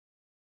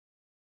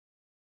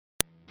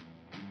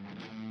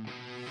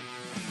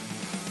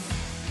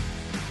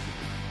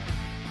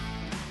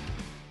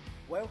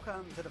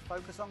Welcome to the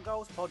Focus on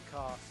Goals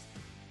podcast,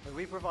 where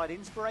we provide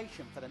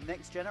inspiration for the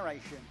next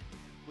generation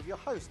with your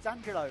host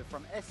Angelo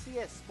from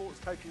SCS Sports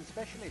Coaching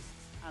Specialists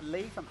and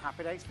Lee from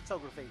Happy Days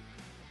Photography.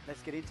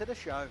 Let's get into the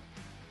show.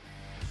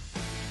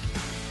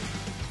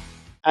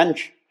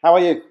 Ange, how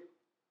are you?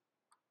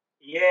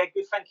 Yeah,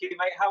 good, thank you,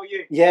 mate. How are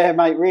you? Yeah,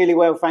 mate, really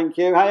well, thank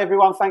you. Hey,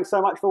 everyone, thanks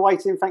so much for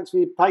waiting. Thanks for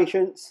your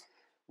patience.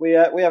 We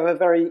have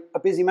a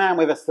busy man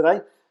with us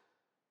today.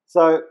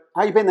 So,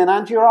 how you been then,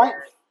 Ange? You all right?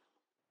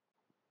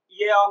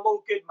 Yeah, I'm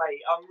all good,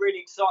 mate. I'm really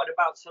excited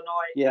about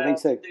tonight. Yeah, me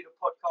too. Do the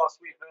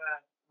podcast with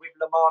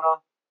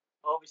Lamana.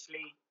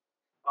 Obviously,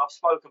 I've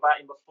spoke about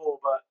him before,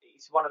 but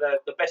he's one of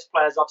the best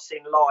players I've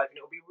seen live, and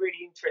it'll be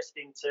really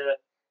interesting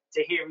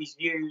to hear his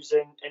views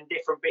and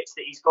different bits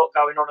that he's got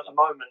going on at the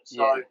moment.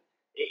 So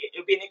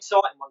it'll be an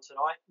exciting one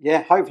tonight.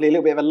 Yeah, hopefully a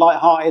little bit of a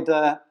light-hearted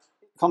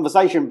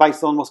conversation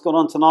based on what's gone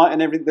on tonight and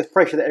the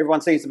pressure that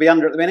everyone seems to be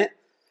under at the minute.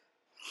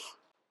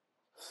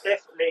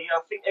 Definitely.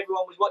 I think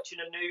everyone was watching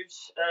the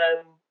news.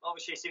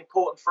 Obviously, it's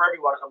important for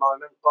everyone at the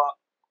moment, but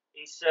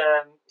it's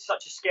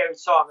such a scary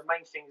time. The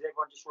main thing is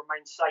everyone just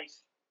remains safe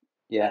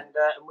and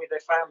with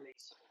their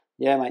families.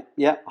 Yeah, mate.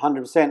 Yeah,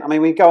 100%. I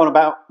mean, we go on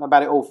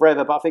about it all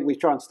forever, but I think we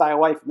try and stay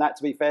away from that,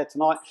 to be fair,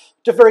 tonight.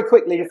 Just very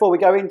quickly, before we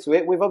go into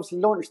it, we've obviously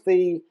launched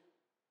we've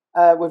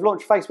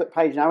launched Facebook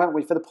page now, haven't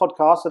we, for the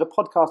podcast? So the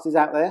podcast is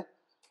out there.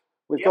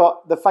 We've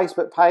got the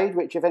Facebook page,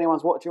 which if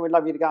anyone's watching, we'd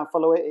love you to go and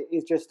follow it. It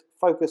is just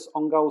Focus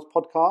on Goals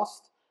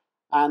Podcast.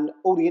 And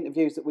all the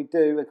interviews that we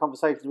do and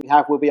conversations we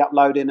have will be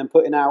uploading and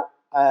putting out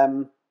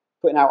on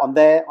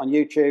there, on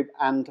YouTube,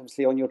 and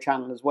obviously on your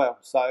channel as well.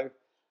 So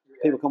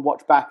people can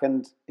watch back,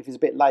 and if it's a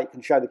bit late,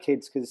 can show the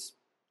kids, because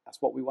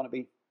that's what we want to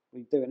be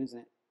doing, isn't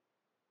it?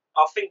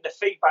 I think the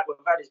feedback we've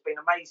had has been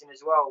amazing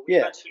as well.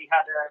 We've actually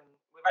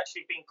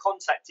been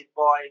contacted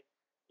by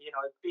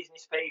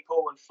business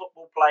people and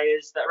football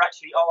players that are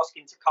actually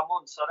asking to come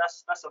on. So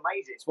that's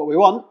amazing. It's what we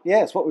want.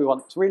 Yeah, it's what we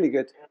want. It's really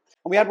good.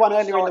 And we had one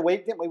earlier in the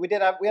week, didn't we? We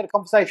had a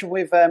conversation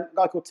with a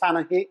guy called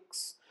Tanner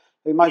Hicks,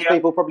 who most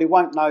people probably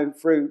won't know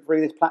through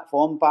this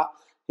platform, but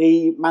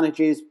he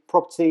manages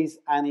properties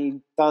and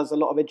he does a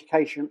lot of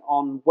education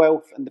on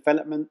wealth and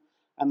development.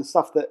 And the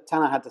stuff that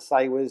Tanner had to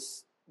say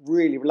was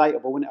really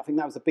relatable, wasn't it? I think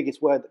that was the biggest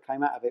word that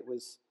came out of it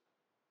was...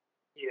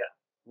 Yeah.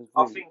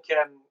 I think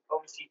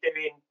obviously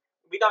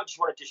we don't just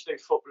want to do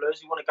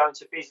footballers. We want to go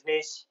into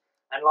business,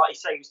 and like you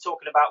say, he was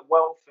talking about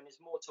wealth, and there's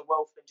more to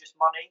wealth than just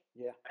money.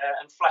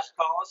 And flash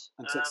cars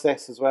and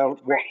success as well.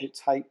 What it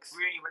takes.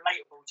 Really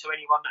relatable to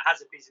anyone that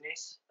has a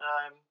business.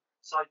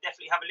 So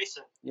definitely have a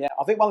listen. Yeah,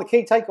 I think one of the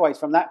key takeaways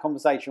from that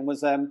conversation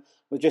was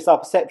just our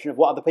perception of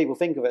what other people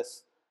think of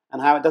us, and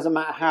how it doesn't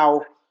matter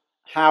how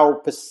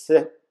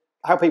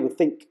people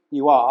think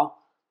you are.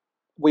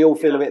 We all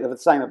feel a bit of the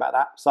same about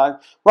that. So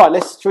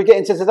right, should we get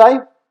into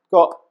today?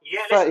 Got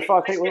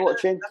 35 people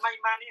watching. The main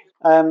man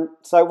in.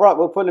 So right,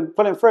 we'll pull him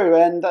through.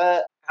 And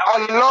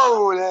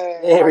hello there.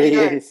 Here he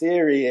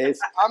is.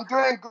 I'm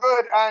doing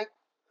good,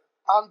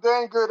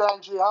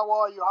 Angie. How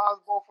are you? How's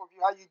both of you?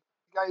 How you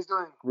guys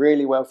doing?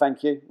 Really well,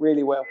 thank you.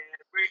 Really well.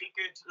 Yeah, really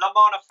good.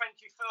 Lamana,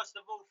 thank you first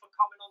of all for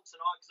coming on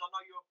tonight, because I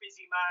know you're a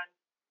busy man,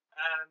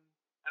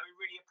 and we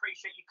really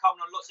appreciate you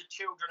coming on. Lots of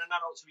children and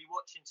adults will be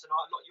watching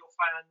tonight. A lot of your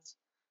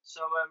fans, so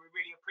we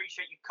really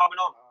appreciate you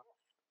coming on.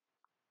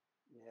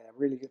 Yeah,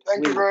 really good.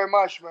 Thank you very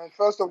much, man.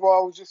 First of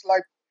all, I would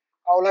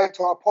like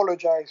to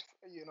apologize,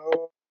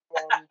 for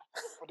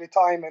the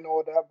time and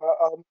all that. But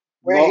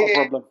we're not here a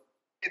problem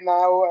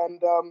now,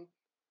 and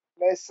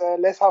let's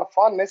have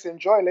fun. Let's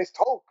enjoy. Let's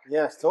talk.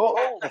 Yeah,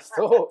 let's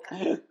talk.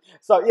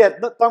 So yeah,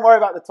 don't worry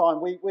about the time.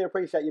 We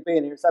appreciate you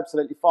being here. It's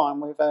absolutely fine.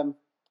 We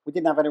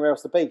didn't have anywhere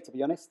else to be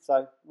honest.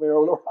 So we're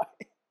all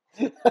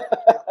right.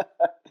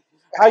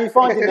 How are you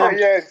finding them?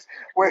 Yes,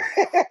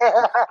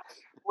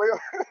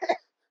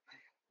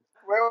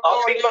 we're all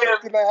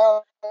lost in the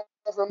house.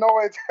 I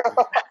know it.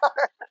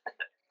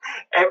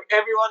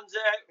 Everyone's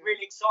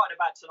really excited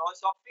about tonight.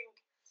 So I think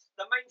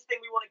the main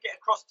thing we want to get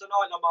across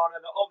tonight,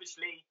 Lamana, that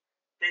obviously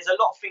there's a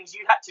lot of things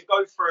you had to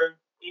go through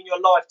in your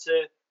life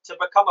to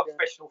become a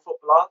professional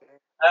footballer.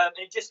 And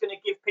it's just going to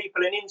give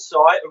people a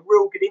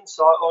real good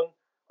insight on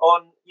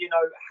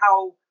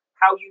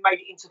how you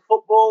made it into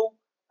football,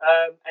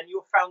 and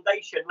your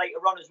foundation later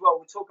on as well.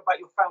 We'll talk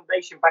about your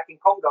foundation back in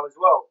Congo as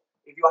well,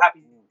 if you're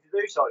happy to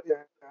do so.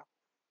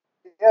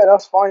 Yeah,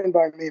 that's fine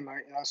by me,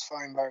 mate. That's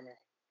fine by me.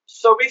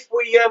 So if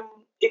we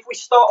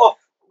start off,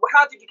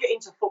 how did you get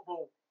into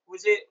football?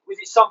 Was it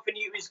something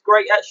you was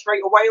great at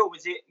straight away, or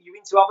was it you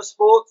into other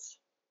sports?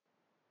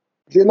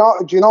 Do you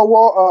know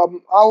what?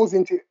 I was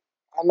into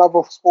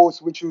another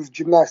sports, which was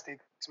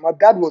gymnastics. My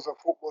dad was a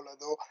footballer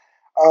though,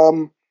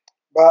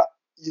 but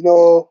he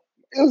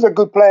was a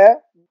good player.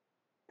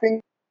 I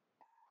think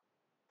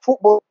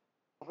football.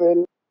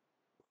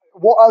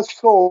 What I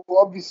saw,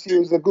 obviously, he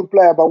was a good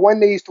player, but when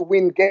they used to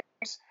win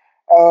games,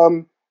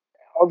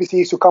 obviously he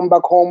used to come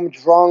back home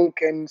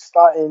drunk and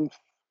start in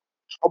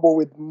trouble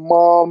with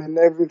mom and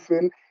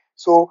everything.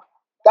 So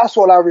that's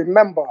all I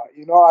remember.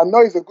 I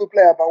know he's a good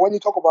player, but when you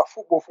talk about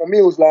football, for me,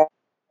 it was like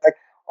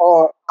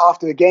or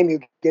after the game, you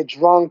get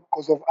drunk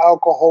because of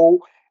alcohol,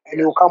 and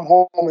you'll come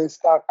home and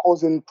start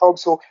causing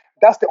problems. So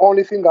that's the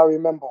only thing I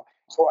remember.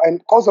 So, and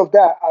because of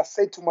that, I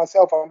said to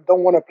myself, I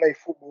don't want to play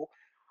football.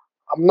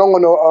 I'm not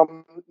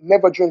gonna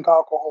never drink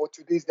alcohol.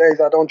 To these days,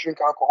 I don't drink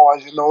alcohol,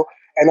 as you know.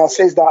 And I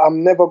says that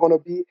I'm never gonna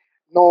be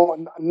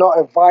not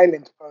a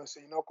violent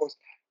person, because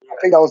I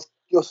think I was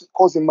just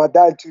causing my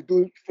dad to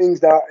do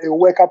things that he'll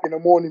wake up in the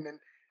morning and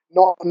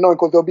not know,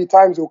 because there'll be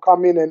times he'll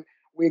come in and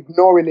we're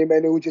ignoring him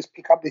and he'll just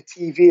pick up the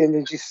TV and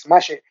then just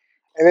smash it.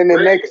 And then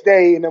the next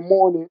day in the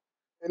morning,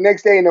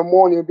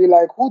 he'll be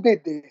like, "Who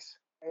did this?"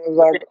 And it was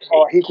like,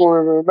 "Oh, he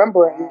couldn't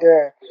remember it."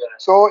 Yeah.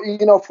 So,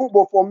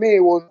 football for me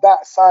was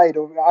that side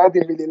of it. I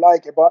didn't really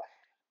like it. But,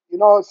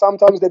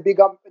 sometimes the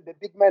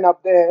big men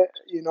up there,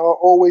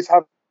 always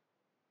have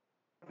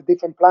a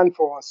different plan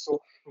for us.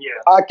 So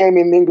I came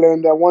in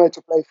England, I wanted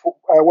to play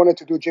football, I wanted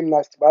to do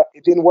gymnastics, but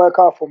it didn't work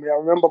out for me. I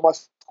remember my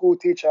school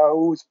teacher,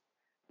 who's,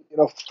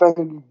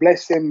 thank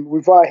bless him,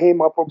 without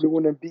him, I probably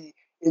wouldn't be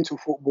into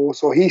football.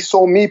 So he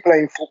saw me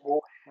playing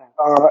football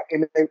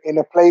in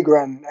a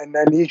playground, and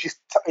then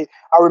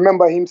I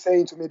remember him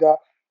saying to me that,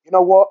 "You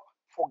know what,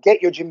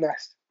 forget your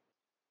gymnastics.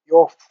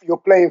 You're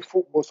playing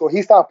football." So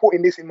he started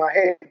putting this in my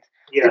head.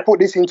 He put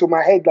this into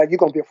my head, like, you're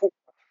gonna be a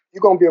football.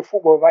 You're gonna be a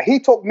footballer. But he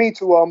took me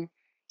to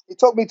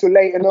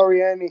Leyton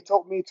Orient. He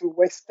took me to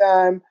West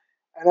Ham,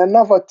 and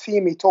another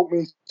team he took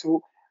me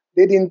to.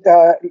 They didn't.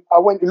 I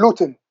went to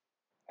Luton,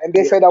 and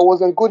they said I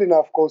wasn't good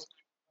enough, cause.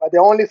 But the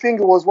only thing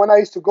was, when I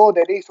used to go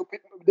there, they used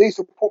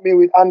to put me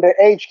with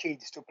underage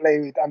kids to play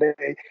with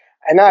underage,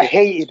 and I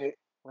hated it.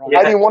 Right.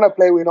 I didn't want to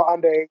play with no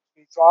underage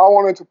kids, so I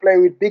wanted to play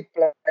with big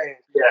players.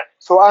 Yeah.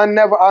 So I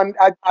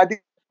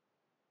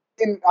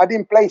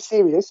didn't play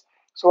serious,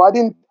 so I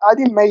didn't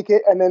make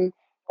it, and then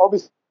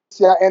obviously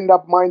I end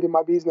up minding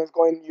my business,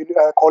 going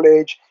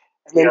college,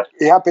 and then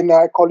it happened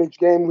at college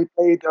game. We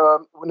played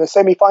in the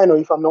semi-final,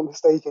 if I'm not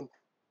mistaken.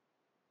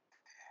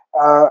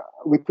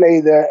 We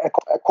played a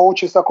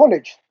Colchester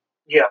College.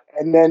 Yeah.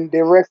 And then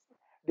the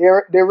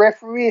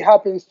referee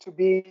happens to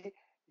be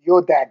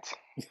your dad,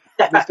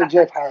 Mr.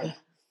 Jeff Harris.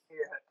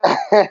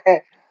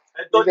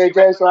 Mr.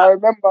 Jeff, so I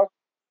remember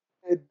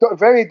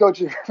very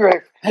dodgy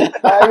ref.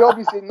 I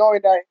obviously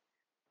knowing that.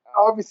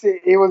 Obviously,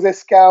 he was a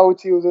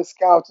scout.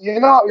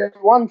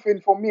 One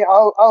thing for me, I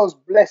was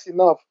blessed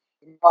enough.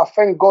 I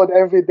thank God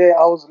every day.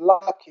 I was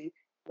lucky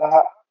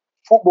that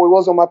football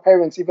was on my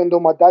parents, even though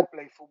my dad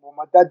played football.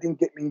 My dad didn't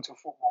get me into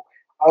football.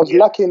 I was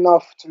lucky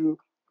enough to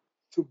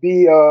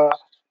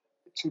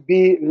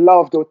be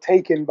loved or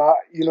taken by,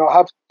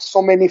 have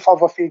so many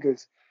father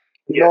figures.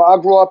 I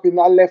grew up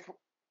I left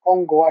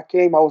Congo. I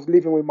was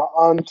living with my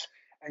aunt,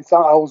 and so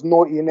I was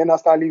naughty, and then I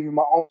started living with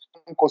my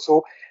uncle.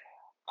 So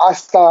I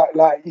start,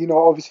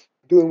 obviously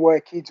doing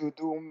what kids would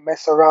do,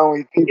 mess around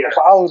with people.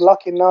 But I was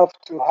lucky enough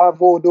to have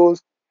all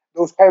those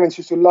parents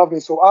used to love me.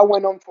 So I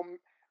went on from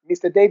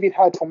Mr. David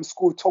Hyde from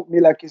school, took me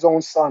like his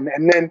own son.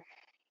 And then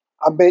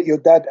I met your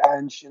dad,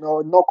 Ange,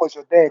 not because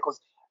you're there, because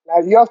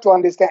you have to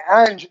understand,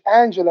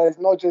 Angela is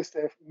not just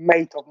a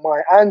mate of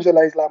mine.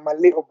 Angela is like my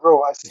little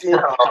bro.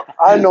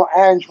 I know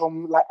Ange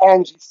from like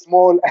Angie,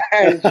 small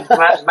Ange.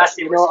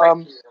 Massive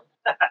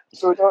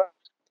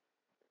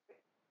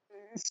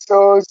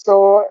So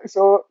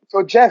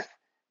Jeff,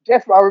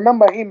 I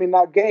remember him in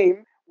that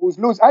game was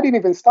losing. I didn't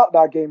even start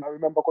that game. I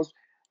remember, because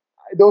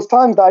those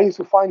times that I used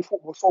to find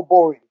football so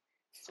boring.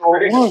 So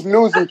we was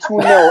losing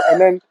 2-0,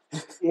 and then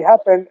it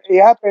happened.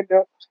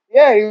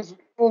 I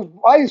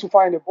used to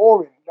find it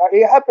boring.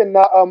 It happened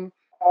that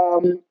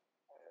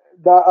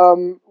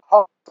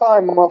half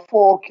time I'm at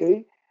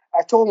 4K.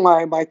 I told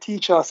my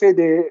teacher, I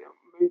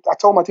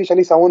told my teacher,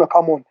 listen, I want to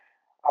come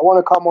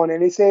on.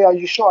 And he said, "Are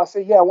you sure?" I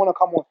said, "Yeah, I want to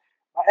come on."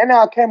 And then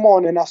I came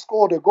on and I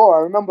scored a goal. I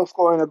remember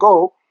scoring a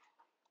goal.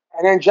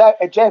 And then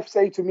Jeff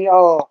said to me,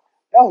 "Oh,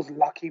 that was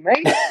lucky,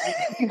 mate.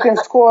 You can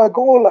score a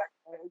goal. Like,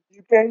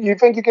 you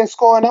think you can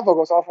score another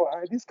goal?" So I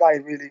thought, this guy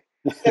is really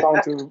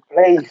trying to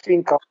play.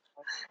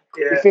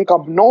 You think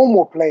I'm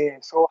normal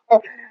playing. So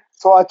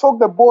I took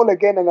the ball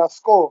again and I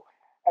score.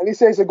 And he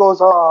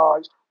goes,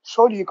 "Oh,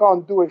 surely you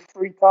can't do it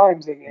 3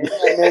 times again."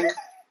 And then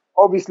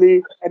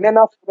obviously, and then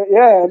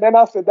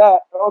after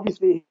that,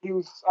 obviously he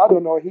was, I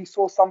don't know, he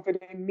saw something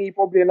in me,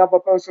 probably another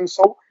person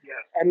saw.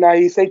 Yeah. And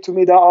he said to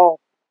me that, "Oh,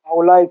 I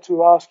would like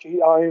to ask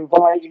you, I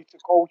invite you to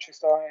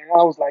Colchester." And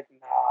I was like,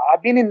 "Nah,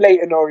 I've been in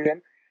Leyton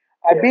Orient.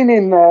 I've been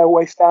in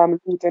West Ham,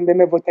 and they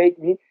never take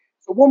me.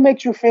 So what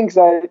makes you think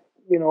that,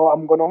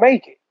 I'm going to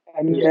make it?"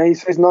 And he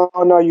says, no,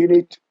 you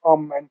need to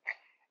come. And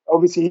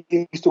obviously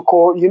he used to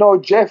call,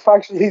 Jeff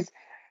actually,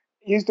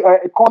 he used to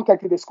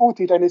contact the school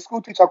teacher, and the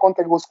school teacher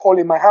was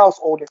calling my house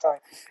all the time.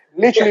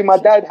 Literally, my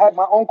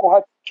uncle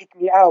had to kick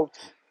me out.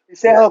 He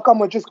said, "Oh,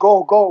 come on, just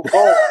go."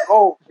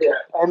 Yeah.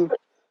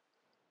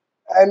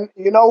 And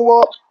you know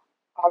what?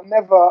 I've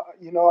never,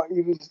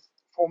 it was,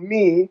 for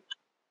me,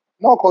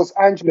 not because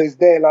Angela is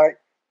there, like,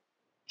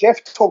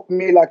 Jeff took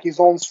me like his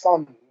own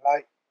son.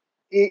 Like,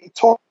 he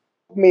took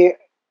me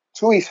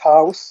to his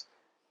house,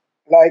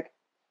 like,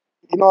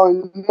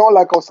 not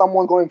like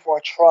someone going for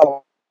a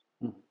trial.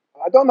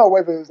 I don't know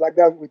whether it was like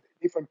that with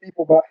different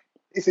people, but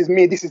this is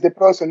me. This is the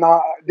person.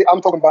 Now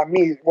I'm talking about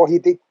me. What he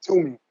did to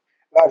me,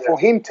 like for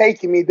him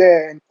taking me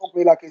there and took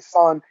me like his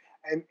son,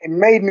 and it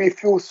made me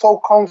feel so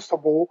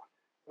comfortable.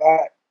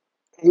 Like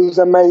it was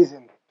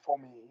amazing for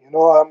me,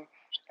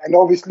 and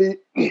obviously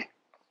it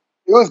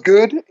was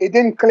good. It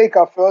didn't click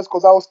at first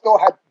because I was still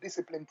had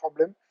discipline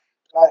problem,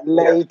 like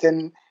late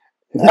and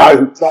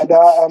things like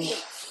that.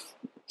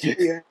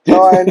 He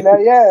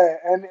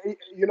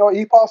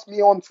passed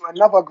me on to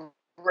another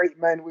great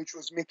man, which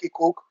was Mickey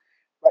Cook.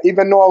 But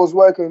even though I was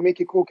working with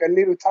Mickey Cook a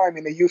little time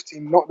in the youth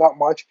team, not that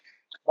much,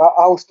 but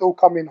I was still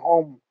coming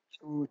home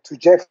to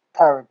Jeff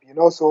Harrop,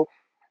 So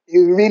it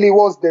really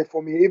was there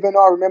for me. Even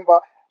though I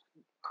remember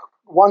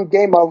one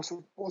game I was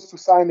supposed to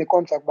sign the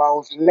contract, but I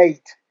was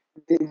late,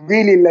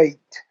 really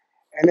late.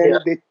 And then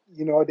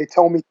they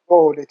told me,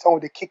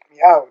 they kicked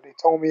me out. They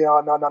told me,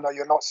 oh, no,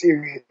 you're not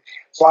serious.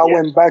 So I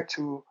went back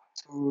to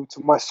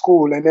my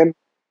school, and then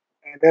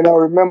I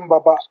remember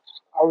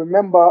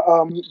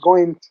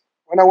going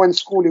when I went to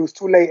school. It was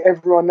too late.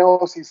 Everyone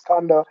else is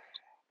kind of,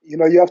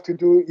 you have to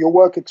do your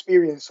work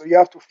experience, so you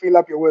have to fill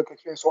up your work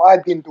experience. So I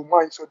didn't do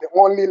mine. So the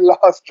only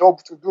last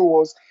job to do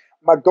was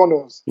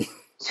McDonald's.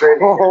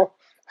 So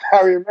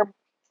I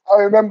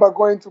remember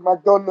going to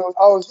McDonald's.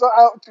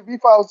 To be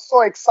fair, I was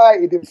so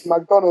excited in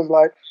McDonald's.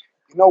 Like,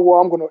 you know what?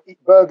 I'm gonna eat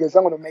burgers.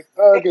 I'm gonna make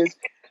burgers,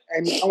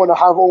 and I'm gonna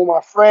have all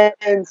my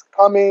friends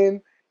come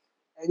in.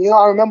 And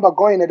I remember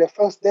going there the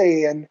first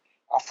day, and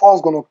I thought I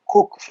was gonna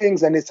cook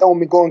things, and they told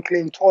me go and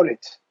clean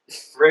toilets.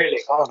 Really?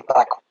 So I was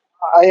like,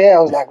 I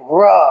was like,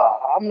 bruh,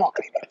 I'm not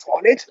cleaning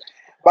toilets.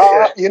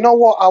 But you know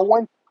what?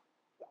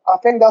 I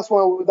think that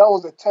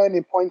was a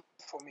turning point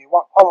for me. It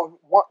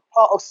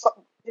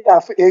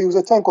was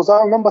a turn because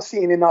I remember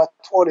sitting in our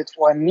toilet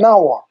for an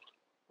hour,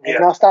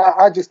 and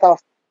I just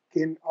started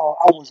thinking,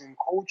 I was in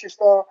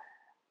Colchester,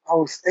 I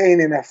was staying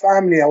in a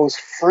family, I was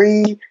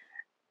free.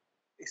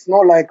 It's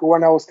not like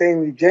when I was staying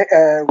with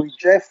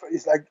Jeff.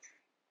 It's like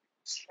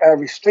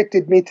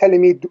restricted me,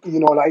 telling me,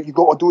 like you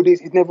got to do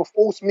this. It never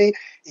forced me.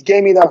 It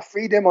gave me that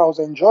freedom. I was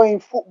enjoying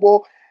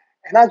football,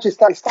 and I just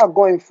started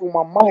going through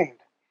my mind,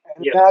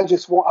 and I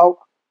just want out.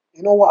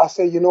 You know what I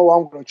say? I'm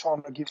going to try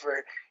and give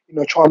her,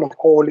 trying to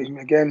call him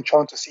again,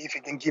 trying to see if he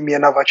can give me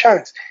another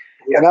chance.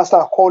 Yeah. And I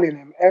start calling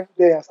him every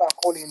day. I start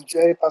calling him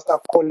Jeff. I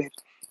start calling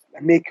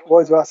Mick.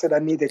 I said I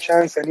need a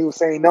chance, and he was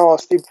saying no.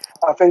 Steve,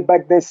 I think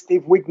back then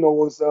Steve Wigner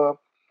was the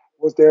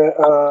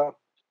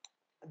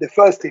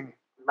first team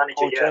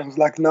manager. He was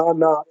like no.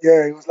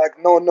 He was like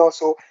no.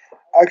 So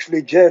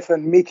actually, Jeff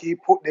and Mickey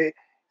put their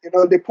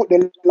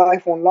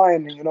life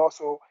online.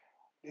 So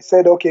they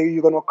said, okay,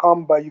 you're gonna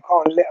come, but you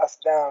can't let us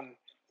down.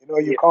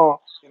 You can't.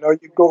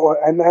 You go.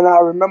 And then I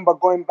remember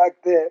going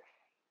back there.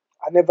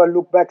 I never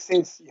looked back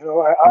since.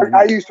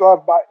 I used to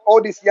have, but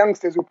all these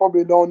youngsters who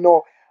probably don't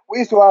know, we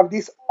used to have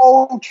these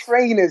old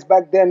trainers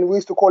back then. We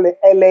used to call it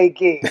LA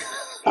Gay.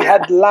 He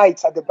had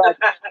lights at the back.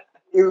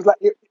 It was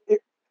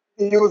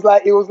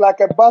like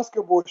a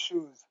basketball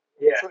shoes.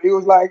 Yeah. So it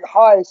was like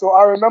high. So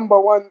I remember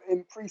one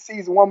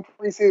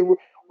preseason,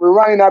 we're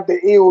running up the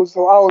hills.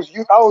 So I was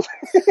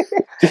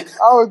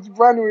I was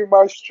running with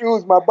my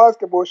shoes, my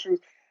basketball shoes.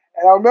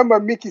 And I remember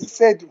Mickey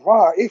said,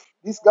 wow, if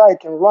this guy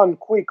can run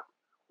quick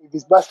with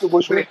his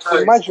basketball shoes,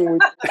 imagine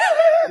with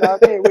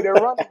a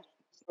running.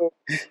 So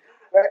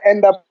I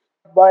end up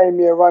buying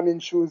me a running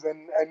shoes,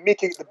 and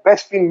Mickey, the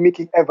best thing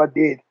Mickey ever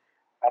did,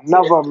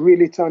 another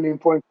really turning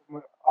point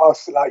for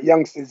us like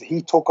youngsters,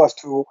 he took us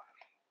to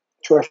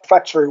a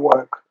factory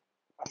work.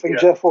 I think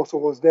Jeff also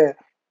was there.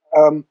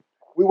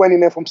 We went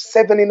in there from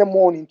 7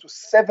 a.m. to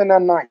 7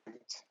 p.m.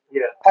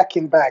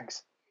 packing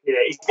bags. Yeah,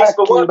 is this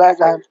for work?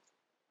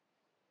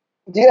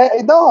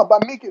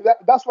 But Mickey,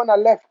 that's when I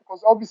left,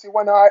 because obviously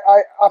when I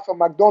after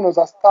McDonald's,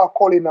 I started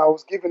calling. I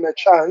was given a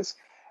chance,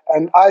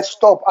 and I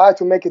stopped. I had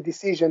to make a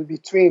decision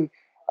between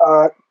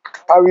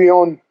carry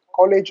on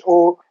college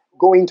or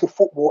go into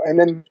football and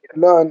then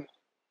learn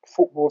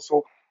football.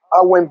 So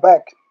I went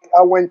back.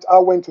 I went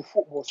to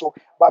football. So,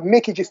 but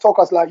Mickey just took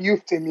us like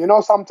youth team.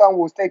 Sometimes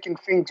we was taking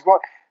things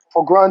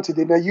for granted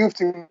in the youth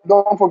team.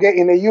 Don't forget,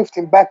 in the youth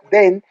team back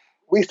then,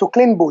 we used to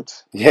clean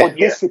boots for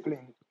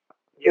discipline.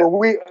 Yeah. So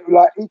we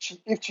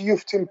each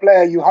youth team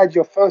player, you had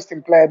your first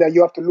team player that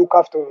you have to look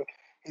after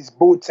his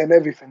boots and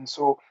everything.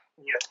 So,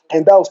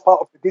 and that was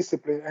part of the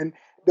discipline. And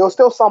there were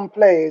still some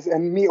players,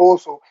 and me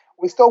also,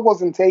 we still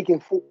wasn't taking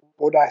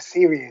football that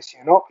serious,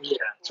 Yeah.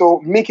 So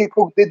Mickey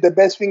Cook did the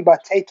best thing by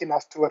taking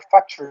us to a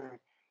factory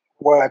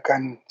work,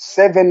 and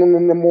 7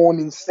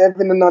 a.m,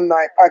 7 p.m,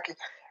 packing.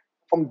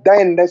 From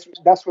then,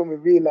 that's when we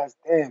realized,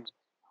 damn,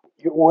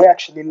 we're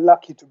actually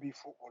lucky to be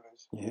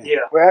footballers.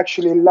 Yeah. We're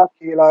actually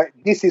lucky. Like,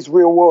 this is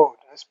real world.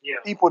 There's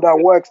people that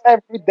works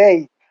every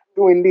day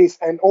doing this,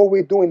 and all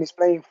we're doing is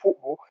playing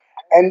football.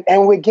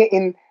 And we're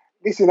getting.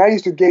 Listen, I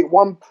used to get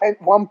 £1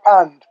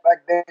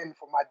 back then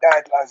for my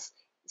dad as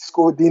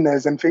school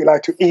dinners and feel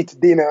like to eat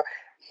dinner.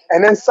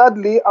 And then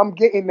suddenly I'm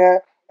getting a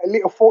a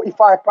little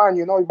 £45,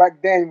 you know,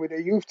 back then with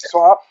the youth.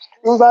 So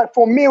it was like,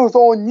 for me, it was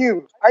all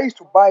new. I used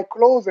to buy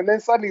clothes, and then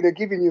suddenly they're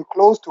giving you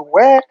clothes to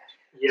wear.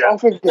 Yeah. So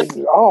I'm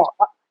thinking, oh,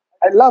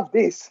 I love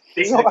this.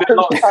 This You is know, a good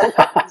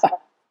life.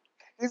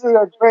 this is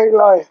a great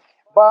life.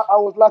 But I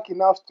was lucky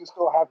enough to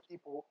still have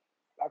people.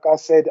 Like I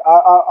said,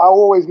 I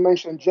always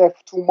mention Jeff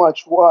too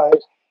much. Why?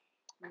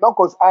 Not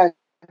because Ange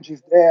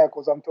is there,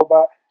 because I'm talking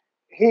about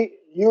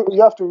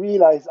you have to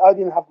realize I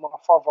didn't have my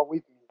father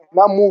with me. And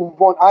I moved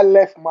on. I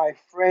left my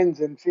friends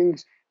and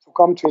things to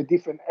come to a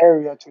different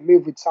area to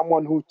live with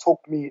someone who took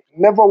me.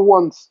 Never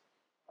once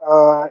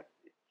uh,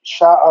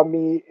 shout at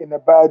me in a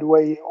bad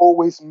way.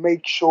 Always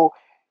make sure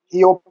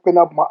he opened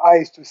up my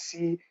eyes to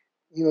see,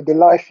 you know, the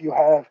life you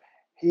have.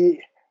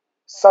 He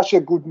such a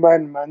good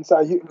man, man. So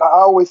like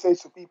I always say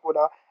to people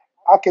that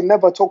I can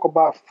never talk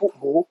about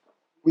football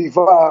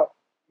without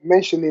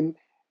mentioning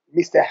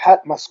Mr.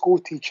 Hat, my school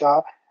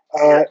teacher,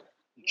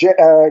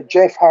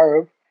 Jeff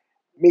Harrop,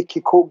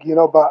 Mickey Cook, you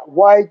know. But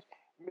why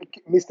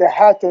Mr.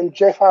 Hat and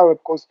Jeff Harrop?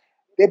 Because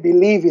they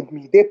believe in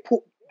me. They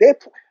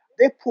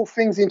put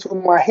things into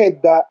my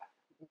head that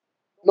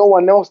no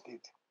one else did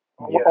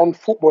on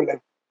football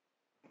level,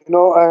 you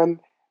know.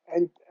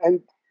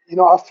 And you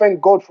know, I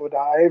thank God for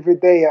that every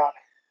day.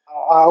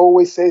 I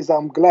always say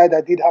I'm glad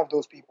I did have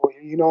those people.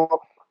 You know,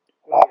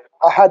 like,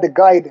 I had the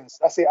guidance.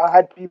 I say I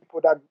had people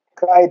that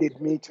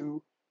guided me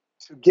to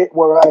get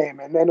where I am,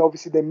 and then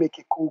obviously they make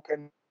it Cook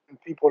and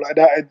people like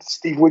that. And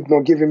Steve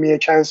Wigner giving me a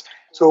chance.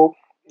 So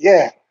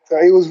yeah, so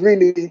it was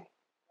really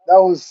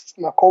that was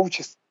my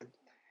coaches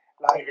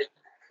like,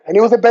 and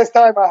it was the best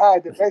time I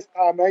had. The best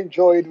time I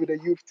enjoyed with the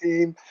youth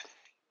team.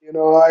 You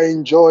know, I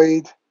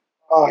enjoyed.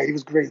 Oh, it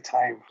was great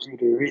time.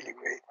 Really, really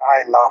great.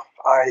 I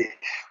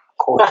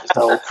coached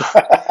myself.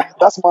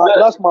 That's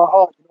my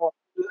heart. You know,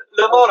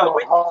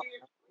 Lomana,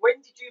 when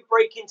did you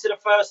break into the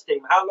first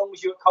team? How long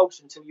was you at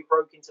Colchester until you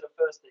broke into the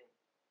first team?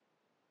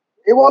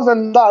 It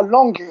wasn't that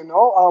long, you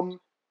know.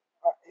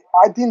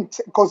 I didn't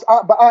because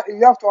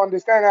you have to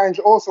understand, Ange.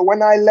 Also,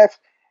 when I left,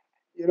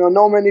 you know,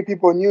 not many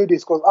people knew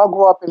this because I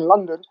grew up in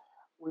London.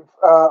 With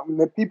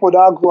the people that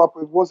I grew up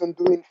with wasn't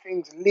doing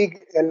things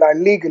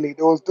legally.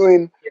 They was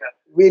doing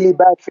really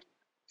bad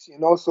things, you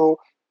know. So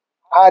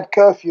I had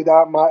curfew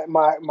that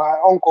my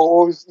uncle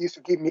always used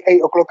to give me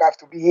 8 o'clock. I have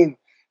to be in.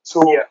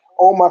 So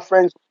all my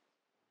friends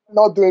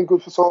not doing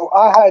good. So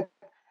I had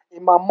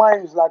in my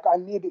mind like I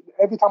needed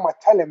every time I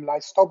tell them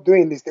like stop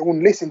doing this, they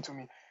won't listen to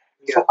me.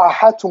 So I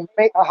had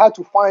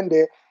to find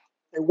a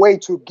way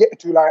to get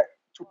to like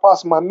to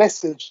pass my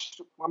message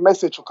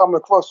to come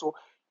across. So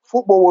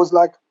football was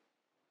like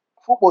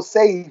football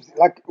saved,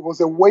 like it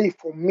was a way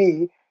for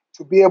me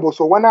to be able.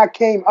 So when I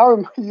came, I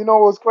remember, you know,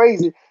 it was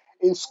crazy.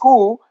 In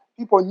school,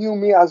 people knew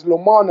me as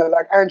Lomana,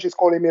 like Angie's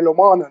calling me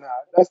Lomana now.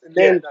 That's the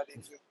name that they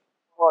use.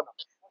 Lomana.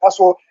 That's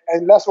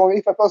what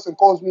if a person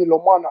calls me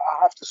Lomana,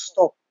 I have to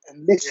stop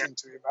and listen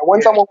to him. But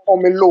when someone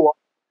calls me Loa,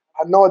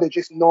 I know they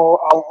just know,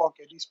 oh,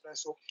 okay, this person.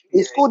 So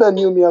in school, they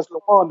knew me as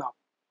Lomana.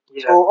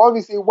 So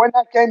obviously, when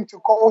I came to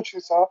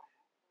Colchester,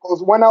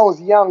 because when I was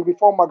young,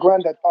 before my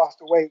granddad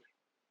passed away,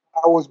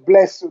 I was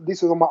blessed.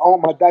 This was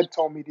my dad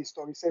told me this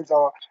story. He says,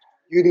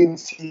 you didn't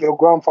see your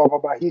grandfather,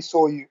 but he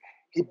saw you.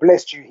 He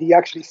blessed you. He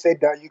actually said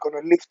that you're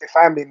going to lift the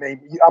family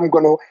name.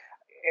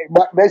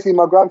 But basically,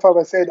 my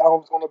grandfather said I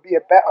was going to be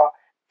a better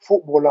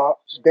footballer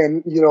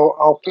than, you know,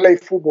 I'll play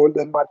football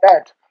than my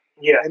dad.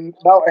 And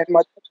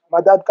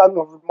my dad kind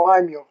of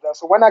remind me of that.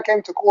 So when I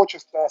came to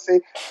Colchester, I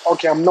say,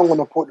 okay, I'm not going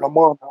to put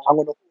Lamar. I'm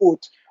going to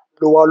put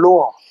Loa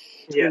Loa,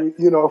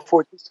 you know,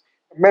 for this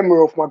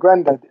memory of my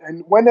granddad.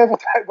 And whenever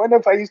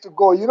I used to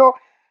go, you know,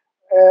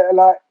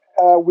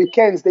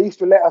 weekends, they used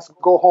to let us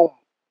go home.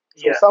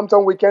 So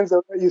sometimes weekends,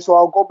 so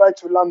I'll go back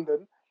to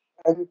London,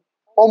 and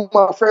all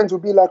my friends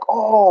would be like,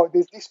 oh,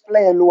 there's this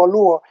player, Loa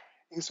Loa.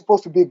 He's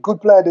supposed to be a good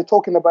player. They're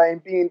talking about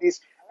him being this.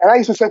 And I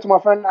used to say to my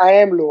friend, I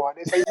am Loa.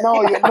 They say,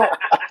 no, you're not.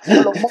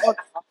 You're Lamar.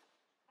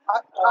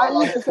 I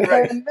used to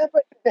say,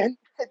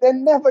 they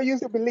never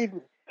used to believe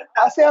me.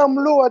 I say, I'm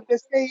Loa. They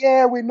say,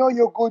 yeah, we know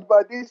you're good,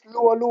 but this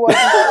Loa,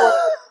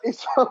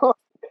 this boy,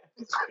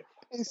 it's,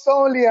 it's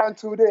only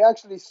until they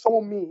actually saw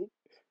me.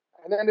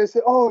 And then they say,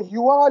 oh,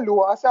 you are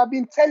Loa. I said, I've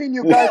been telling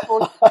you guys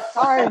for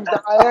times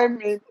that I am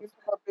in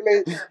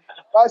believe.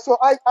 Right, so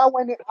I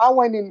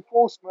went in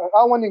Portsmouth,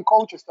 I went in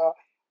Colchester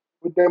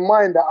with the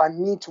mind that I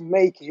need to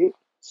make it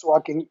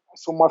so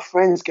my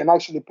friends can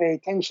actually pay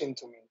attention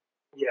to me.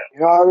 You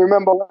know, I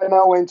remember when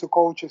I went to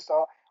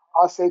Colchester,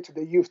 I said to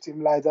the youth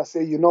team lads, I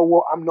said, you know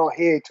what, I'm not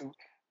here to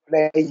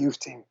play youth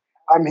team.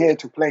 I'm here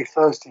to play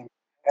first team.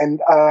 And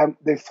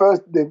the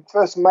first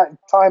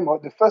time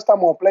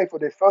I'll play for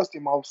the first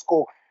team, I'll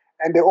score.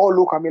 And they all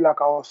look at me like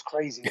I was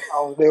crazy.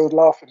 They were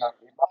laughing at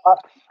me.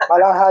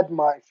 But I had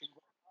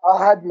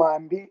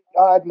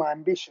my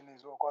ambition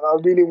as well because I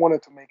really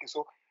wanted to make it.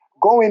 So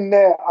going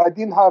there, I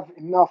didn't have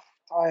enough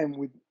time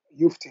with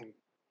youth team.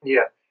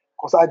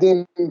 Because I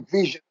didn't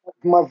envision,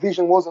 my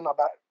vision wasn't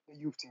about the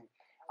youth team.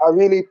 I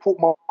really put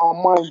my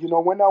mind, you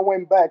know, when I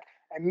went back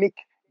and Mick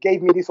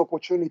gave me this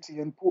opportunity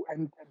and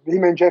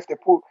him and Jeff, they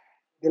put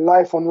the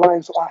life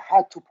online, so I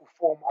had to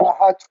perform. I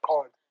had to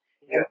card.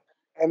 Yeah.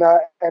 And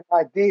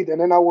I did, and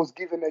then I was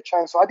given a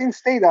chance. So I didn't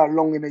stay that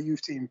long in the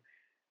youth team.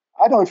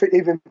 I don't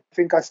even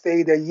think I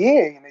stayed a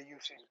year in the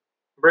youth team.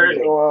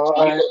 Really? So,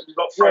 you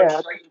got thrown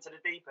straight into the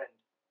deep end.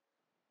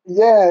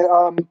 Yeah,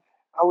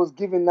 I was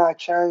given that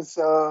chance.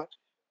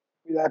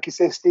 Like you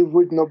said, Steve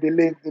Woodnor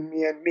believed in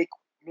me, and Mick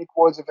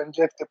Wordsworth and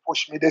Jeff, they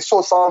pushed me. They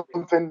saw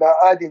something that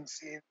I didn't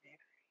see in me.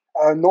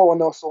 No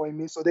one else saw in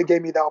me, so they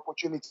gave me the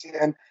opportunity.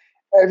 And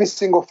every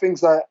single thing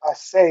that I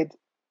said,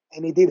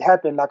 and it did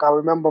happen. Like I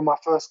remember my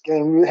first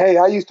game. Hey,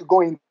 I used to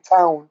go in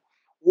town,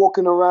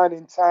 walking around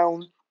in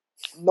town.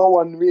 No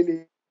one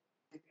really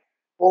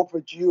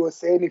offered you or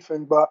say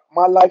anything, but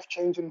my life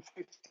changed in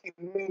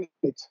 15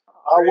 minutes.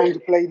 I wanted to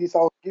play this. I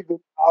was given.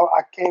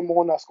 I came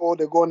on. I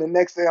scored a goal. And the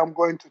next day, I'm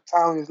going to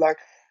town. It's like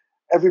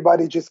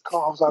everybody just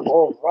come. I was like,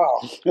 oh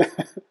wow.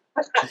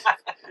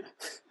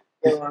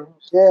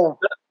 Yeah.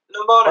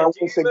 Lomana,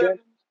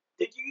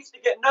 did you used to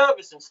get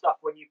nervous and stuff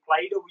when you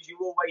played, or was you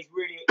always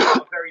really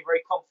a very,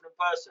 very confident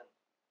person?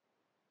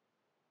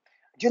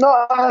 Do you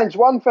know, Ange,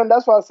 one thing,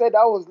 that's why I said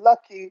I was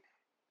lucky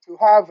to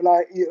have,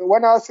 like,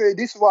 when I say,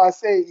 this is what I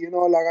say,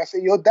 like I say,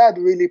 your dad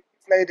really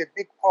played a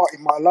big part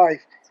in my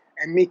life,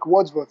 and Mick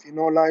Wordsworth,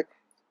 like,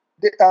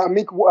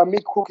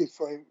 Mick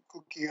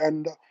Cookie,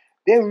 and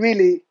they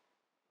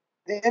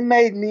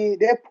made me,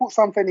 they put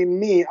something in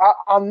me.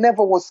 I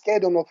never was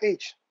scared on the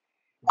pitch.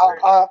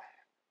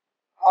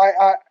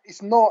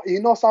 It's not,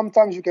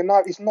 sometimes you can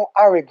have, it's not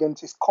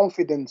arrogance, it's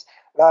confidence.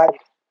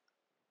 Like,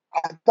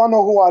 I don't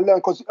know who I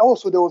learned, because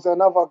also there was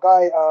another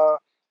guy,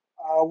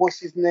 what's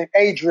his name?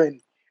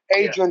 Adrian.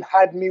 Adrian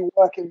had me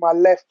working my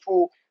left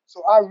foot.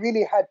 So I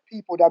really had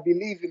people that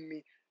believe in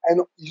me,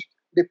 and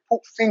they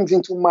put things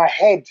into my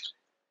head.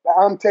 Like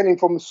I'm telling,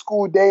 from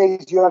school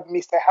days, you have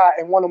Mr. Hat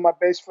and one of my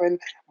best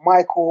friend,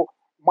 Michael,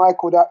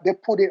 that they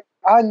put it.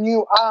 I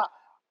knew, I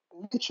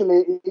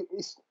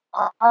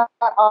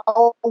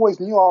always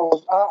knew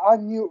I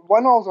knew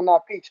when I was on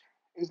that pitch,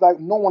 it's like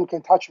no one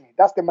can touch me.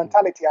 That's the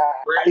mentality I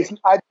had. Really?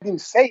 I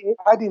didn't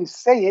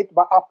say it,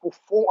 but I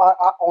perform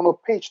on a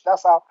pitch.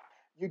 That's how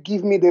you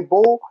give me the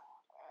ball.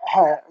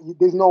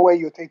 There's no way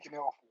you're taking it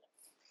off.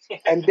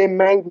 And they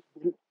made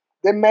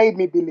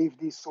me believe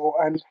this. So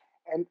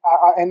and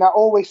I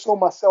always saw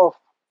myself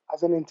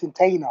as an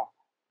entertainer.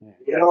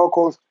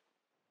 Because.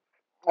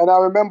 And I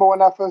remember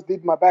when I first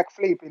did my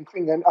backflip in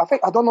Finland, I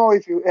think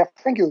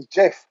it was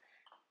Jeff.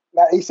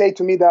 Like he said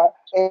to me that,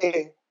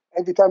 hey,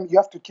 every time you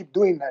have to keep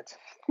doing that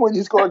when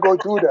you score, go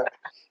do that.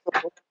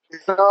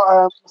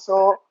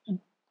 So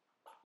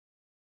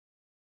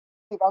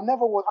I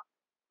never was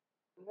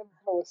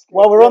scared.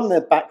 While we're on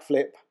the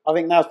backflip, I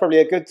think now's probably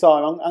a good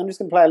time. I'm just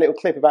going to play a little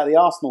clip about the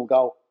Arsenal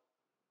goal.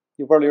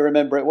 You'll probably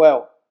remember it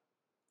well.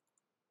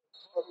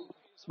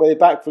 Where you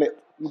backflip,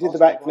 you did the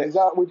backflip. Is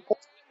that with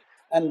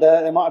and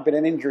there might have been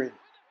an injury.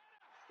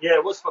 Yeah,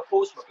 it was for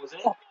Portsmouth,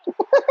 wasn't it?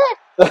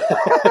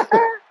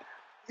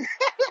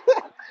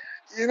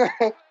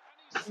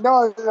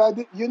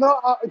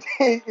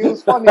 It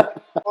was funny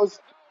because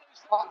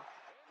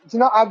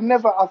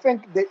I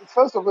think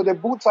first of all, the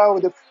boots I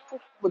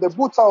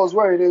was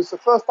wearing, it was the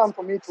first time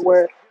for me to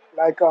wear,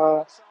 like,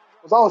 because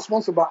I was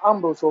sponsored by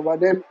Ambrose, so by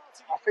then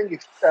I think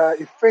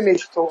it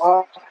finished, so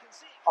I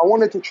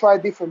wanted to try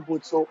different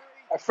boots. So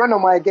a friend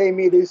of mine gave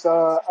me this,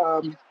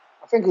 I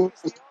think it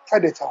was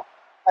Predator,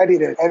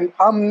 Adidas, and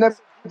I'm never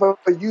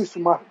used to,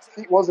 my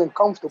feet wasn't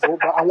comfortable,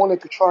 but I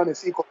wanted to try and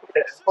see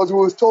because I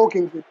was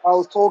talking to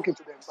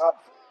them, but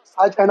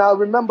I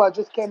remember I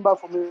just came back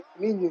from an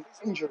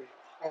injury.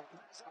 And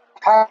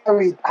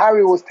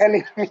Harry was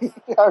telling me,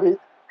 Harry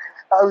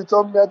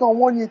told me, I don't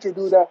want you to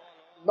do that.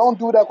 Don't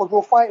do that because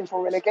we're fighting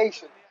for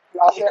relegation.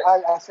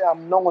 I said,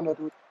 I'm not going to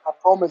do it. I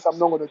promise I'm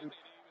not going to do it.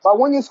 But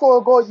when you score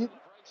a goal,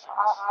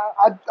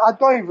 I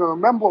don't even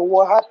remember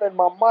what happened.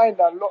 My mind,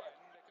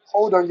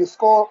 hold on, you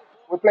score.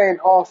 We're playing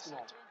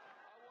Arsenal,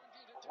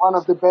 one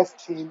of the best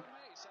teams,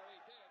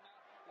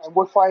 and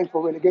we're fighting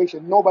for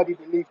relegation. Nobody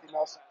believed in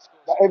us.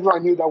 But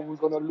everyone knew that we were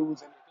going to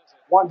lose.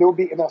 And they were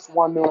beating us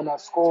 1-0, and I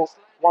scored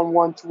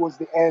 1-1 towards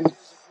the end.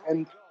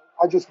 And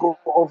I just got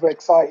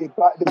overexcited.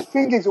 But the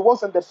thing is, it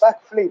wasn't the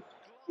backflip.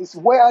 It's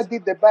where I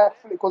did the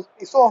backflip, because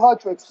it's so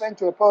hard to explain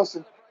to a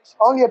person.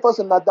 Only a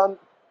person that does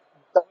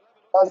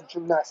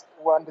gymnastics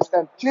will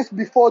understand. Just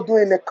before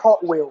doing the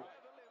cartwheel,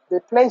 the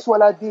place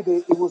where I did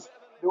it, it was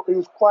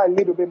quite a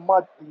little bit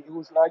muddy. It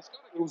was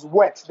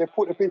wet. They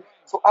put the pin.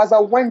 So as I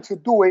went to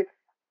do it,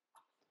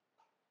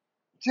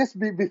 just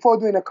before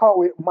doing a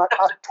cartwheel,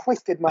 I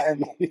twisted my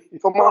ankle.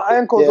 So my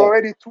ankle's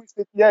already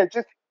twisted. Yeah,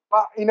 just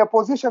in a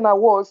position I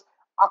was,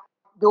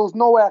 there was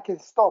no way I can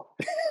stop.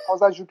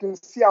 Because as you can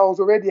see, I was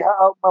already,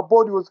 my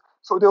body was,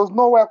 so there was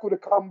no way I could have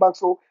come back.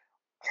 So,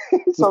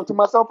 so to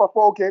myself, I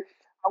thought, okay,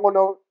 I'm going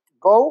to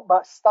go,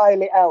 but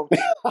style it out.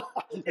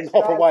 And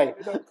hop away.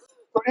 So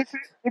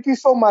if you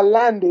saw my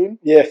landing,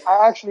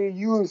 I actually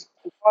used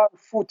one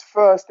foot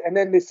first and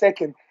then the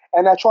second.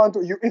 And I try to,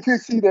 if you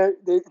see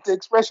the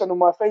expression on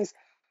my face,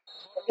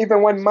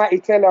 even when Matty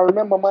Taylor, I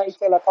remember Matty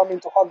Taylor coming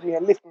to hug me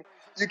and lift me.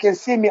 you can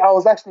see me. I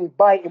was actually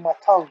biting my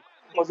tongue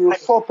because it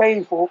was so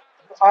painful.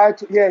 I had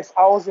to, yes,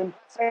 I was in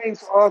pain,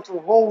 so I had to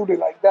hold it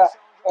like that,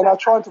 and I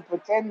tried to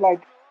pretend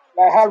like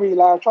Harry,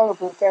 like I tried to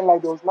pretend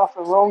like there was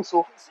nothing wrong.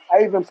 So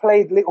I even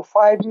played little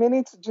 5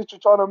 minutes just to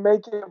try to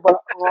make it,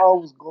 but I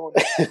was gone.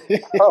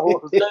 I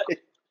was.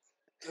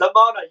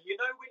 Lamana, you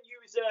know when you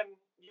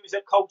was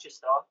at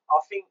Colchester, I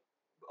think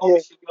Yeah.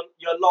 obviously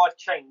your life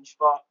changed,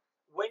 but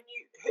when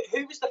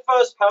who was the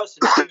first person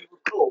who you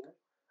recall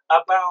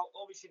about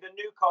obviously the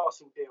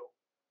Newcastle deal?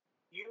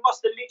 You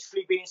must have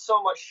literally been in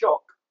so much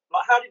shock.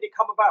 Like, how did it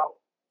come about?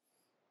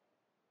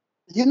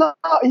 It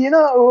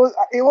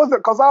wasn't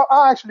because I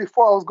actually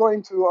thought I was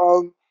going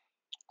to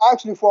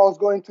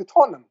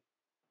Tottenham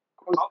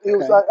because it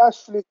was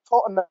actually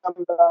Tottenham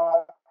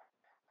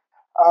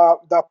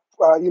that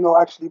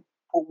actually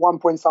put 1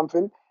 point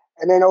something,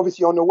 and then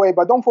obviously on the way.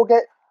 But don't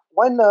forget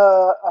when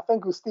I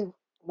think it was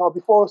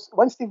before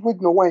when Steve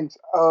Wigner went,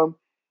 I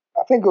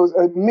think it was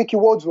Mickey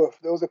Wordsworth.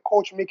 There was a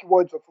coach, Mickey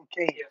Wordsworth, who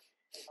came,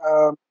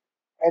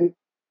 and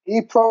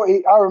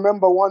I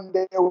remember one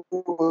day we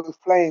was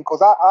playing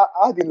because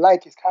I didn't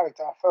like his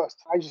character at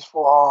first. I just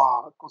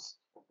thought, because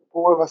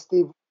whoever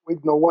Steve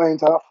Wigner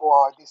went, I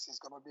thought, this is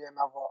gonna be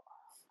another.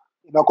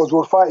 Because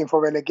we're fighting for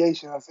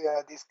relegation. I say,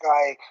 this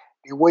guy,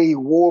 the way he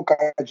walk,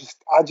 I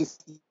just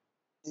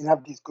didn't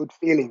have this good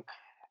feeling.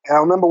 And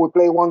I remember we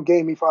played one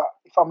game, if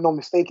I'm not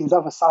mistaken, it's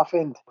either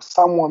Southend,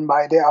 someone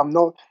by there, I'm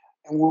not,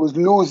 and we was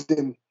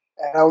losing.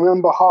 And I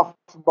remember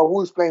but we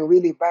was playing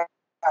really bad,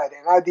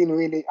 and I didn't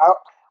really.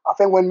 I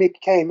think when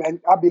Mick came,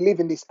 and I believe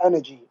in this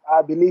energy.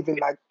 I believe in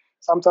like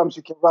sometimes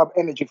you can rub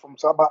energy from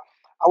someone, but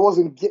I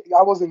wasn't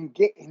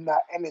getting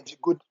that energy,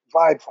 good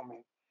vibe from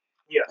him.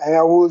 Yeah. And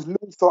I was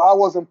loose, so I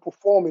wasn't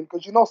performing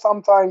because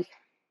sometimes,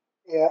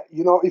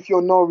 if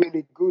you're not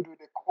really good with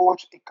the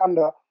coach, it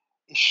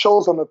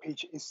shows on the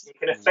pitch. It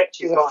can affect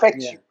you. It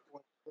affects you.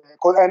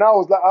 And I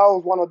was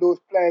one of those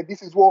players.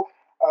 This is what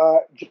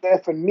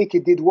Jeff and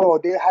Mickey did well.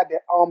 They had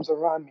their arms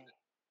around me.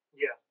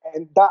 Yeah.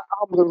 And that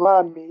arms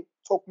around me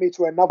took me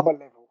to another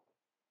level.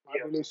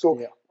 Yeah. So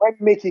when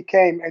Mickey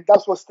came, and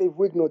that's what Steve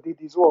Wigner did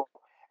as well.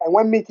 And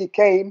when Mickey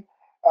came,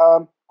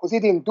 because he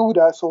didn't do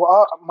that,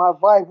 so my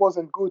vibe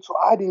wasn't good. So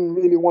I didn't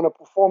really want to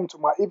perform too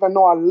much, even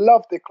though I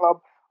loved the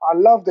club, I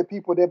loved the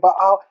people there, but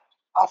I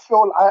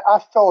felt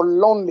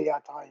lonely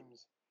at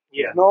times.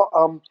 Yeah.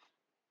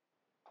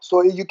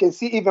 So you can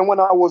see even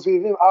when I was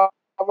with him, I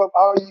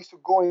used to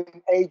go in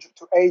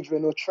to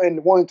Adrian or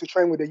wanting to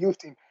train with the youth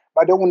team,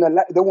 but they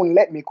wouldn't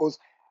let me because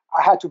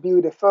I had to be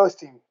with the first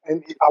team,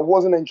 and I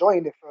wasn't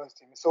enjoying the first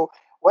team. So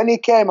when he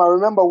came, I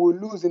remember we were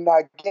losing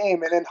that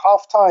game, and then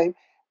half time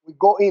we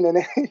go in, and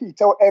then he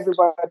told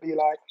everybody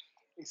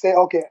he said,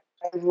 "Okay,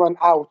 everyone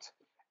out,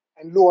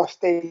 and Lua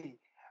stay."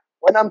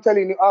 When I'm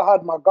telling you, I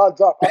had my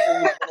guards up. I thought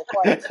we was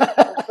gonna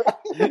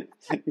fight.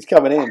 He's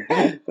coming in.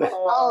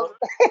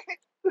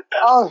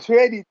 I was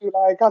ready to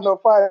kind of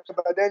fight,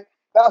 but then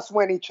that's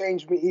when he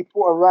changed me. He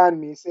put around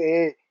me, say,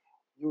 "Hey,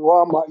 you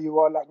are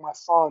like my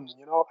son.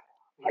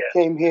 I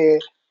came here,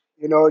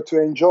 to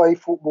enjoy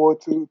football,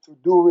 to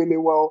do really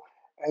well,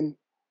 and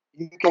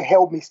you can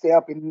help me stay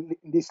up in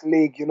this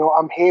league.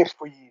 I'm here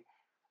for you.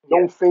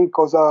 Don't think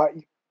because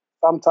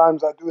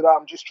sometimes I do that.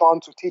 I'm just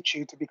trying to teach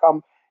you to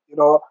become.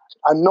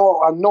 I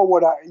know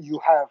what you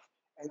have,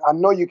 and I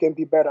know you can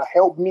be better.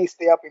 Help me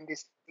stay up in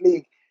this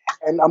league."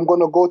 And I'm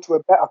going to go to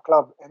a better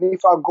club. And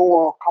if I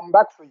go, I'll come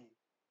back for you.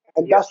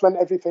 And that's when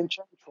everything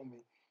changed for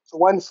me. So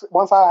once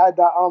I had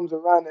that arms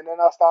around, and then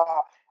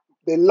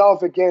the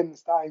love again,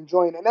 start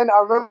enjoying. And then I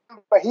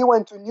remember he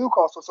went to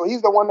Newcastle. So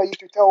he's the one that used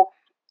to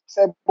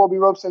said Bobby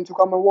Robson to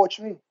come and watch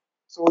me.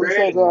 So he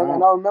said,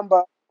 and I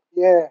remember,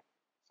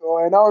 So,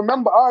 and I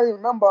remember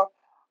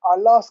our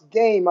last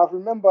game, I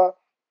remember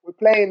we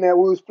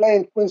was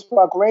playing Queen's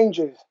Park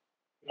Rangers.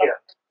 Yeah,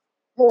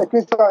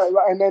 Queen's Park,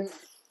 and then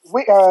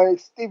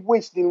Steve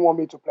Witch didn't want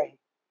me to play.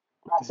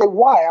 I said,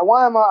 why?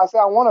 Why am I? I said,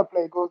 I want to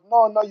play. He goes,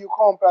 no, you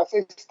can't play. I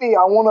said, Steve,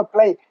 I want to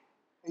play.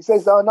 He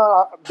says,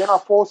 no. Then I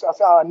forced. I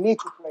said, I need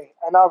to play.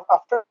 And I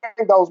think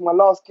that was my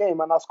last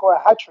game, and I scored a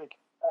hat trick.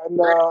 And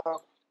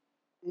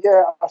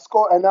I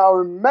scored. And I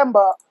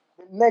remember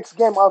the next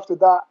game after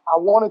that, I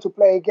wanted to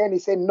play again. He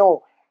said,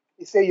 no.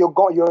 He said, you're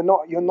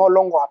no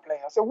longer a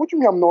player. I said, what do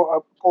you mean I'm not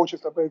a coach? He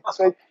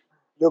said,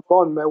 you're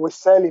gone, man. We're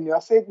selling you. I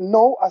said,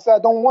 no. I said, I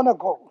don't want to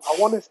go. I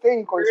want to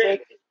stay. Because he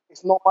said,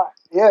 it's not my.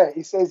 Yeah,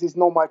 he says it's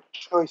not my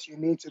choice. You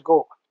need to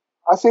go.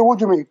 I said, what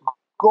do you mean?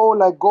 Go.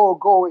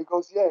 He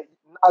goes, yeah.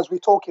 As we're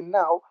talking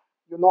now,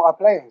 you're not a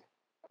player.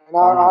 And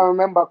I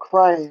remember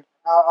crying.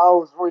 I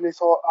was really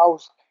I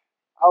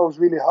was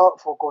really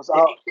hurtful because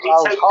Did he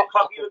tell you the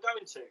club you were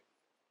going to?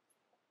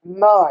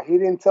 Nah, he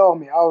didn't tell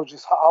me. I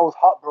was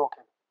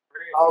heartbroken.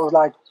 Really? I was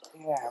like,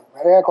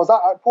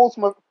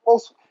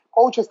 because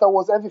Colchester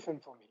was everything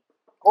for me.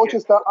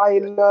 Colchester, I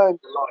learned,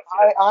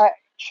 I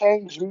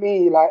changed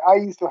me. Like I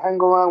used to hang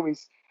around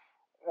with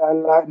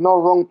not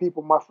wrong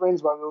people, my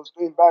friends, but I was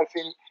doing bad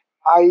things.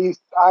 I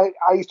used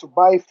to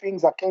buy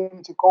things. I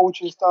came to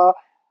Colchester.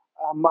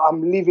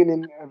 I'm living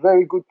in a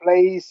very good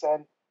place,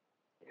 and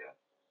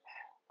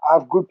I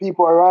have good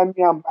people around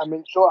me. I'm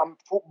enjoying I'm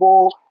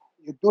football.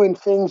 You're doing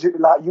things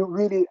like you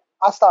really.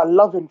 I start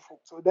loving football.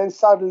 So then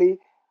suddenly,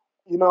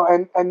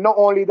 and not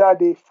only that,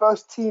 the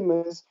first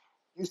teamers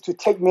used to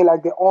take me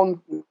like their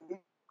own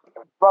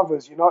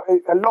brothers.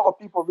 A lot of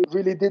people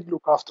really did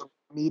look after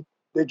me.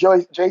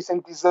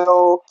 Jason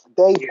Dizel,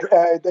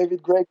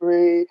 David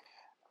Gregory,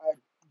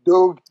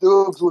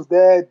 Duggs was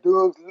there.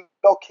 Duggs,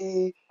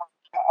 Lucky.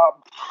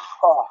 Um,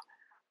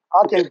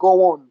 I can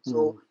go on.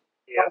 So,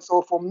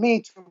 so for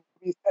me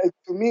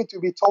to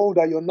be told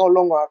that you're no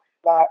longer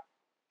like,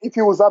 if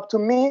it was up to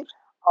me,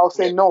 I'll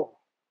say no.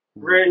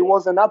 Really? It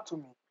wasn't up to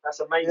me. That's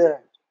amazing. Yeah,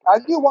 I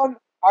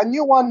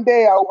knew one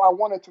day I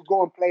wanted to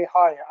go and play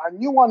higher. I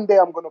knew one day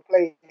I'm gonna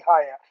play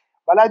higher,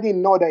 but I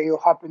didn't know that it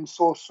would happen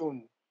so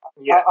soon.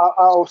 Yeah.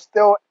 I was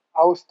still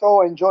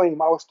enjoying.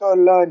 I was still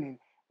learning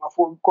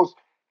because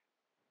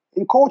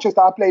in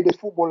Colchester I played the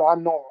football. I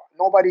know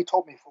nobody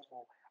taught me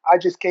football. I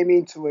just came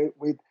into it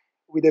with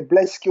a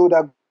blessed skill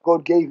that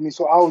God gave me.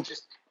 So I was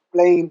just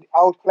playing.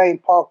 I was playing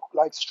park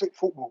like street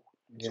football.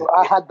 Yeah. So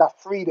I had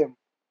that freedom.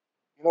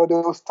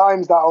 Those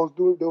times that I was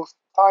doing. Those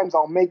times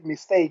I'll make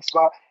mistakes,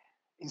 but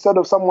instead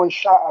of someone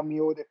shout at me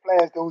or the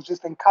players, they was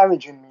just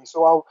encouraging me.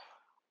 So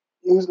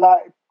it was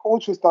like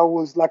Colchester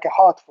was like a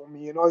heart for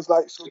me. It's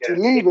like to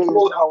leave it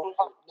was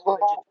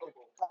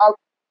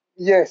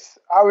yes,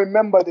 I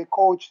remember the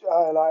coach,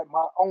 like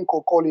my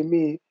uncle calling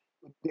me,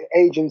 the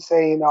agent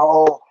saying,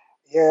 "Oh,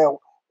 yeah,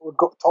 we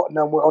got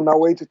Tottenham. We're on our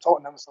way to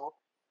Tottenham." So,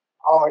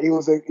 it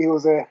was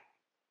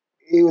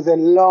a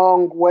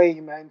long way,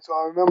 man. So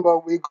I remember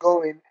we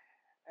going,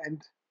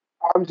 and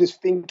I'm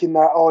just thinking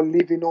that,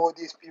 leaving all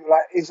these people,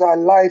 like, our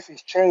life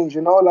is changed,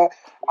 like,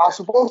 I'm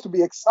supposed to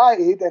be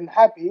excited and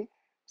happy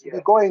to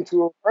be going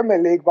to a Premier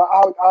League, but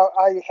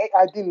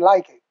I didn't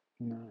like it.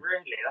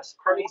 Really, that's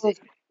crazy.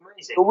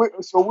 So we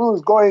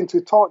was going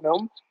to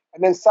Tottenham,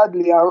 and then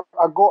suddenly I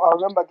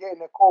remember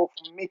getting a call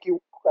from Mickey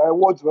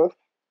Wadsworth,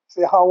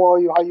 say, "How are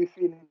you? How you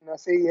feeling?" And I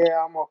say,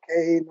 "Yeah, I'm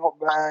okay, not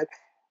bad.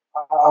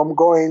 I'm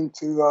going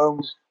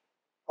to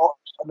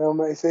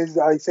Tottenham." He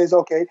says,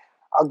 "Okay,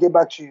 I'll get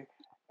back to you."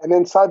 And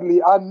then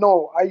suddenly I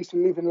used to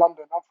live in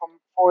London. I'm from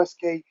Forest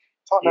Gate.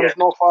 Tottenham's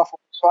not far from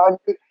me.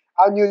 So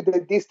I knew the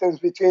distance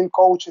between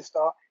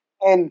Colchester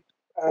and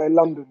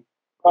London.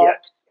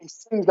 But it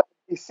seems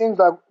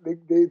like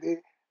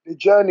the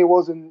journey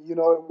wasn't, it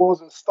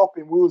wasn't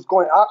stopping. We was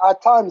going.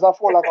 At times I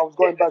felt like I was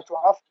going back to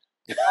Africa.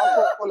 I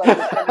felt like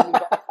they're sending me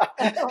back.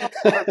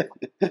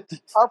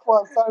 I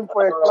thought it's time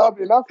for a club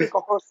in Africa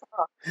or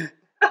something.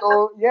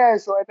 So yeah,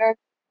 and then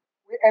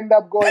we end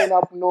up going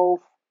up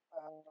north,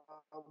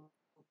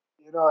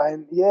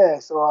 and yeah,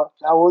 so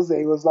that was it.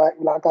 It was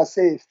like I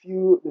say,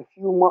 the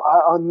few months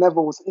I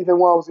never was, even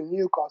when I was in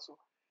Newcastle.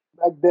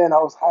 Back then, I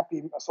was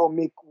happy. I saw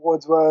Mick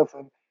Wordsworth,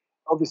 and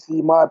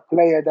obviously my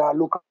player that I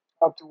look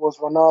up to was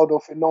Ronaldo,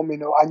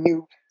 phenomenal. I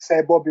knew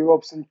Sir Bobby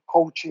Robson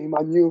coach him.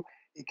 I knew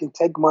he can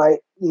take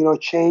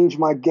change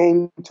my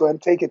game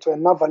and take it to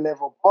another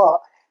level. But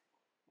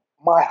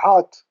my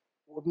heart,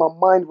 my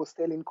mind was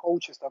still in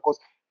Colchester because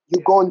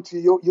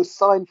you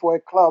sign for a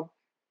club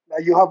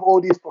that you have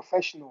all these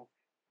professionals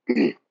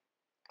and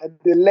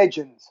the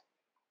legends.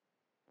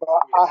 But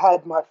I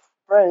had my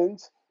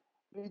friends,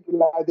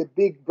 like the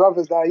big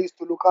brothers that I used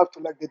to look after,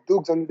 like the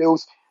Dukes, and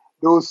those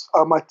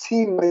are my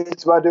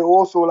teammates, but they're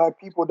also like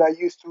people that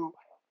used to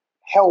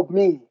help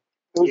me.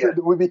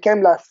 We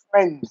became like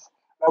friends.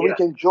 Like we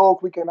can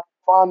joke, we can have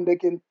fun. They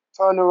can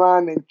turn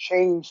around and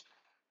change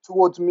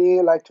towards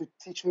me, like to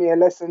teach me a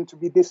lesson, to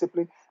be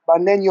disciplined.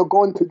 But then you're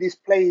going to this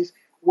place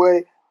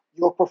where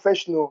you're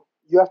professional.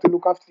 You have to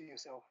look after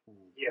yourself.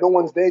 No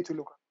one's there to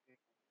look after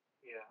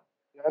you.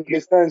 You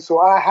understand? So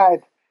I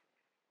had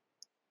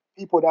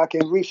people that I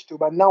can reach to,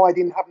 but now I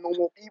didn't have no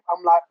more people.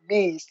 I'm like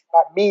me. It's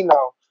like me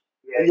now.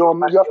 You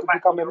have to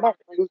become a man.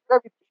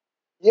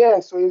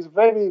 So it's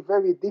very,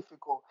 very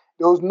difficult.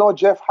 There was no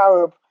Jeff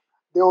Harrop.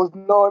 There was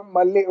no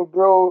my little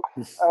bro,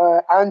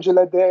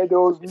 Angela there. There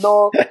was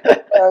no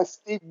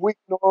Steve Wick,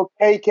 no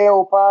KK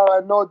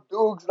O'Para, no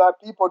Dukes, like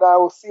people that I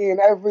was seeing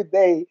every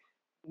day.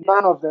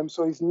 None of them.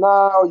 So it's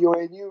now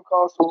you're in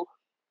Newcastle,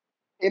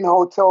 in a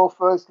hotel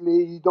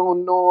firstly. You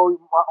don't know.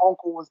 My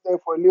uncle was there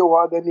for a little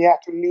while, then he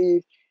had to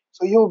leave.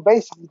 So you're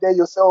basically there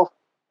yourself.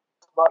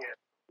 But,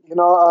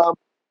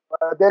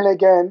 but then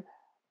again,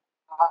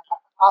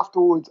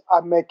 afterwards,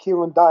 I met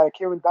Kieran Dyer.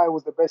 Kieran Dyer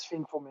was the best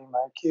thing for me,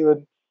 man.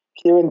 Kieran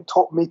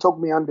took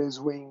me under his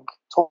wing,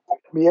 taught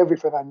me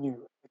everything I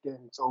knew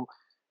again. So,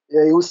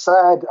 yeah, it was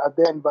sad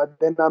then, but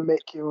then I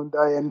met Kieran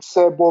Dyer and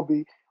Sir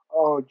Bobby.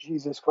 Oh,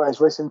 Jesus Christ,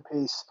 rest in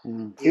peace.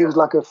 He was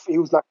like a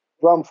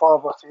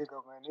grandfather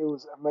figure, man. It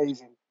was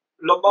amazing.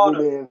 Lombardo,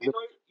 really,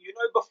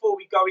 before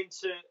we go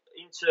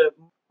into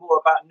more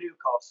about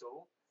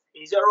Newcastle,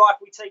 is it alright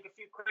if we take a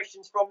few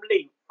questions from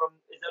Lee?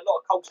 There's a lot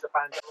of Colchester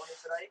fans on here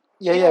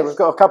today. Yeah, we've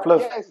got a couple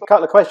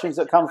of questions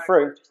that come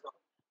through.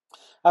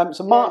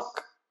 So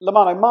Mark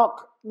Lomano,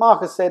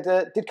 Mark has said,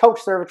 did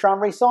Colchester ever try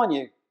and re-sign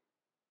you?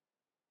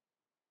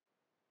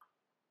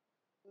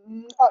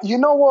 You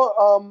know what?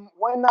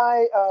 When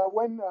I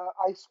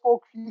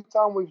spoke a few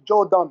times with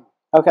Joe Dunn.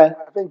 Okay.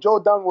 I think Joe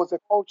Dunn was a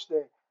coach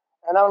there,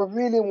 and I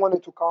really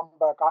wanted to come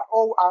back. I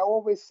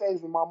always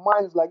says in my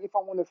mind, like, if I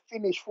want to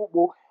finish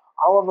football,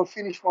 I rather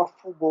finish my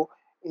football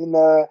in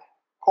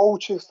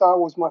Colchester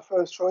was my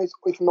first choice,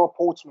 if not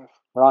Portsmouth.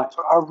 Right.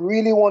 So I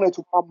really wanted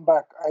to come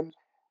back,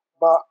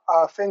 but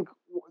I think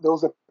there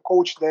was a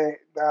coach there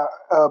that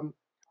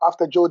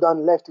after Joe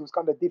Dunn left, it was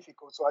kind of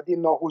difficult. So I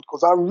didn't know who,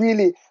 because I was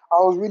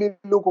really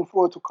looking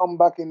forward to come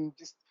back and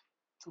just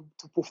to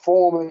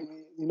perform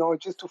and, you know,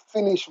 just to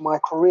finish my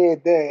career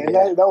there. And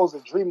that was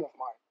a dream of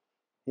mine.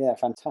 Yeah,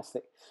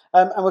 fantastic.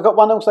 And we've got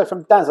one also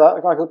from Dazza,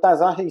 a guy called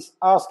Dazza. He's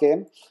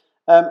asking,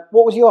 what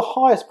was your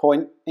highest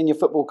point in your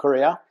football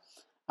career?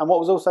 And what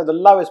was also the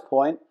lowest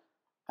point?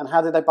 And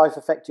how did they both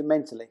affect you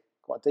mentally?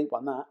 Quite a deep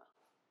one, that.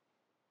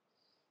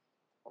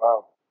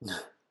 Wow.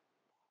 The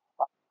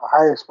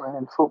highest point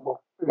in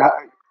football.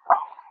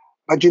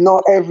 But you know,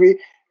 every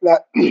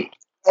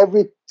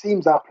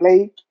teams I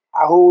play,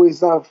 I always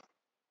have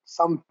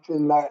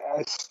something like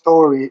a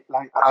story,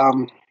 like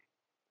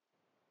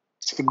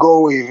to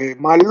go with it.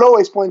 My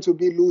lowest point would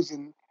be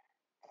losing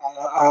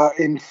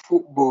in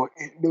football.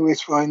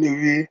 Lewis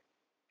Finally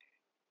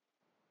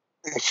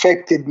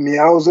affected me.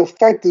 I was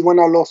affected when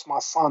I lost my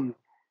son.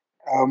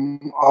 I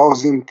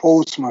was in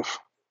Portsmouth,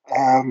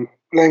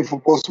 playing for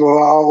Portsmouth.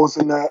 I was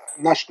in the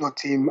national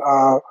team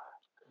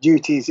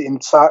duties in.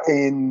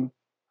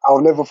 I'll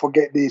never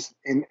forget this,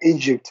 in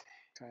Egypt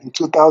in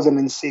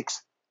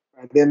 2006.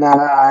 And then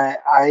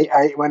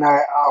when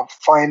I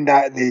find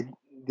out the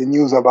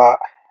news about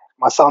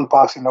my son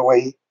passing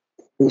away,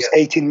 it was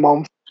 18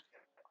 months.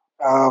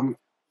 I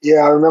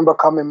remember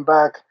coming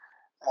back.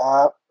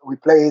 We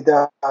played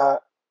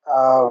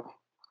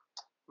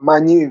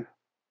Manu.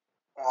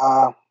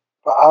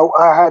 But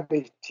I had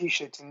the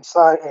T-shirt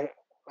inside,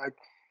 like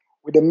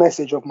with the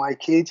message of my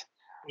kid,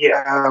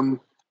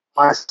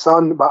 my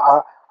son. But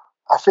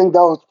I think that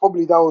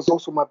was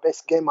also my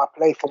best game I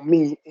played for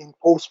me in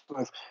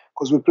Portsmouth,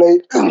 because we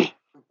played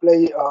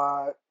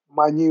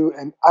Manu,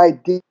 and I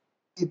did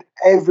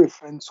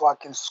everything so I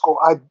can score.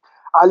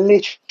 I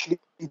literally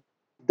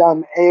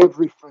done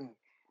everything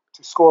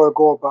to score a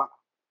goal, but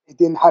it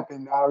didn't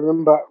happen. I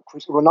remember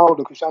Cristiano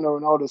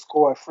Ronaldo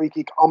scored a free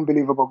kick,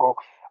 unbelievable goal.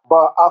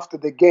 But after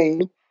the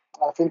game,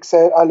 I think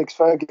Sir Alex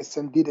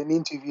Ferguson did an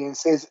interview and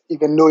says,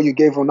 even though you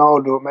gave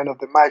Ronaldo man of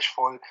the match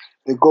for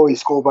the goal he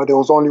scored, but there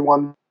was only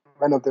one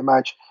man of the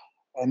match,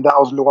 and that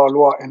was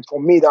Lua. And for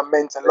me, that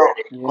meant a lot.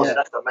 Yeah,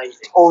 that's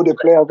amazing. All the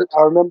players,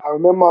 I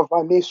remember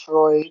Van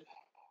Nistelrooy,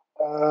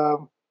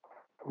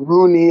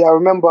 Rooney. I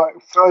remember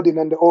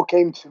Ferdinand. They all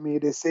came to me.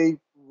 They say,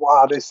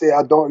 "Wow!" They say,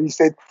 "I don't." He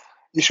said,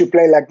 "You should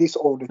play like this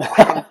all the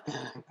time."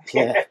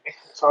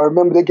 So I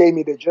remember they gave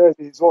me the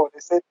jersey as well.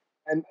 They said,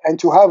 and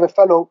to have a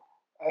fellow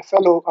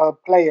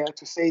player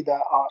to say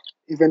that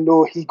even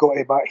though he got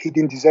it, but he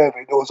didn't deserve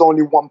it. There was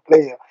only one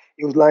player.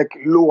 It was like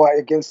Lua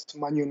against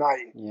Man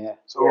United. Yeah.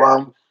 So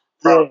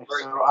so I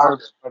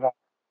remember that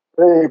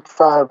very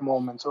proud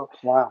moment. So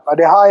wow. But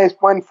the highest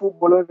point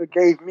football ever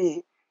gave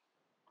me,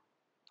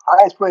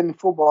 highest point in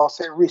football, I'll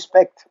say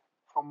respect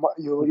from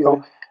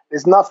your.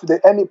 There's nothing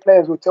that any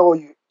players will tell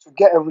you to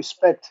get a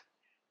respect,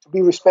 to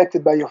be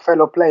respected by your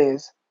fellow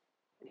players.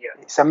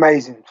 It's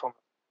amazing.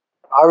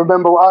 I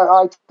remember,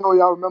 I tell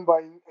you, I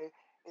remember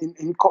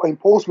in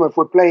Portsmouth,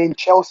 we're playing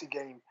Chelsea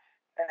game,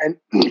 and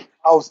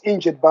I was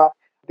injured, but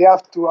they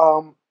have to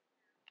I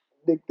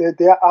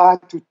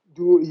had to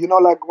do, you know,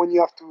 like when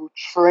you have to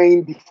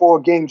train before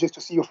a game just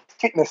to see your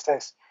fitness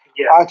test.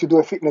 I had to do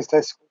a fitness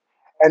test,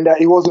 and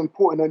it wasn't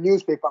put in a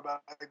newspaper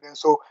back then.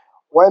 So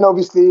when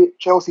obviously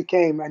Chelsea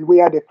came, and we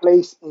had a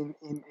place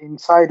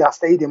inside our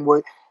stadium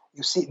where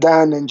you sit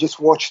down and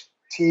just watch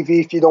TV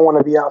if you don't want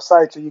to be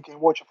outside, so you can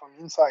watch it from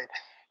inside.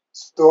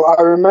 So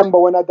I remember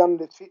when I done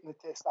the fitness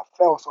test, I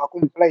fell, so I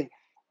couldn't play.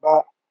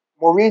 But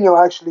Mourinho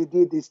actually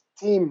did this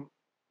team,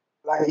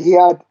 like he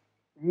had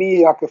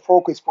me like a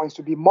focus points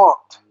to be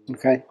marked.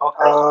 Okay.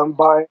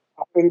 By,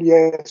 I think,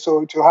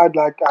 so to had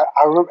like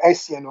I remember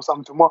Essien or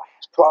something to mark.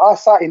 So I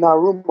sat in our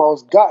room, I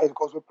was gutted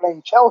because we're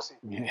playing Chelsea.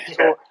 Yeah.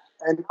 So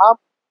and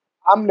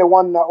I'm the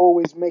one that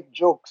always make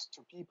jokes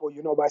to people,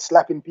 you know, by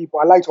slapping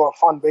people. I like to have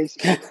fun,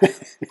 basically.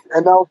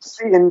 And I was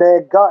sitting there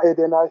gutted,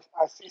 and I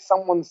see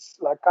someone's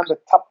like kind of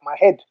tap my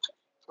head.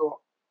 So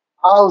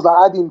I was like,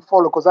 I didn't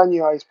follow because I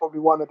knew I was probably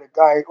one of the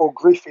guy, or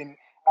Griffin,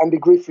 Andy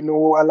Griffin,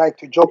 who I like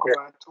to joke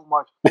about too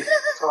much.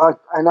 So I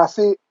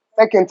see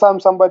second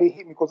time somebody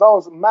hit me because I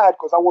was mad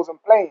because I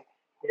wasn't playing.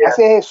 I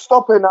say, hey,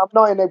 stop it! I'm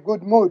not in a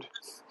good mood,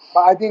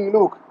 but I didn't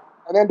look.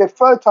 And then the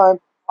third time,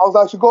 I was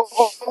like, to go,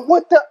 oh,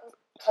 what the?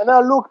 And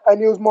I looked,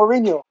 and it was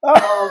Mourinho. I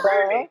was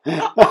like,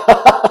 yeah.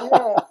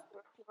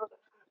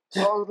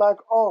 So I was like,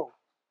 oh.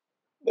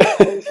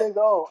 And then he says,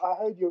 oh, I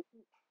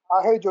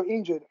heard you're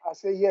injured. I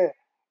say, yeah.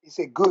 He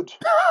said, good. So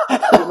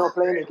you're not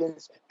playing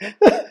against me.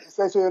 He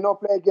said, so you're not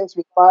playing against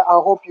me. But I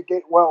hope you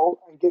get well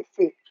and get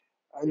fit.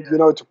 And, you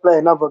know, to play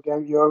another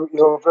game, you're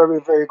a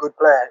very, very good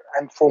player.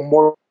 And for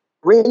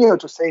Mourinho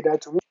to say that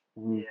to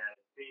me,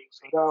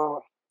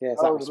 So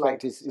that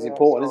respect is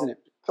important, isn't it?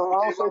 So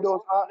I'll say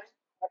those.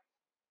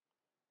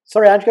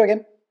 Sorry, Ange, go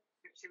again.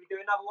 Should we do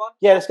another one?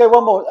 Yeah, let's go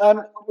one more.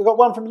 We've got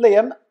one from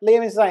Liam.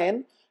 Liam is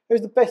saying,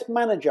 who's the best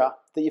manager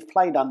that you've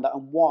played under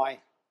and why?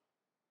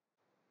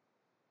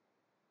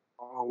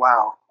 Oh,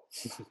 wow.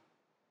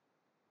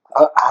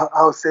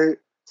 I'll say,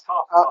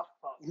 tough.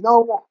 You know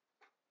what?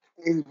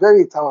 It's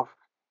very tough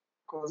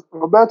because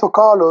Roberto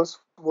Carlos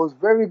was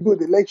very good.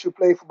 He let you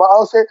play, but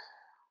I'll say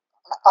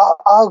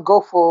I'll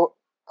go for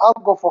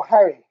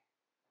Harry.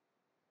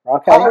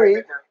 Okay.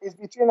 Harry is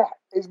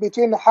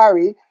between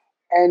Harry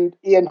and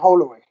Ian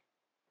Holloway.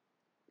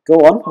 Go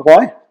on.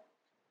 Why?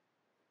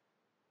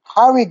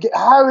 Harry,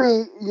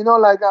 I'll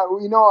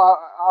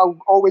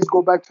always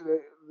go back to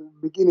the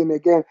beginning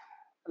again.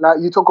 Like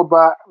you talk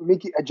about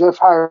Jeff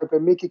Harrop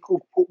and Mickey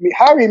Cook.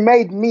 Harry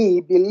made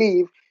me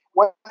believe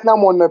when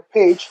I'm on the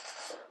pitch,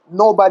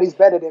 nobody's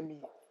better than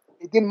me.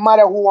 It didn't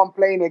matter who I'm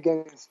playing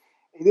against.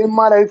 It didn't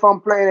matter if I'm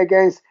playing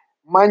against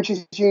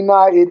Manchester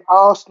United,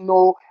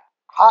 Arsenal.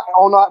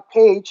 On that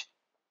page,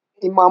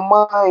 in my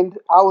mind,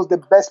 I was the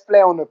best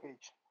player on the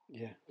pitch.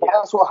 Yeah.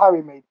 That's what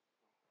Harry made.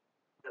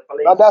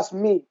 But that's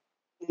me.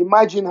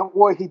 Imagine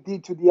what he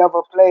did to the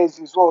other players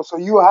as well. So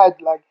you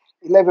had like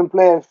 11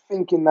 players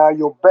thinking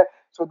you're better.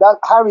 So that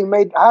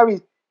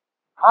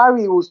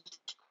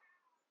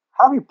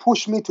Harry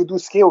pushed me to do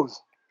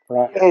skills.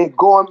 Right. Hey,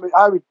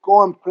 Harry,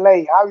 go and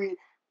play.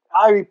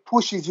 Harry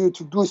pushes you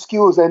to do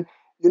skills. And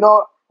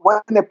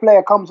when a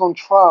player comes on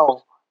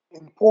trial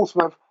in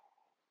Portsmouth,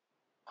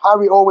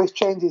 Harry always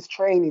changes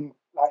training,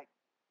 like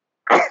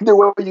the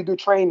way you do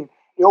training.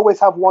 You always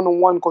have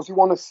one-on-one because you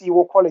want to see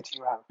what quality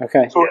you have.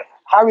 Okay. So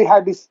Harry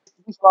had this.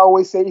 I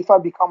always say, if I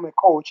become a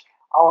coach,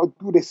 I'll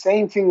do the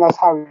same thing as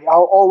Harry.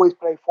 I'll always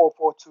play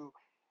 4-4-2.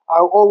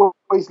 I'll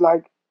always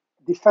like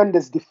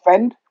defenders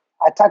defend,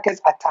 attackers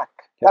attack.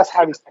 That's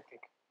Harry's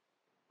tactic.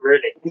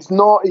 Really? He's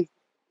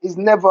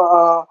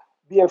never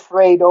be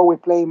afraid. Oh, we're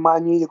playing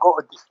Man U. You got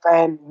to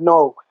defend.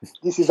 No,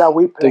 this is how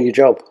we play. Do your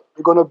job.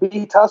 You're gonna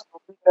beat us.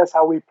 That's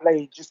how we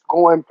play. Just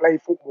go and play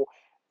football.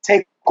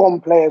 Take on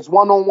players,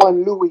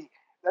 one-on-one. Louis.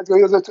 That's what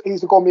he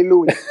used to call me,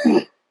 Louis.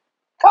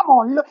 Come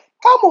on,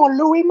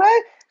 Louis,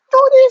 man.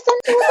 Do this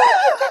and do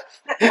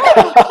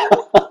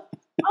that.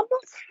 I'm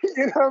not,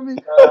 you know what I mean?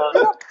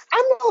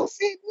 I'm not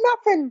seeing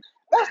nothing.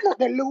 That's not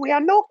the Louis I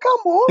know. Come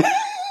on.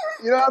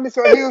 You know what I mean?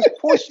 So he was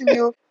pushing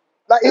you.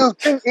 Like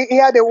he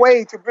had a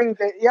way to bring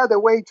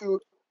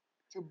the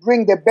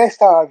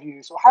best out of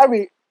you. So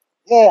Harry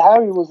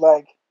was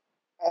like,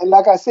 and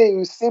like I say, it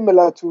was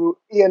similar to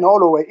Ian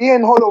Holloway.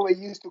 Ian Holloway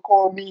used to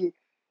call me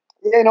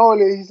because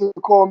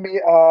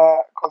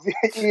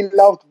he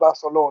loved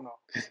Barcelona.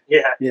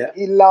 Yeah.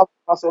 He loved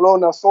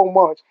Barcelona so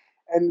much.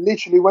 And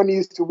literally when he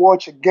used to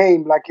watch a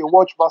game, like he'll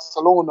watch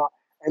Barcelona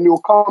and he'll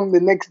come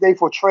the next day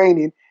for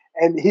training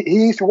and he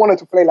used to want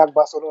to play like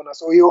Barcelona.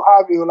 So you're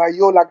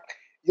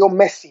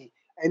Messi.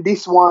 And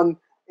this one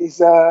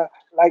is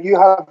like you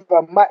have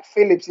Matt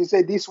Phillips. He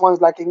said this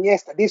one's like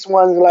Iniesta. This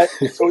one's like,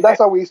 so that's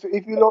how we used to,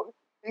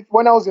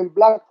 when I was in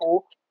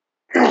Blackpool,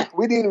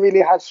 we didn't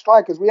really have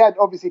strikers. We had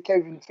obviously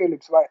Kevin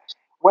Phillips, right?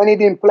 When he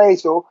didn't play,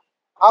 so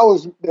I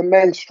was the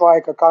main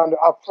striker kind of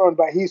up front,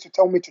 but he used to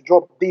tell me to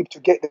drop deep to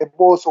get the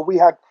ball. So we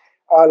had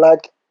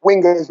like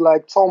wingers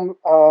like Tom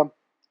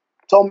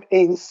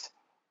Ince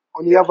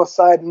on the other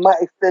side,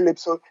 Matty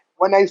Phillips. So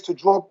when I used to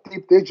drop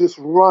deep, they just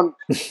run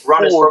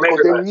forward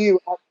because they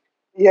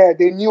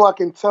knew I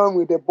can turn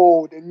with the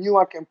ball. They knew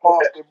I can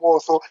pass the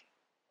ball.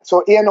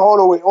 So Ian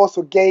Holloway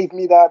also gave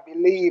me that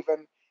belief.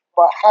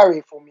 But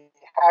Harry, for me,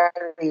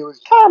 Harry was,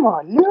 come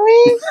on,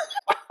 Louis.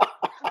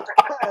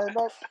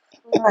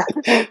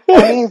 and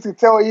he used to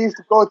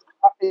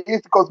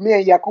because me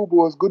and Yakubu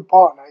was good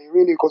partner.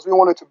 Because we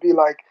wanted to be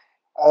like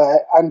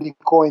Andy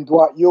Cole and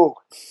Dwight York.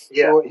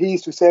 Yeah. So he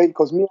used to say,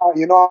 because me, I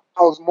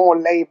was more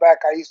laid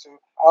back. I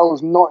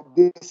was not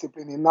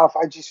disciplined enough.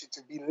 I just used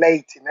to be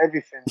late in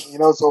everything,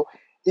 So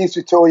he used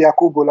to tell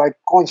Yakubu, like,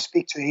 go and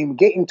speak to him,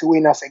 get him to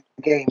win us a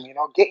game,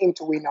 get him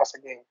to win us a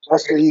game.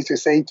 That's what he used to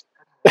say.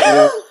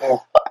 When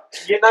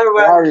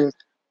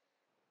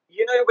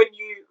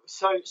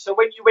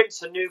you went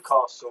to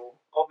Newcastle,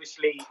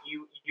 obviously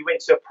you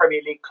went to a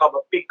Premier League club,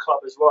 a big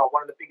club as well,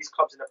 one of the biggest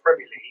clubs in the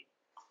Premier League.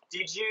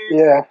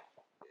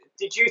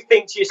 Did you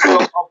think to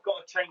yourself, I've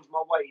got to change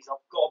my ways,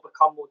 I've got to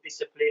become more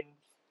disciplined,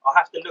 I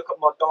have to look at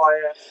my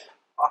diet,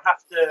 I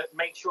have to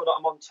make sure that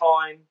I'm on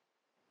time,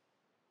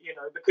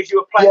 because you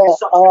were playing with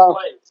such good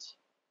players?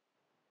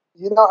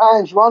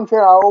 Ange, one thing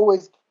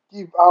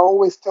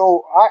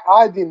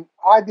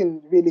I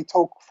didn't really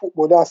take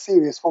football that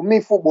serious. For me,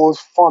 football was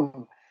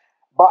fun.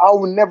 But I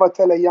will never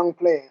tell a young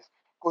player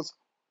because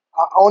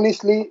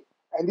honestly,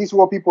 and this is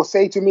what people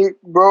say to me,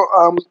 bro.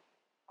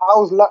 I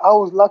was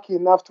lucky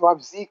enough to have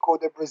Zico,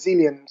 the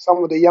Brazilian.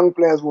 Some of the young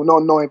players will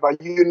not know it, but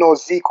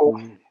Zico.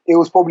 He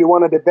was probably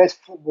one of the best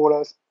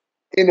footballers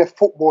in the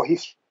football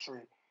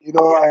history.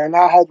 And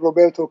I had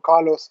Roberto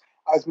Carlos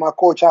as my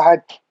coach. I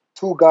had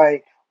two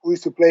guys who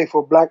used to play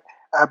for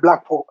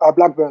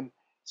Blackburn.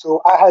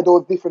 So I had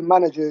those different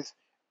managers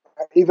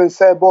Even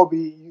Sir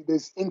Bobby,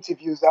 there's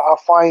interviews that I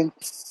find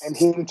and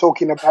him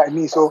talking about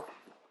me. So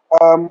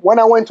when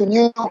I went to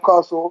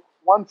Newcastle,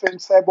 one thing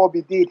Sir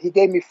Bobby did, he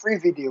gave me 3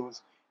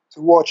 videos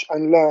to watch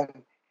and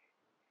learn.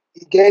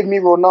 He gave me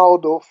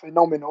Ronaldo,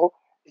 phenomenal.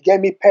 He gave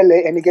me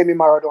Pele, and he gave me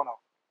Maradona.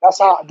 That's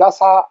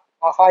how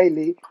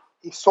highly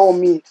he saw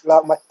me,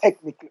 like my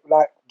technique,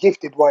 like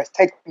gifted wise,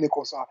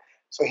 technical side.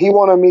 So he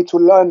wanted me to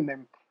learn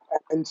them,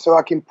 and so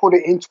I can put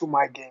it into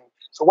my game.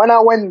 So when I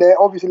went there,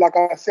 obviously, like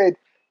I said,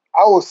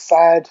 I was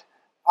sad.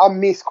 I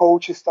miss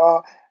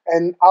Colchester,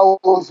 and I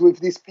was with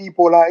these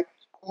people like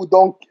who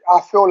don't.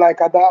 I feel like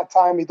at that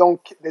time they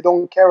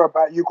don't care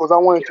about you because I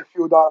wanted to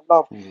feel that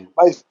love.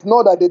 But it's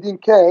not that they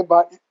didn't care,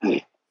 but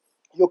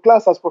your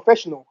class as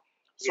professional.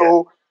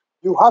 So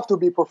you have to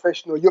be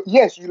professional.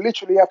 Yes, you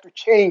literally have to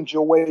change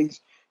your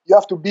ways. You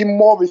have to be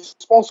more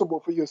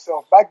responsible for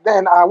yourself. Back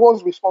then, I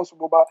was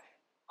responsible, but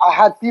I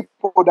had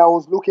people that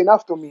was looking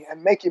after me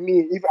and making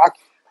me, if I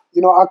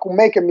could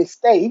make a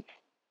mistake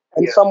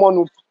and someone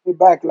would put me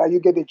back, like you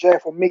get the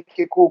Jeff or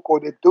Mickey Cook or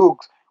the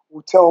Dukes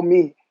would tell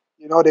me,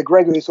 the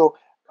Gregory. So,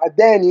 but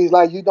then he's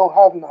like, you don't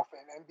have nothing.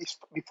 And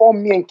before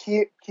me and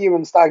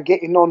Kieran started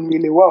getting on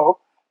really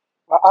well,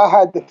 I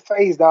had the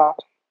phase that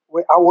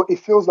where it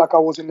feels like I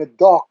was in the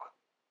dark.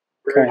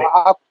 Okay.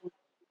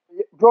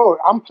 Bro,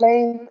 I'm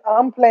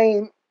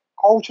playing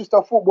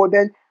Colchester football.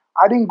 Then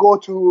I didn't go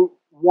to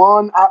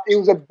one. It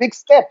was a big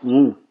step.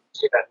 Yeah,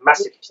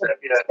 massive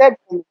step.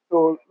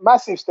 So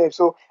massive step.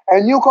 So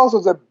and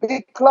Newcastle's a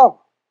big club.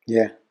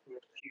 Yeah.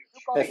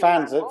 Their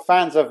fans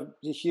are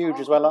huge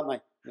as well,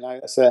 aren't they?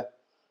 That's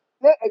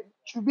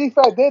to be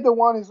fair, they're the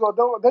one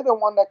they're the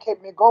one that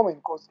kept me going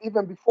because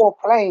even before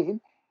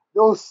playing, they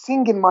were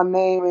singing my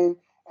name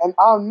and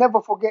I'll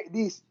never forget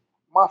this.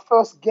 My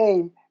first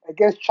game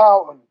against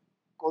Charlton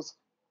because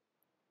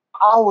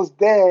I was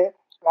there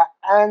like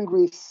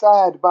angry,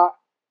 sad, but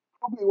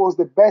probably was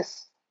the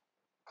best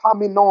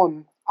coming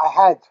on I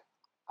had.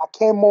 I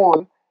came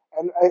on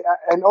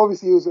and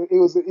obviously it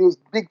was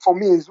big for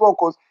me as well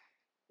because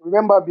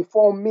remember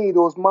before me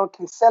there was Mark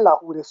Kinsella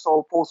who they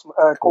sold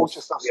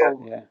coaches that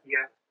sold.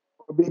 Yeah.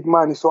 Big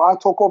money. So I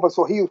took over.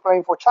 So he was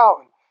playing for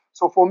Charlton.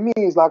 So for me,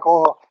 it's like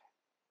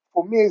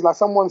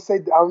someone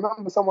said. I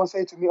remember someone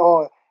saying to me,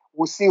 "Oh,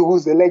 we'll see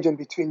who's the legend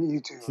between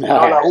you two."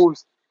 Like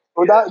who's.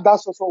 So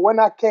that's so when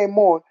I came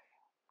on,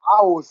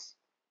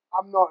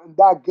 I'm not in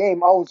that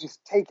game. I was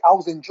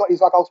enjoying.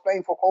 It's like I was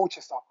playing for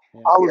Colchester.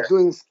 I was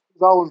doing.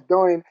 I was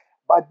doing.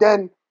 But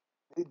then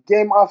the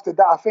game after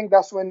that, I think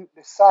that's when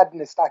the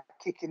sadness started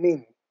kicking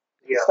in.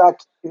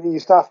 You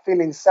start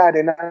feeling sad,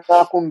 and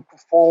I couldn't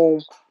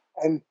perform,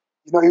 and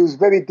it was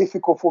very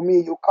difficult for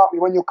me.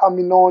 When you're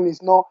coming on,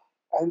 it's not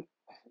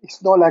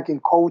like in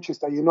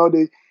Colchester.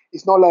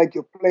 It's not like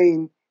you're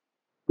playing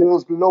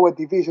those lower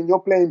division.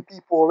 You're playing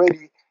people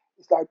already.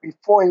 It's like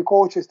before in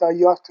Colchester,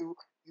 you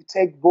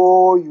take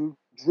ball, you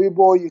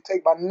dribble,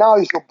 but now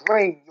it's your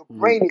brain. Your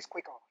brain is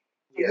quicker.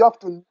 So you have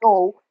to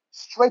know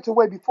straight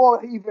away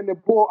before even the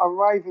ball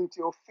arriving to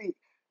your feet.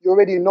 You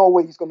already know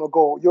where he's gonna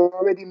go. You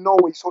already know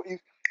where. So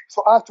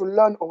I have to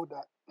learn all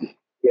that.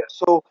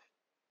 So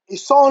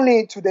it's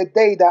only to the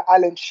day that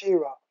Alan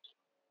Shearer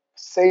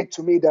said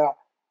to me that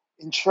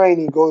in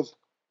training, goes,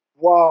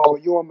 "Wow,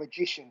 you're a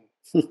magician.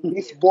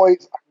 These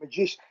boys are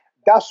magicians."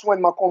 That's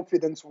when my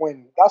confidence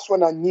went. That's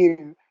when I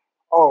knew,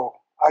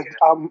 I'll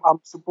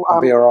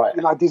be all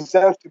right. I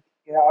deserve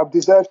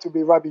to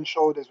be rubbing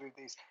shoulders with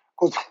this.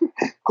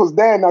 Because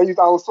then I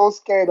was so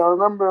scared. I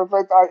remember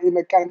in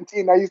the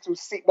canteen, I used to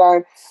sit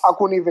down. I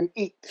couldn't even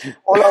eat.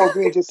 All I was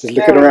doing just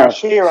staring at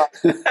Shearer.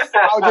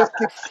 I would just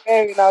keep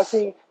staring. I was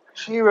seeing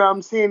Shearer.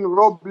 I'm seeing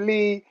Rob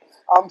Lee.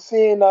 I'm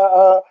seeing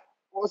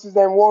what's his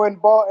name, Warren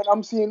Barton.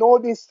 I'm seeing all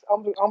this.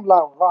 I'm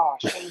like, wow,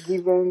 Shane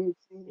Given.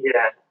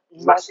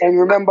 Massive. And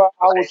remember,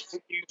 I was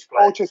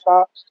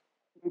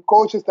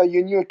Colchester.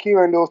 You knew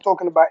Kieran. They was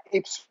talking about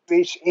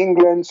Ipswich,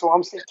 England. So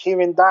I'm seeing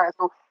Kieran Dyer.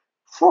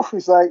 So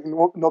it's like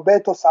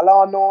Noberto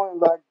Solano.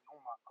 Like, oh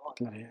my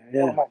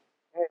god,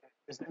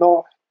 it's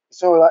no.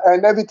 So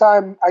and every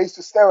time I used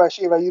to stare at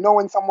Shiva,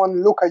 when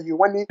someone look at you,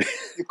 when you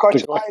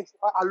catch your eyes,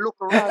 I look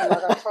around,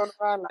 like I turn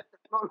around, like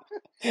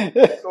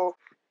so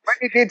when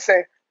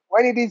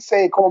he did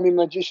say call me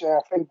magician,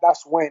 I think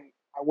that's when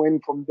I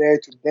went from there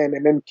to then,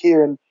 and then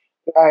Kieran,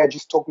 the guy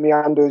just took me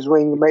under his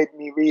wing, made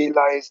me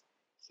realize,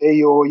 say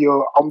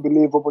you're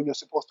unbelievable, you're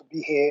supposed to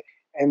be here,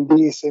 and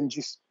this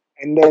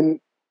and then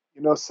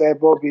Sir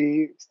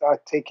Bobby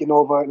start taking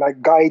over,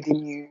 like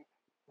guiding you.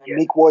 And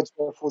Nick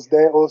Wordsworth was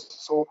there also.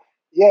 So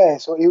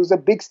so it was a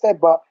big step,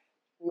 but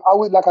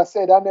like I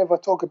said, I never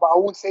talk about.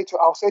 I'll say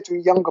to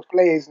younger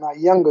players now,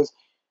 youngers,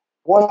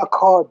 work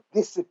hard,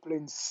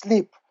 discipline,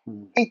 sleep,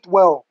 eat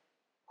well,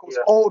 because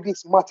all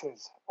this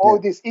matters. All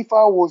this. If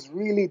I was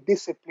really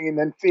disciplined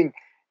and think,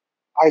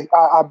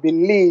 I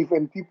believe,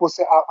 and people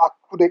say I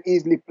could have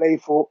easily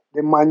played for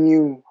the Man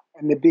U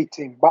and the big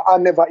team, but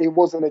it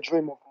wasn't a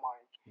dream of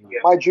mine.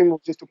 My dream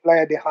was just to play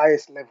at the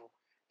highest level,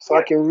 so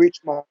I can reach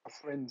my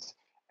friends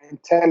and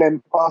tell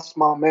them, pass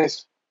my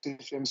message.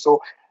 And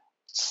so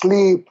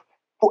sleep,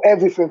 for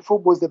everything.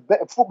 Football's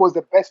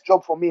the best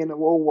job for me in the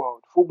whole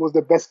world. Football's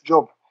the best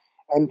job,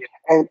 and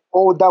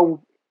all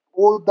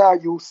that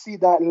you'll see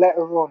that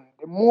later on.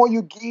 The more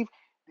you give,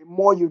 the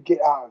more you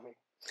get out of it.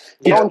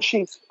 You don't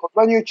cheat. Because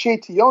when you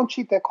cheat, you don't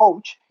cheat the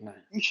coach. No.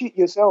 You cheat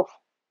yourself.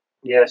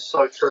 Yeah,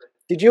 so true.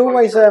 Did you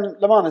always,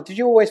 Lomana, did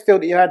you always feel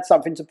that you had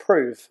something to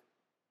prove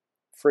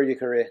through your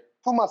career?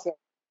 To myself.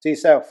 To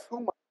yourself? To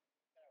myself.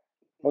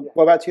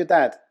 What about to your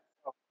dad?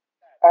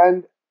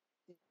 And,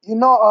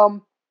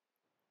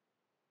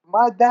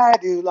 my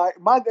dad is like,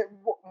 my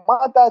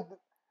dad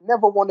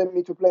never wanted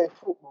me to play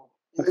football.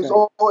 It was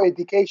all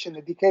education.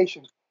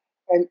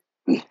 And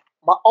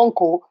my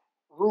uncle,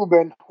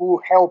 Ruben,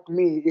 who helped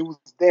me, he was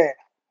there.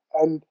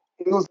 And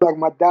he was like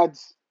my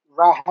dad's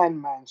right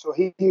hand man. So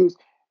he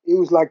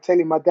was like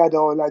telling my dad,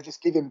 oh, like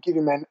just give him,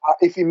 and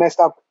if he messed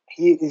up,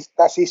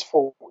 that's his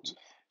fault.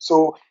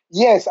 So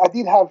yes, I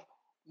did have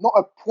not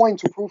a point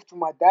to prove to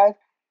my dad,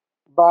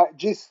 but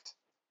just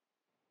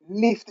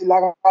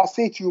like I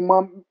say to you,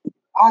 Mom,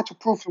 I had to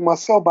prove to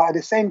myself. But at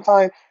the same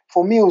time,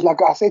 for me, it was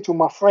like I said to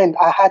my friend,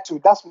 I had to.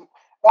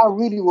 That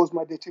really was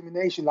my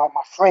determination, like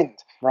my friend.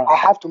 Right. I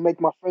have to make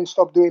my friend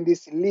stop doing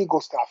this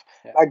illegal stuff,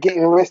 like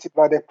getting arrested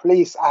by the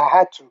police. I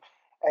had to.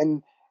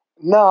 And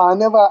I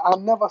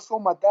never saw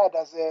my dad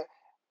as a.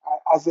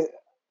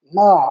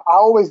 I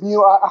always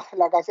knew.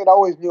 Like I said, I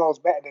always knew I was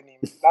better than him.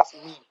 That's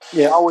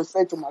me. I always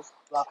say to myself,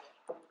 like,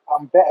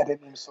 I'm better than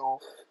him. So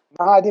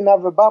I didn't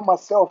have about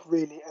myself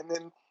really, and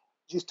then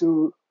just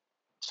to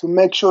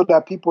make sure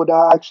that people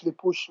that actually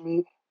push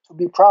me to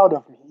be proud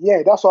of me.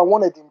 Yeah, that's what I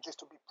wanted him, just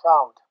to be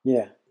proud.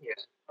 Yeah.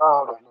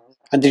 Proud of me.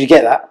 And did you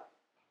get that?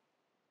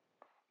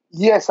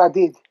 Yes, I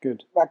did.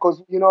 Good.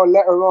 Because,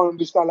 later on,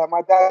 we start, like,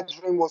 my dad's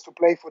dream was to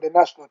play for the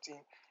national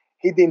team.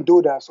 He didn't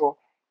do that. So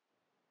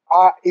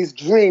his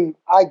dream,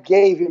 I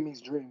gave him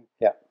his dream.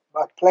 Yeah.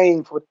 By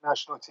playing for the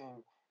national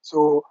team.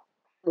 So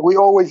we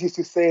always used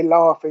to say,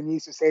 laugh, and he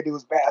used to say he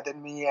was better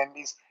than me,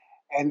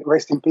 and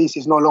rest in peace,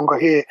 he's no longer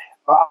here.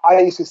 But I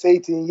used to say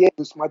to him,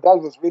 my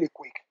dad was really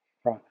quick.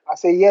 Right. I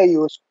say, he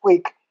was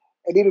quick,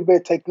 a little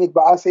bit of technique,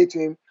 but I say to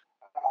him,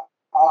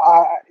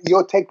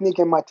 your technique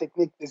and my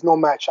technique is no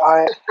match.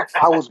 I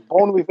was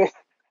born with it.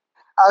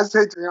 I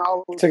said to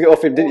him, took it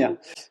off him, didn't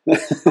you?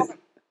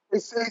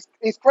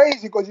 It's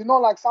crazy because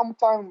like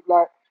sometimes,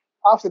 like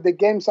after the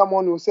game,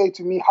 someone will say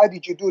to me, "How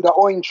did you do that?"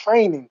 Or in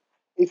training,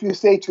 if you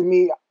say to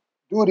me,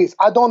 "Do this,"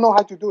 I don't know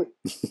how to do it.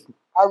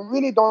 I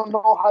really don't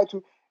know how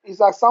to. It's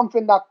like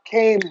something that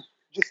came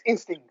just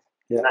instinct.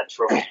 Yeah.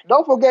 Natural.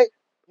 Don't forget,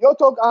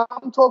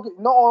 I'm talking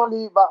not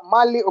only about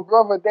my little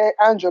brother there.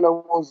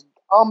 Angelo was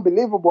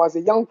unbelievable as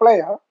a young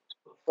player.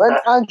 When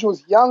Andrew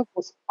was young,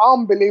 was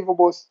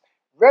unbelievable,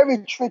 very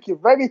tricky,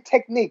 very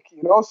technique.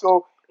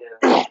 So.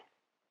 Yeah.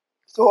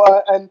 So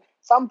and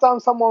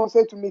sometimes someone will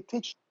say to me,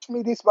 "Teach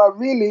me this," but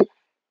really,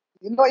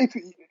 if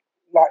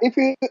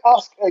you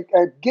ask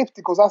a gift,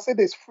 because I'll say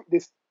there's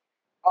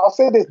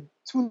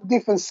two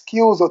different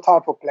skills or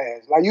type of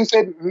players. Like you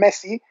said,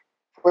 Messi,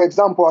 for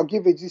example, I'll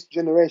give it this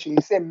generation.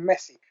 You say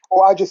Messi,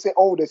 or I just say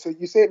older. So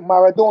you say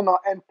Maradona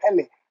and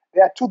Pele.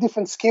 They are two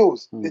different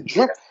skills.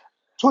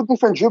 Two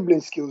different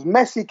dribbling skills.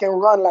 Messi can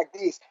run like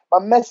this,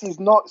 but Messi's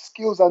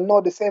skills are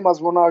not the same as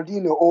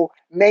Ronaldinho or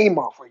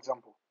Neymar, for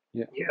example.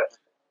 Yeah.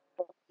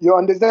 You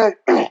understand?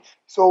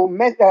 So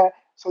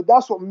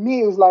that's what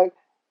me is like.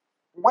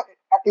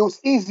 It was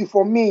easy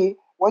for me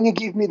when you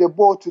give me the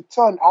ball to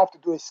turn. I have to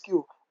do a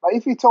skill, but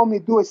if you tell me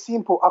do it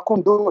simple, I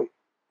couldn't do it.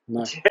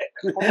 No.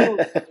 For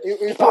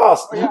me,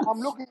 Pass. I'm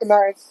looking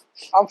at it.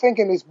 I'm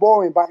thinking it's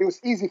boring, but it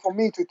was easy for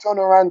me to turn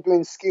around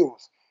doing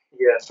skills.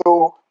 Yeah.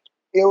 So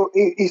it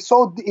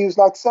was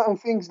like certain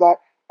things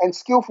and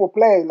skillful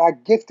players,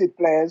 like gifted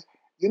players.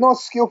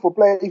 Skillful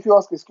player. If you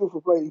ask a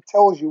skillful player, he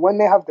tells you when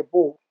they have the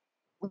ball,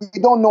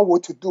 we don't know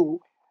what to do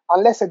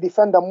unless a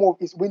defender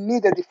moves. We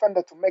need a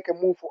defender to make a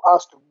move for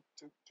us to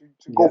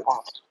go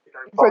past.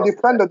 If a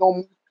defender don't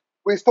move,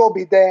 we still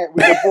be there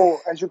with the ball.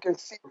 As you can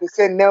see, they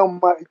say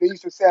Neymar. They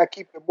used to say I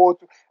keep the ball,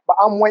 but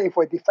I'm waiting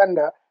for a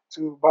defender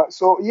to. But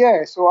so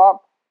I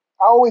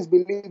always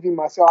believed in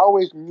myself. I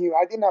always knew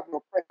I didn't have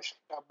no pressure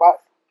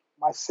about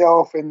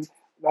myself and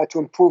to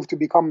improve, to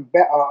become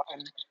better,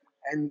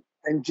 and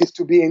just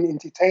to be an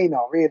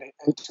entertainer, really,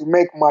 and to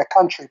make my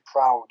country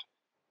proud.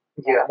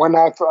 Yeah. When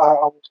I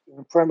was in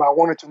the Prem, I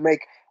wanted to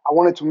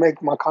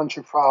make my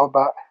country proud,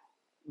 but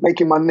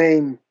making my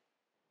name.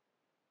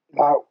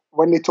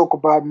 When they talk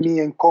about me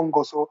and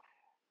Congo, so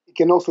it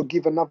can also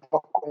give another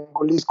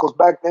Congolese, because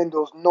back then I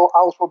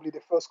was probably the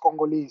first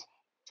Congolese.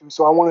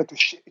 So I wanted to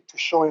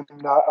show him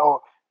that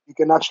you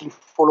can actually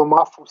follow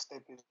my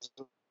footsteps.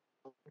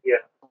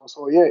 Yeah.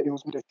 So it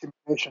was the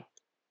determination.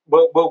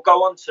 We'll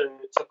go on to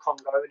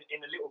Congo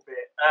in a little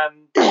bit.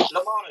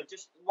 Lomana,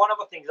 just one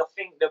other thing, I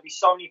think there'll be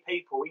so many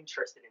people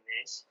interested in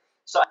this.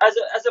 So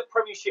as a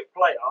Premiership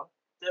player,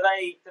 do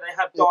they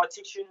have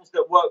dietitians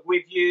that work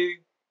with you?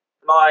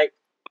 Like,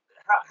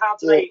 how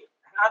do they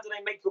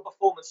make your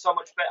performance so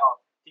much better?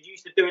 Did you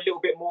used to do a little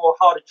bit more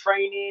harder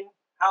training?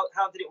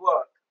 How did it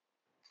work?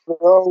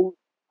 So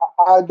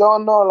I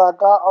don't know.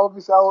 Like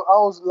obviously, I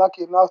was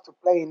lucky enough to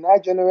play in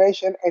that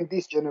generation and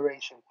this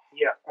generation.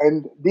 Yeah.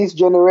 And this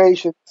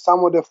generation,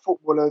 some of the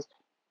footballers,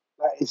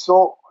 like, it's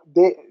so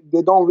they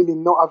don't really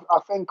know. I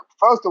think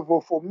first of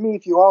all, for me,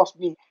 if you ask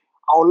me,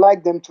 I would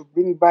like them to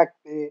bring back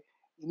the,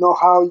 you know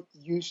how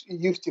used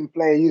team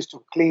player used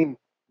to clean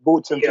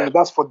boots and Yeah. things.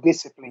 That's for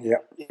discipline. Yeah.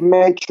 It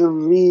makes you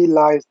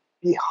realize,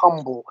 be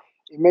humble.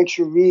 It makes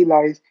you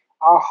realize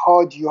how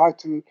hard you have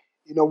to,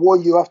 you know,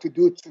 what you have to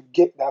do to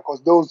get that.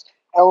 Because those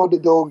elder,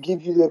 they'll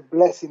give you the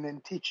blessing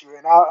and teach you.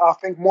 And I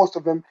think most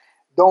of them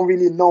don't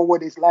really know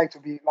what it's like to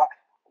be like.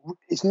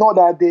 It's not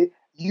that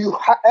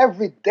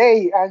every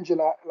day,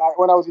 Angela, like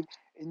when I was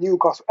in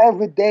Newcastle,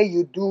 every day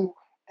you do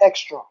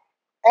extra.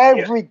 Yeah.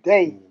 Every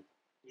day you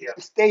Yeah.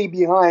 stay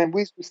behind.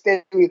 We used to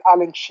stay with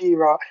Alan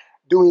Shearer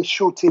doing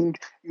shooting.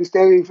 You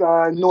stay with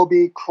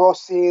Nobi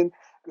crossing.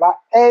 Like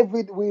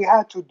we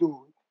had to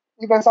do.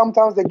 Even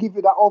sometimes they give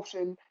you that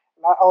option,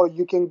 like, oh,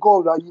 you can go,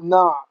 like,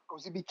 nah,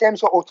 because it became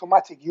so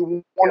automatic. You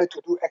Yeah. wanted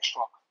to do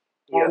extra.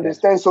 You Yeah.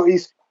 understand? So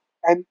it's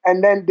and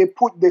then they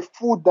put the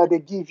food that they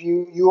give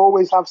you. You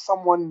always have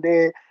someone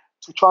there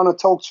to try to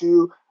talk to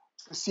you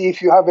to see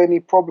if you have any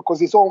problem,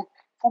 because it's all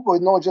football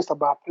is not just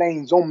about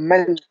playing, it's all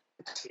mentally.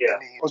 Yeah.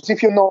 Because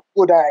if you're not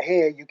good at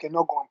here, you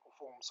cannot go and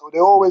perform. So they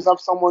always have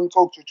someone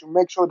talk to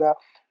make sure that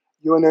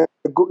you're on a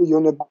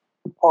good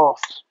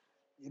path.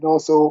 You know,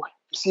 so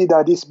you see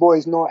that this boy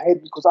is not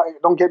head, because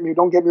don't get me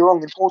wrong.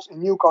 In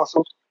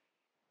Newcastle,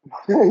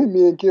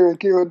 me and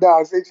Kieran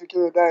Dyer, sexy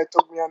Kieran Dyer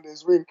took me under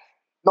his wing.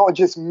 Not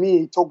just me,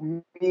 he took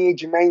me,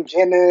 Jermaine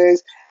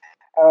Jennings,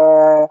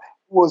 who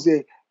was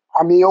it?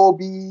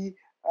 Amiobi,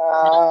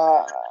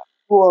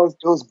 who was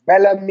those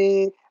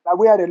Bellamy. Like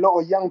we had a lot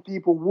of young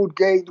people,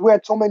 Woodgate. We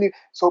had so many.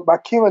 So,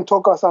 but Kieran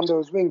took us under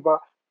his wing.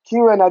 But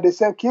Kieran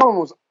Kieran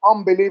was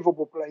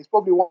unbelievable player. He's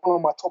probably one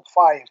of my top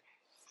 5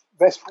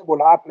 best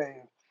footballer I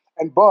played.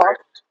 And but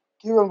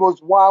Kieran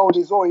was wild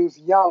as well. He was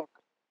young,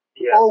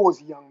 Yeah.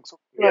 always young. So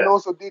Kieran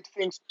also did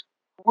things.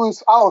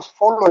 I was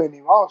following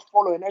him. I was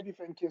following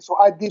everything. So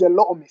I did a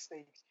lot of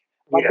mistakes.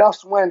 But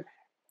that's when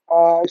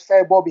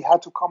say Bobby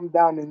had to come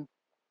down and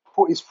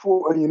put his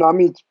foot, you know what I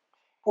mean,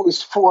 put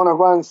his foot on the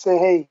ground and say,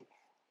 hey,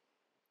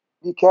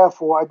 be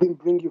careful. I didn't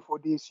bring you for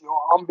this. You're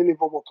an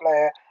unbelievable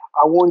player.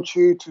 I want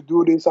you to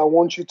do this. I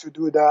want you to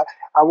do that.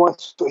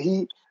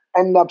 He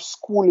ended up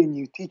schooling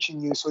you, teaching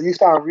you. So you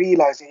start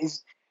realizing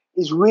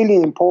it's really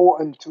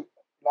important to,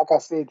 like I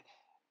said,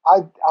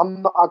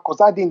 I'm not,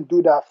 because I didn't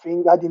do that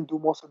thing. I didn't do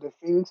most of the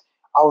things.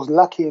 I was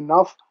lucky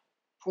enough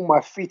for my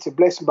feet to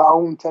bless me, but I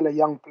won't tell a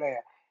young player.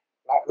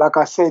 Like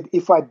I said,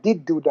 if I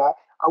did do that,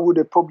 I would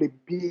have probably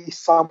be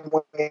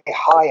somewhere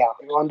higher.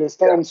 You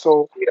understand?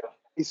 So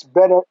it's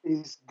better,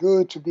 it's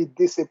good to be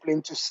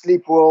disciplined, to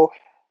sleep well,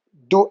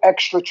 do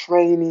extra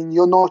training.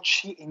 You're not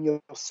cheating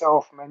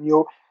yourself, man.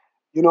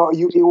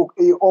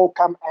 It all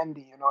come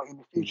handy, you know, in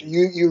the future.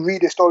 You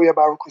read a story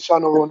about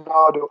Cristiano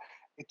Ronaldo.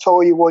 It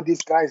told you what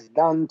this guy's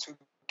done to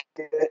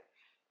get it.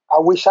 I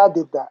wish I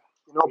did that,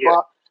 you know,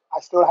 but I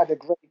still had a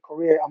great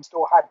career. I'm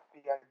still happy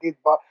I did,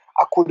 but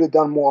I could have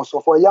done more. So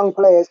for young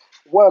players,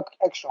 work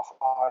extra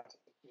hard.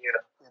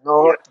 You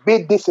know,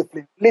 be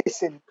disciplined.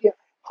 Listen, be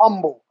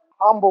humble.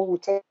 Humble will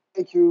take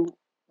you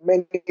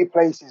many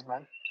places,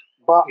 man.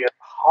 But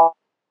hard,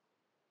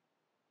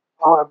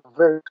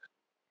 very,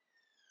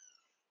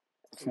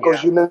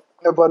 because you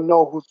never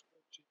know who's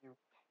watching you.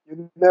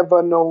 You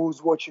never know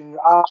who's watching you.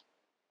 I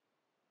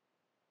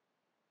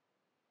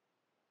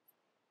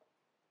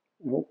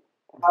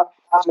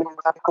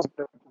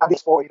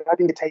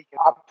didn't take it.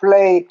 I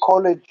play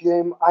college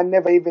game. I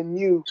never even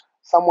knew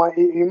someone.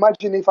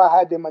 Imagine if I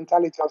had the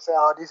mentality of saying,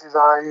 "Oh, this is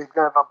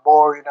kind of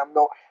boring." I'm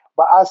not,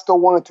 but I still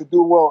wanted to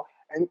do well,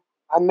 and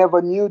I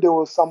never knew there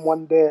was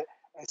someone there,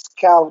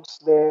 scouts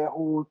there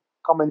who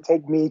come and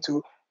take me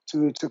to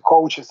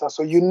coach and stuff.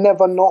 So you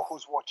never know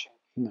who's watching.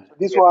 No. So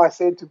this is what I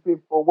say to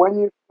people: when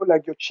you feel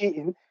like you're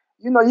cheating,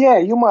 you know, yeah,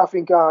 you might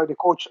think, my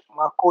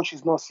coach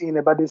is not seeing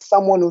it, but there's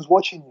someone who's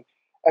watching you.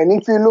 And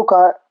if you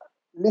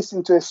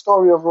listen to a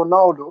story of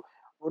Ronaldo,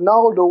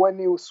 when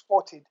he was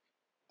spotted,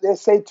 they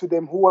said to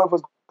them,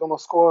 whoever's going to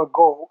score a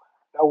goal,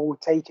 that will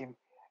take him.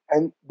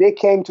 And they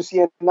came to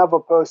see another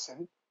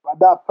person, but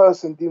that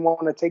person didn't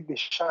want to take the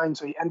shine,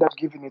 so he ended up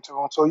giving it to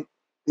him. So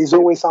there's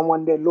always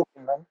someone there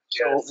looking, man.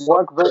 So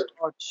work very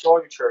hard.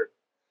 So true.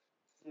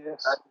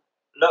 Yes.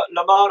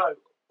 Lamano,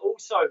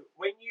 also,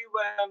 when you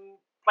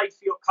played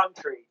for your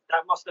country,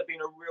 that must have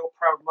been a real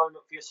proud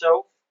moment for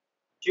yourself.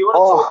 Do you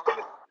want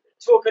to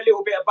talk a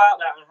little bit about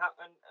that and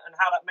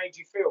how that made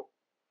you feel?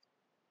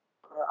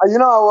 You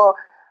know,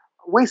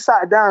 we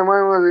sat down when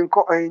we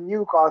was in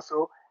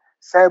Newcastle,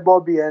 Sir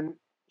Bobby and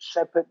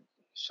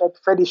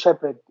Freddie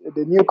Shepherd,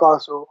 the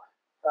Newcastle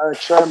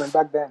chairman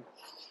back then.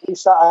 He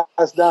sat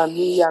us down,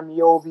 me and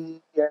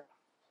Miobi, and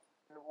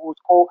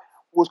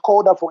was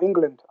called up for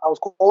England. I was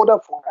called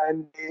up for,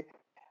 and they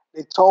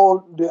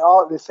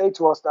say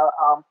to us that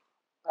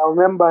I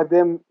remember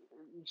them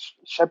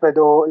Shepherd,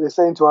 or they're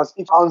saying to us,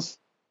 if answer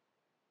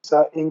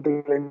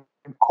England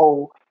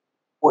call,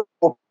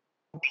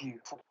 you.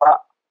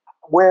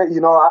 Where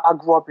I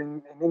grew up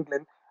in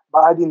England, but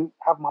I didn't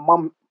have my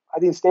mom. I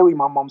didn't stay with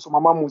my mom, so my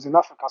mom was in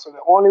Africa. So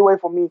the only way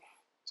for me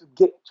to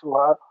get to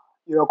her,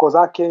 because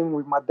I came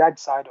with my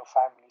dad's side of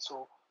family,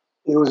 so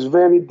it was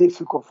very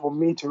difficult for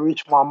me to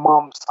reach my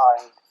mom's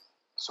side.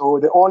 So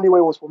the only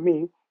way was for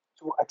me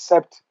to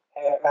accept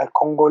a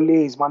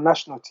Congolese, my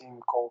national team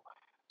call.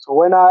 So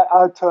when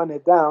I turned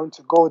it down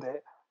to go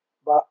there,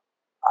 but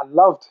I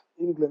loved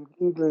England.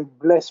 England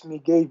blessed me,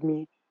 gave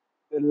me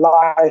the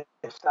life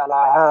that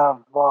I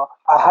have, but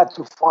I had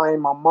to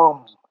find my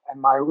mom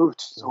and my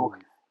roots. So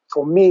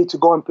for me to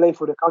go and play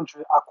for the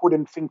country, I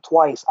couldn't think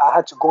twice. I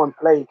had to go and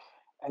play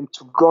and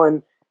to go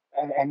and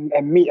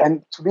meet.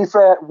 And to be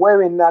fair,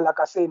 wearing that, like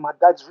I say, my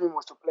dad's dream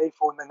was to play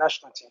for the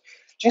national team.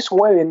 Just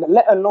wearing,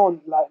 let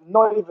alone, like,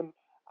 not even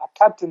I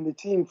captained the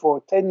team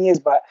for 10 years,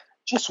 but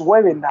just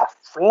wearing that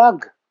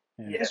flag,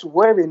 just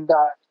wearing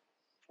that,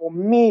 for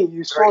me,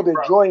 you saw the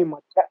joy in my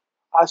dad.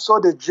 I saw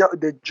the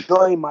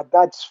joy in my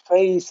dad's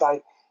face.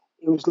 It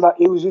was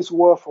just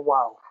worth a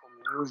while for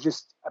me. It was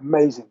just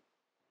amazing.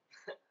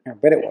 I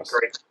bet it was.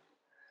 Great.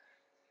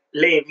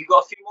 Liam, you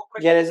got a few more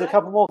questions? Yeah, there's a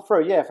couple more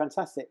through. Yeah,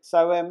 fantastic.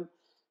 So,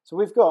 so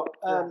we've got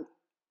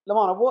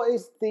Lamana. What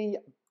is the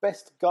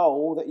best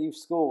goal that you've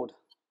scored?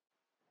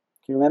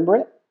 Can you remember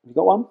it? Have you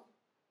got one?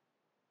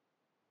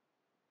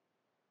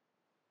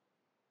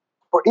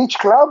 For each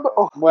club?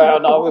 Well,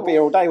 no, we'd be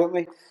here all day, wouldn't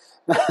we?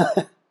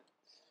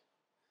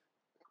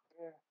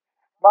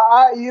 But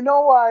I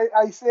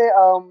say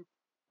I'll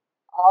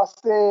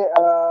say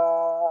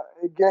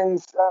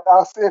against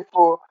I'll say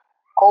for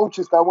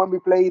coaches that when we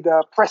played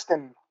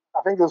Preston,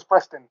 I think it was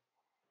Preston.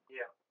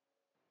 Yeah.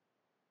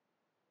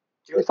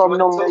 If I'm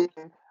not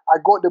mistaken, I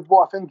got the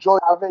ball. I think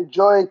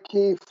Joy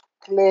Keith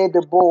cleared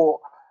the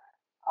ball.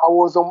 It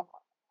was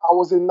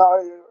in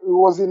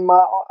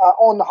my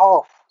own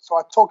half. So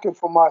I took it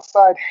from my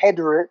side,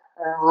 header it,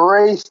 and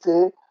raced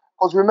it.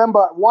 Because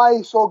remember, why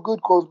it's so good?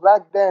 Because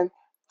back then,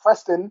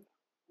 Preston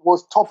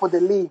was top of the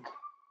league.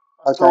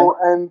 Okay. So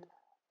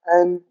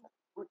and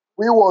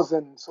we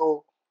wasn't.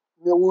 So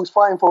we was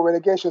fighting for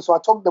relegation. So I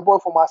took the ball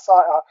from my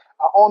side,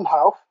 our own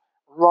half,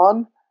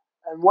 run,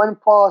 and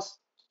went past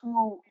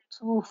I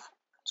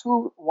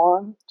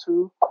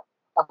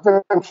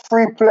think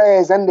 3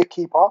 players and the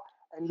keeper,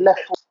 and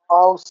left.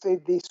 I'll say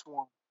this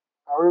one.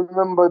 I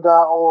remember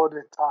that all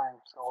the time.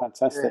 So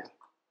fantastic. Yeah,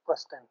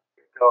 Preston.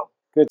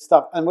 Good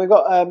stuff. And we've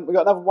got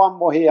another one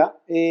more here.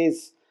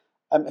 Is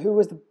who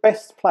was the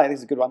best player? This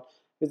is a good one.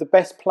 Who's the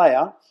best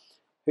player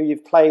who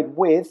you've played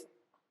with,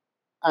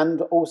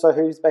 and also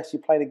who's the best you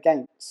played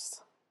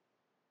against?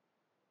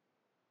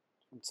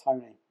 From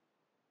Tony.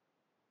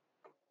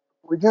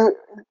 Would you?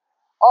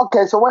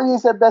 Okay, so when you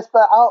said best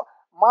player,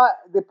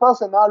 the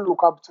person I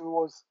look up to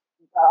was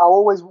I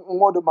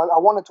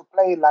wanted to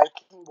play like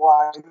him.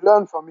 What I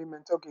learned from him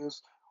in Tokyo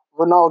is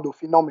Ronaldo,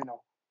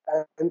 phenomenal.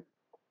 And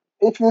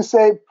if you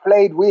say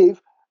played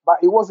with, but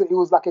it was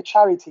like a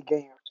charity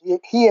game.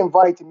 He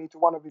invited me to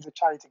one of his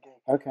charity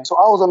games. Okay. So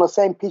I was on the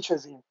same pitch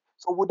as him.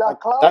 So would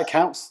that count? That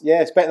counts. Yeah,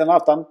 it's better than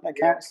I've done. That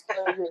counts.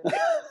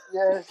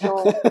 Yeah.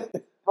 So,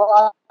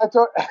 but I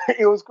thought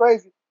it was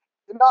crazy.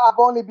 I've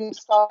only been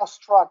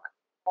starstruck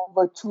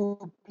over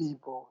 2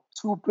 people,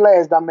 2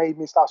 players that made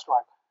me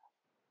starstruck.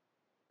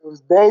 It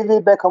was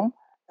David Beckham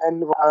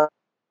and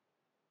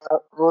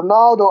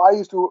Ronaldo.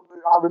 I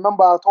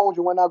remember I told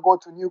you when I go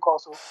to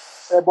Newcastle,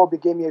 Bobby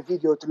gave me a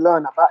video to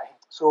learn about him.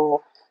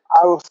 So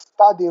I was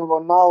studying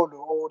Ronaldo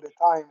all the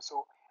time.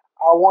 So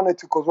I wanted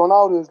to, because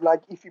Ronaldo is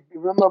like, if you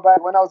remember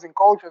back when I was in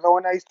cultures,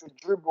 when I used to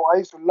dribble, I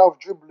used to love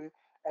dribbling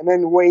and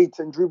then wait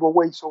and dribble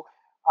wait. So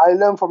I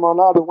learned from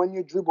Ronaldo, when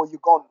you dribble, you're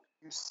gone.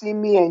 You see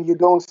me and you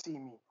don't see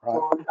me. Right.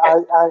 So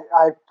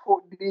I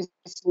put this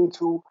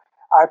into.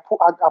 I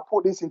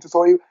put this into.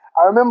 So I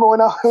remember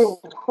when I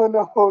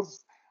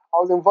was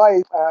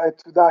invited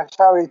to that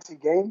charity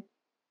game,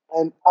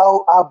 and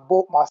I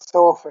bought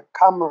myself a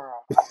camera.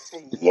 I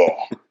said,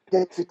 yeah,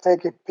 get to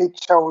take a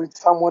picture with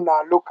someone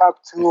I look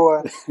up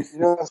to,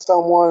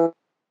 someone.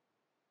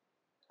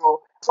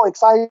 So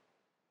excited. I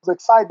was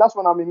excited. That's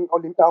when I'm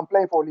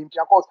playing for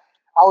Olympiacos.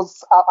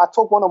 I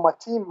took one of my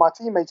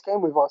teammates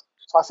came with us.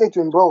 So I said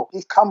to him, bro,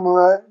 this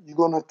camera, you're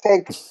gonna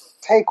take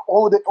take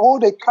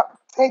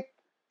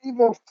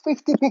even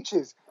 50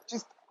 pictures.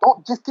 Just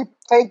keep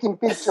taking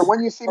pictures.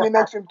 When you see me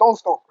next to him, don't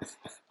stop.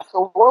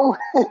 So when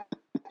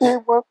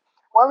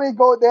we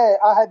go there,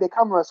 I had the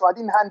camera, so I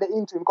didn't hand it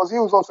in to him because he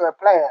was also a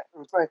player.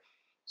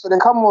 So the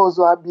camera was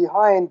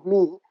behind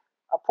me.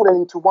 I put it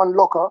into one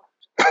locker.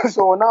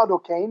 So Ronaldo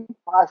came,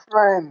 my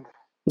friend.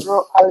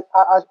 Bro,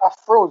 I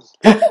froze.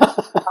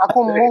 I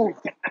couldn't move.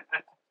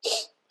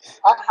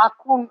 I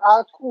couldn't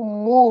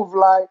move.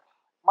 Like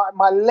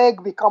my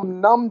leg become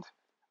numbed.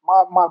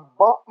 My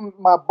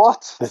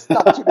butt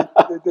stuck to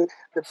the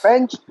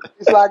bench.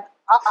 It's like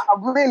I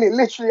really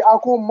literally I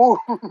couldn't move,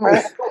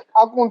 man.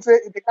 I couldn't say.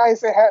 The guy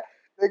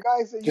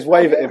said just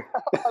wave at him.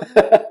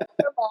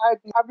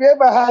 Have you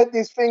ever had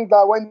this thing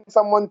that when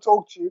someone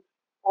talks to you,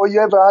 or you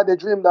ever had a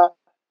dream that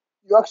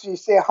you actually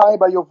say hi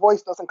but your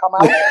voice doesn't come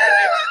out?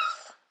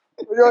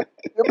 you're,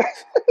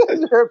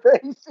 you're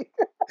basic.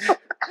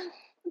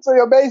 So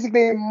you're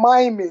basically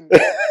miming.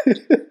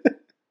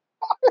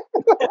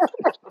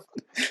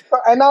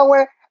 And I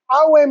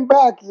went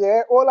back,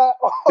 yeah. All I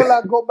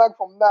got back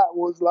from that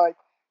was like,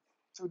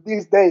 to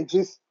this day,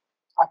 just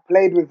I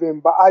played with him,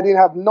 but I didn't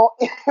have no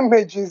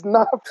images,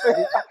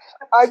 nothing.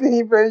 I didn't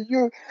even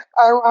use.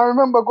 I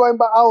remember going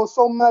back. I was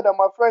so mad at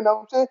my friend.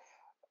 I'm saying,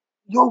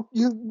 you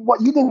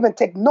didn't even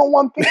take no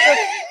one picture.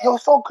 You're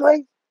so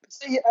crazy.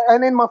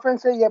 And then my friend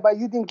said, yeah, but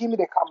you didn't give me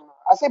the camera.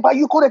 I said, but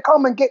you could have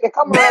come and get the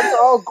camera. So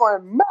I was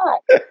going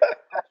mad.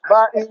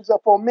 But it was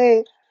for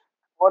me,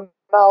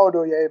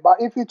 Ronaldo, yeah. But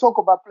if you talk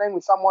about playing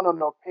with someone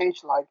on a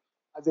pitch, like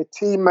as a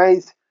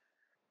teammate,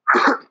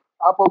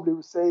 I probably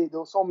would say there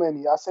were so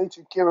many. I say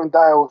to Kieran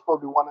Dyer was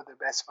probably one of the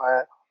best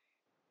players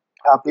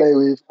I play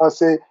with. I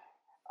say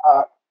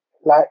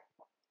like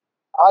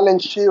Alan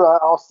Shearer.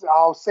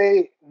 I'll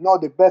say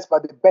not the best,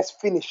 but the best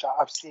finisher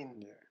I've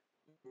seen.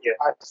 Yeah.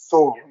 I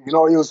saw. You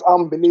know, he was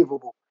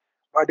unbelievable.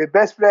 But the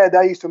best player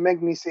that used to make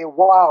me say,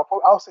 "Wow!"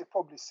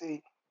 Probably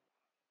say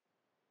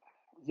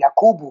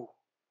Yakubu.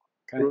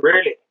 Okay.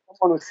 Really?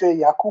 Someone would say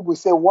Yakubu.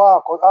 Say,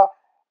 "Wow!" Because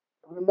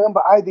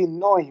remember, I didn't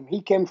know him.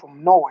 He came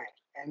from nowhere,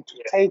 and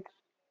to take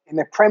in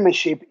the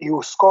Premiership, he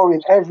was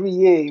scoring every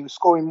year. He was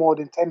scoring more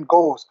than 10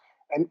 goals,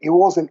 and it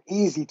wasn't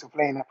easy to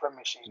play in the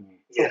Premiership.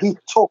 So he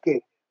took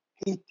it.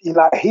 He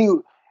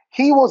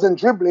wasn't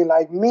dribbling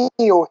like me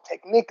or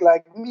technique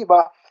like me,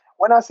 but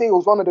when I say he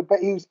was one of the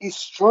best, his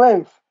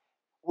strength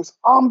was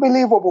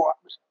unbelievable.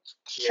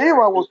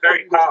 Shearer was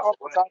very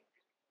powerful.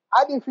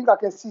 I didn't think I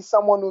can see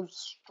someone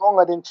who's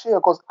stronger than Shearer,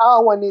 because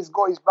when he's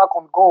got his back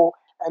on goal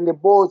and the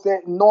ball's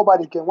there,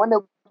 nobody can. When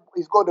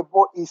he's got the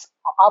ball,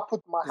 I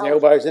put my hands. His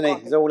elbows, isn't he?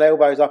 He's all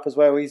elbows up as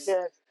well.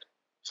 Yeah.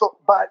 So,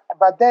 but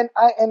then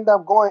I end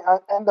up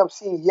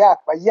seeing Yak,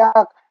 but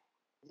Yak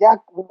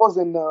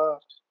wasn't.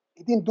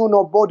 He didn't do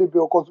no bodybuilding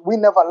because we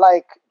never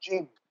liked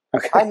gym.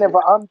 Okay. I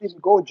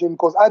didn't go gym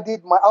because I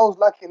was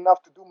lucky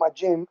enough to do my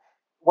gym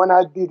when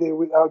I did it.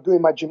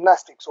 Doing my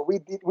gymnastics, so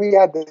we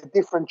had a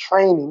different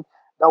training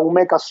that will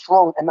make us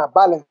strong and a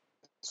balance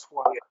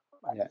work.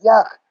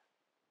 Yak,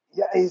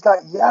 it's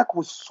like Yak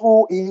was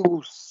so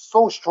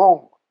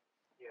strong,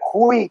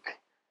 quick,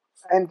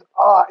 and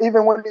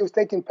even when he was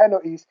taking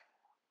penalties,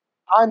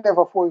 I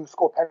never thought he would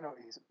score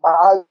penalties.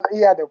 But he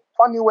had a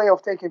funny way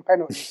of taking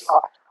penalties.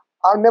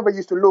 I never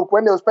used to look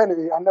when there was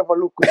penalty. I never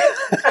looked. I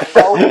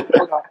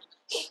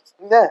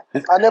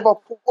never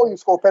thought he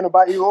scored penalty,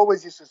 but he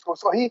always used to score.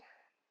 So he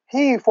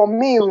for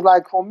me it was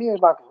like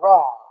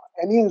raw,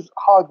 and he was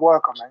hard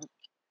worker, man.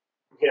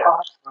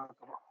 Yeah.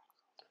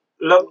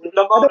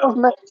 Lomano,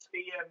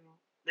 obviously,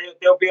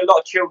 there'll be a lot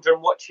of children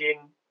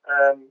watching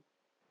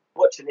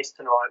this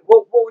tonight.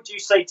 What would you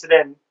say to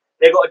them?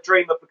 They've got a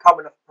dream of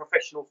becoming a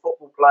professional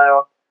football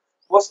player.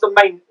 What's the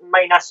main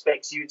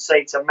aspects you'd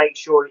say to make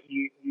sure that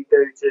you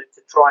do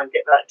to try and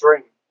get that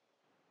dream?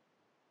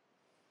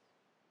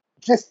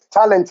 Just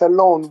talent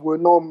alone will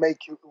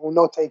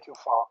not take you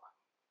far.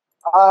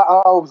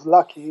 I was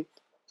lucky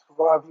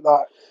to have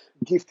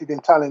gifted in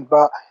talent,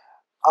 but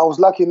I was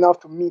lucky enough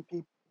to meet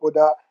people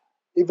that,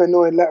 even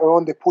though later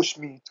on they pushed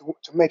me to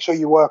make sure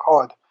you work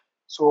hard.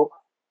 So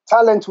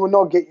talent will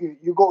not get you.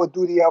 You got to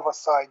do the other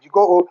side. You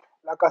got to,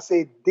 like I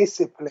say,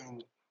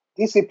 discipline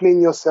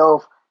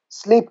yourself.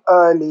 Sleep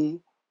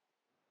early.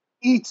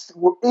 Eat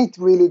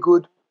really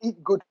good.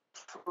 Eat good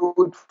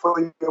food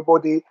for your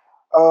body.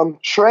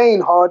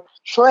 Train hard.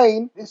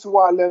 This is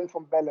what I learned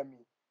from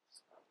Bellamy.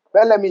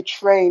 Bellamy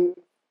trained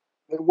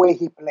the way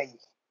he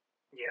plays.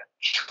 Yeah.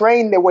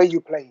 Train the way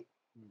you play.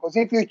 Because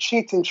if you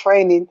cheat in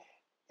training,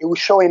 it will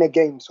show in a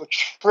game. So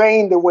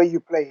train the way you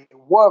play.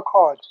 Work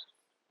hard.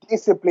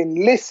 Discipline.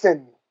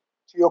 Listen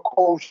to your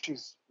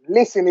coaches.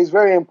 Listen is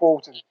very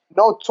important.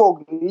 No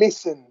talk,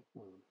 listen.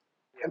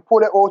 And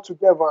put it all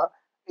together.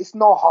 It's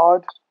not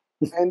hard.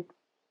 And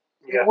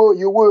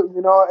you will,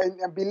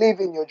 and believe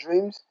in your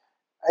dreams,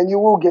 and you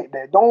will get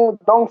there. Don't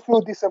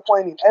feel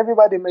disappointed.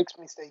 Everybody makes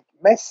mistakes.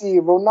 Messi,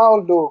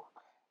 Ronaldo,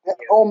 they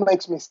all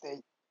makes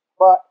mistakes.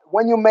 But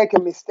when you make a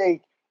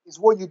mistake, it's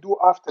what you do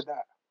after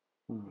that.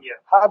 Yeah.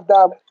 Have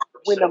that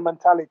winner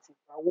mentality.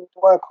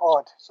 Work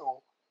hard.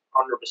 So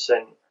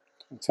 100%.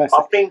 I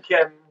think.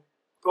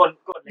 Go on.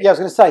 Yeah, I was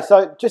going to say.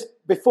 So just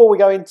before we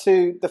go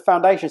into the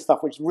foundation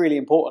stuff, which is really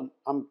important,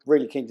 I'm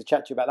really keen to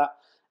chat to you about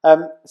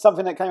that.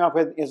 Something that came up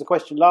with is a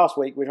question last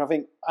week, which I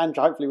think,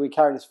 Andrew, hopefully we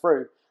carry this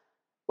through.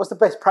 What's the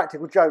best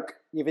practical joke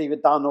you've either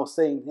done or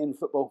seen in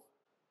football?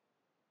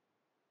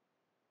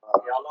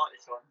 Yeah, I like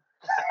this one.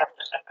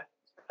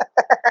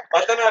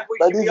 I don't know if we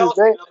should be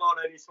asking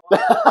Lomano this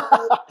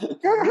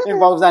one.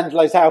 Involves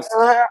Angelo's house.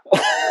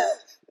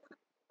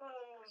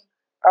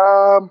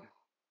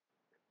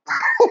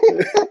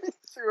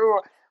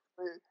 Sure.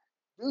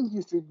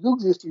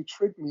 Dukes used to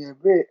trick me a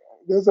bit.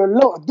 There's a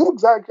lot.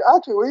 Dukes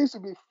actually it used to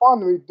be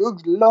fun with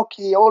Dukes,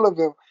 Lucky, all of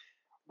them.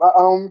 But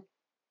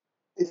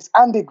it's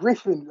Andy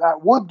Griffin.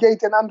 Like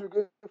Woodgate and Andy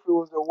Griffin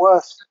was the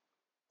worst.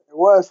 The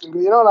worst.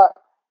 You know,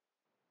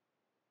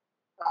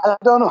 I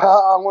don't know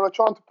how I'm gonna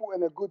try to put it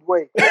in a good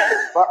way,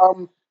 but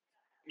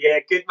yeah,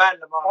 good man,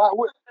 Lamar.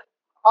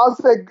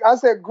 I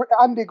said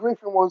Andy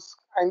Griffin was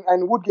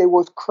and Woodgate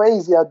was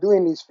crazy at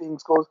doing these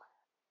things because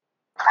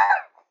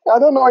I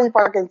don't know if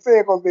I can say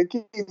it because they're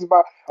kids,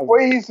 but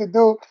what he used to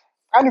do,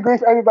 Andy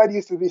Griffin, everybody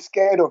used to be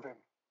scared of him.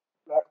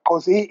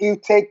 Because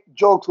he'd take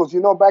jokes, because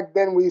back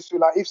then we used to,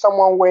 like, if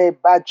someone wear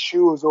bad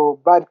shoes or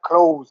bad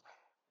clothes,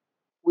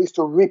 we used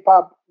to rip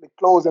up the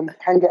clothes and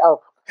hang it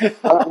up.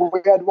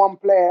 We had one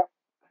player,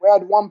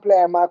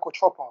 Michael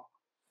Chopper,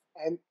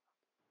 and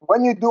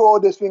when you do all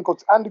this thing,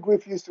 because Andy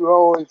Griffin used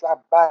to he's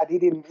that bad.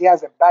 He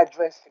has a bad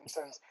dressing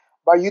sense,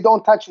 but you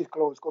don't touch his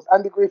clothes because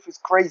Andy Griffin is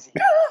crazy.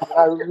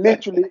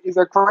 Literally, he's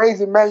a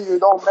crazy man. You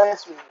don't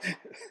mess with him.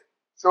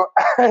 So,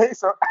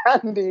 so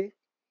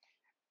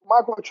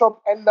Michael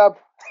Chop end up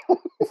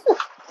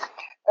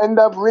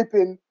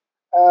ripping,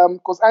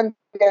 because Andy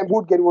and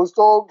Woodgate was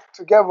so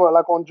together,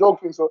 like on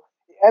joking. So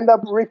he end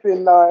up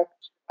ripping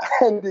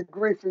Andy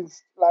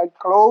Griffin's like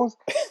clothes,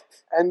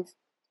 and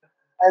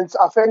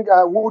I think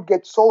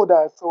Woodgate saw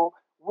that. So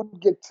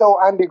Woodgate tell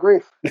Andy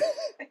Griff.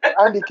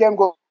 Andy came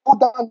go, put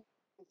down.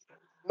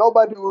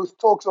 Nobody will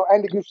talk. So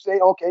Andy Griff say,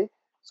 okay.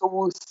 So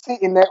we'll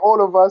sit in there,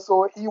 all of us.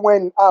 So he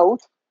went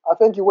out. I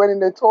think he went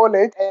in the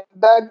toilet,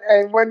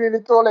 and went in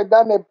the toilet.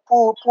 Then they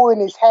pull in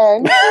his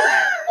hand,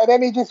 and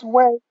then he just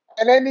went,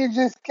 and then he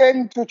just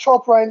came to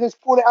Chopper and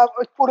just put it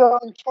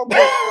on Chopper's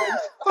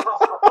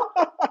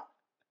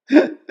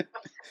face.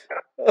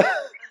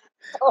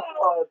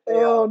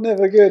 Oh,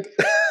 never good.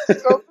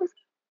 So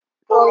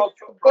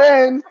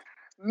then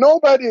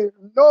nobody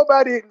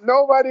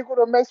could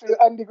have messed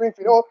with Andy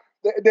Griffin.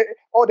 The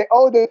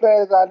older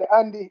players are the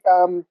Andy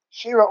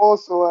Shearer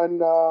also,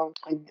 and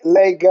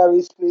Leigh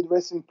Gary Speed,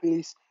 rest in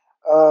peace.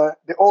 All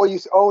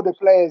the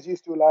players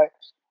used to, like,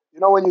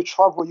 when you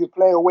travel, you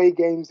play away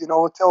games in a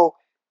hotel.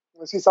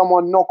 You see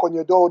someone knock on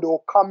your door,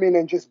 they'll come in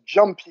and just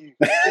jump you.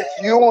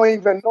 You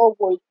won't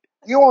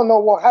know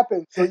what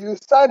happened. So you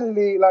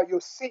suddenly, like, you're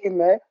sitting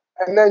there,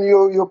 and then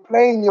you're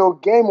playing your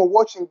game or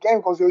watching game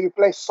because you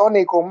play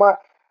Sonic or Mario.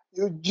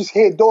 You just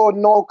hear door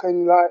knock,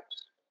 and like,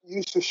 you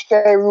used to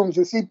share rooms.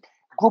 You see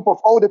group of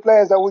older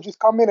players that would just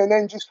come in and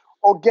then just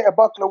get a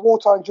bucket of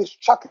water and just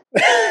chuck it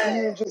to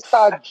you and just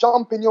start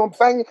jumping you and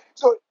banging.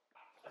 So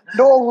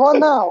they'll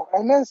run out,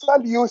 and then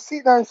suddenly you'll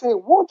sit there and say,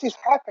 "What just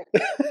happened?"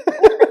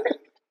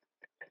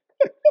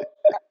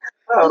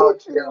 There were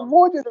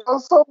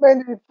so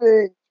many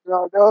things.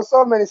 There were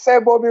so many. Say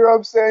Bobby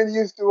Robson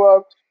used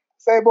to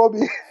say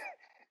Bobby.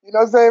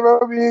 Say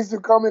Bobby used to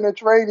come in a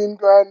training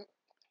ground,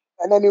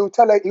 and then he'll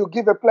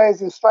give the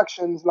players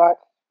instructions like,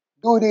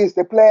 do this.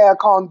 The player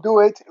can't do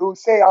it. He'll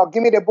say,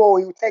 give me the ball.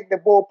 He'll take the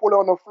ball, pull it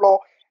on the floor,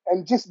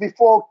 and just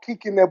before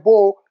kicking the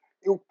ball,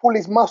 he'll pull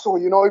his muscle.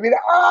 He'll be like,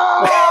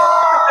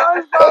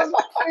 start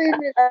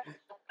screaming.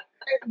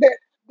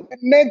 The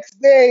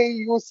next day,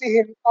 you'll see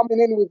him coming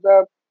in with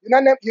them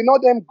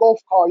golf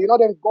car.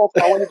 Them golf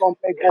car when you go and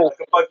play golf.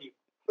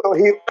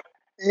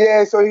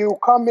 So he'll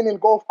come in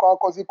golf car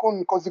because he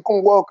couldn't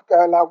walk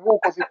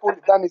because he put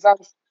it down his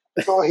hands.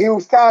 So he'll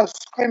start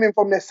screaming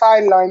from the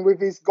sideline with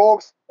his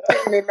golf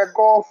in the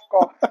golf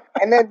car,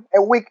 and then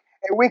a week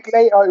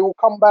later he will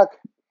come back.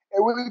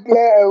 A week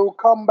later he will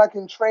come back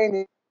in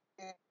training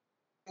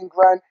in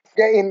Grand,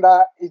 getting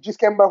that he just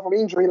came back from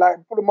injury, like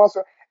put a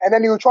muscle, and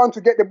then he was trying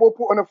to get the ball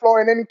put on the floor,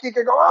 and then he kick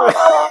and go.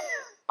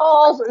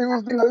 So he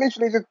was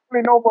literally just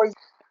pulling over his.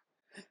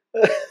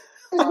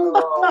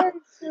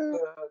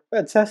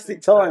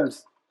 Fantastic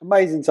times,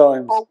 amazing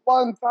times.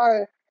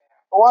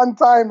 One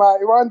time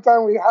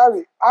with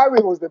Harry.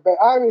 Harry was the best.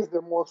 Harry is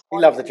the most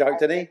funny. He loved the joke,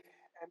 didn't he?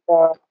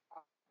 And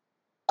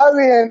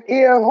Harry and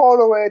Ian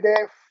Holloway,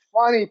 they're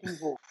funny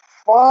people.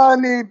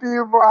 Funny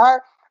people. I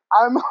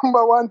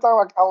remember one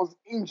time I was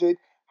injured.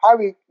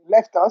 Harry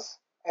left us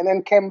and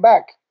then came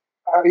back.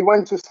 He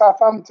went to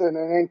Southampton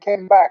and then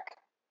came back.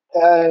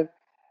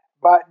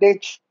 But they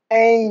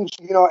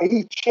changed,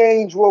 he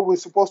changed where we're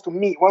supposed to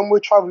meet. When we're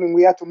traveling,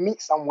 we had to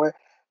meet somewhere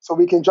so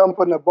we can jump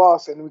on the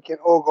bus and we can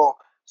all go.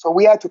 So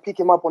we had to pick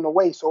him up on the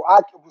way. So I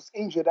was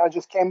injured. I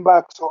just came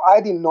back. So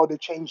I didn't know they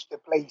changed the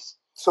place.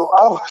 So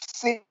I was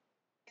sitting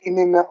in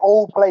an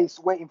old place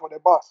waiting for the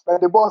bus.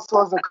 But the bus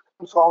wasn't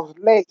coming, so I was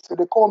late. So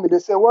they called me. They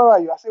said, "Where are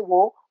you?" I said,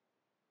 "Well,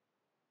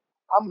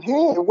 I'm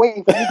here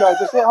waiting for you guys."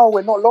 They said, "Oh,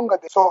 we're no longer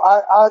there." So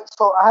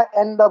I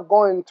end up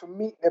going to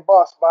meet the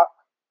bus. But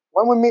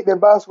when we meet the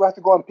bus, we have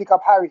to go and pick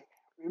up Harry.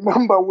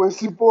 Remember, we're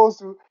supposed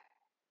to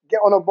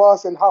get on a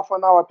bus in half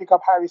an hour, pick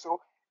up Harry.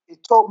 So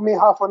it took me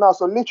half an hour.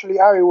 So literally,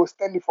 Harry was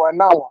standing for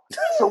an hour.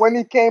 So when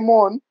he came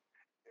on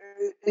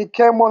a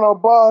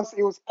bus.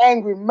 He was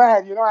angry,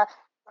 mad.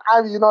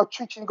 Harry,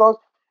 twitching, goes,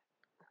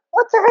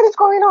 "What the hell is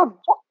going on?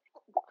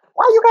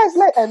 Why are you guys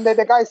late?" And then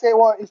the guy said,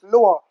 "Well, it's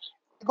Lua."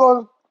 He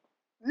goes,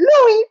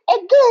 "Louis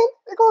again?"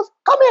 He goes,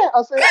 "Come here."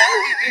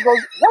 He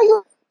goes, "Why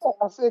you?"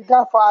 I said,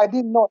 "Gaffer, I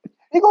didn't know."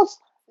 He goes,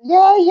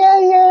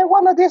 yeah,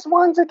 one of these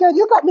ones again.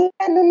 You got me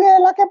standing there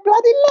like a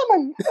bloody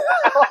lemon.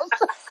 So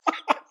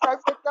I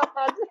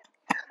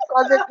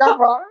said,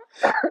 "Gaffer."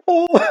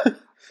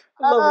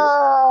 I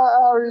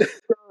love it.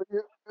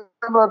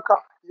 Harry,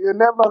 you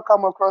never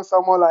come across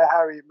someone like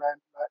Harry, man.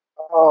 Like,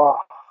 oh,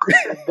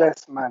 the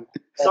best man.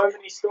 So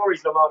many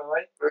stories, Lamano,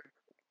 eh?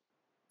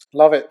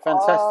 Love it.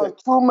 Fantastic.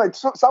 Too much.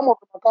 Some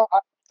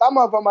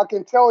of them I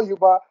can tell you,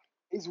 but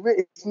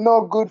it's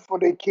not good for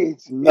the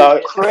kids. No.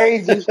 It's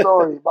crazy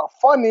story, but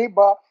funny.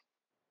 But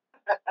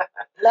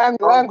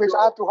language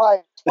I have to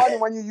hide. It's funny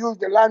when you use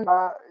the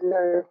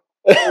language.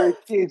 The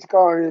kids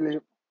can't really.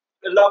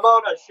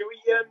 Lamano, should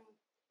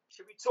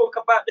we talk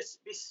about this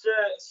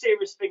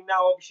serious thing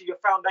now? Obviously, your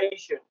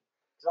foundation,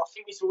 because I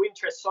think this will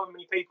interest so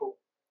many people.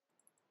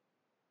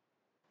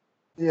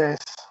 Yes.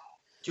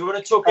 Do you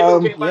want to talk a little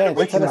bit about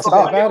it? Tell us a bit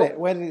about it.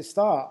 Where did it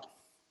start?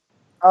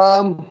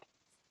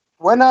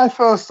 When I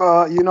first,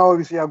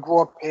 obviously I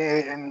grew up here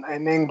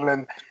in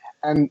England,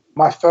 and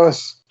my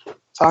first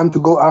time to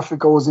go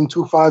Africa was in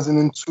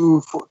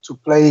 2002 to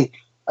play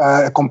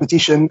a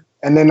competition.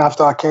 And then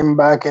after I came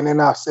back, and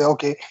then I said,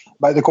 okay,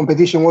 but the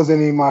competition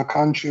wasn't in my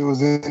country, it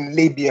was in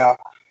Libya,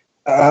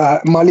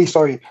 Mali,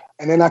 sorry.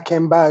 And then I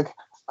came back,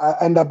 I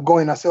ended up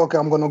going, I said, okay,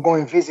 I'm going to go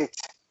and visit,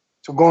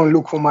 to go and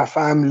look for my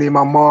family,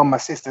 my mom, my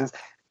sisters.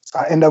 So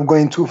I ended up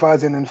going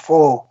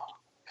 2004,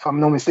 if I'm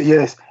not mistaken,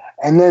 yes.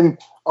 And then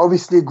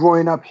obviously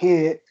growing up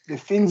here, the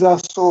things I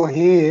saw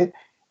here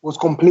was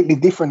completely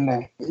different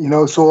then,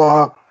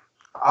 so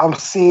I've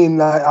seen,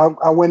 like,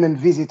 I went and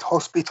visit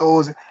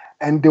hospitals,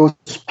 and there was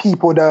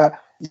people that,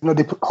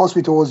 the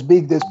hospital was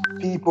big. There's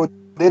people,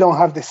 they don't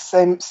have the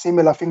same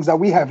similar things that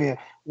we have here,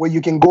 where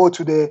you can go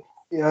to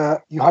you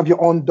have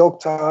your own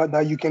doctor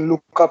that you can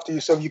look after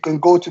yourself. You can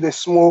go to the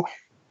small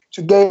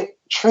to get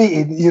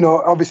treated.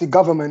 Obviously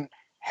government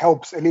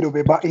helps a little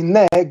bit, but in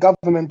there,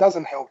 government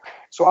doesn't help.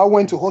 So I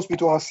went to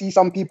hospital. I see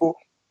some people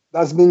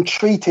that's been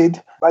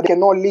treated, but they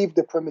cannot leave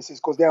the premises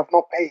because they have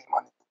not paid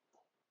money.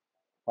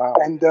 Wow.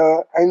 And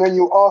then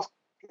you ask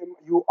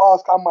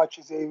how much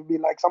is it? It would be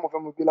like, some of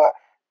them would be like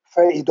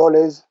 $30,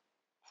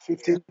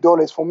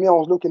 $50. For me, I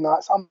was looking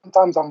at,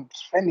 sometimes I'm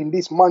spending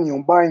this money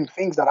on buying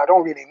things that I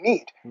don't really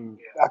need.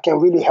 That can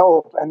really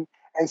help. And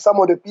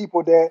some of the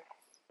people there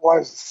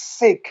was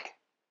sick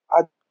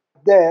are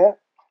there,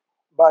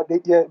 but they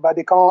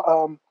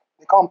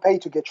can't pay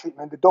to get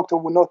treatment. The doctor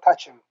will not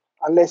touch them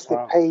unless they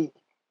pay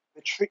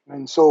the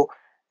treatment. So,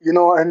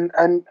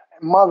 and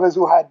mothers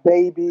who had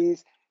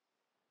babies,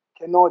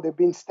 they've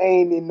been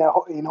staying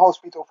in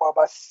hospital for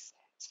about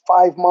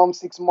 5 months,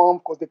 6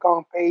 months, because they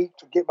can't pay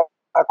to get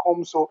back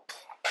home. So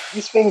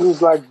this thing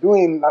was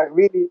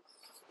really,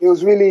 it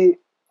was really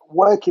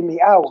working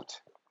me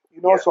out,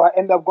 So I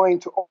end up going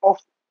to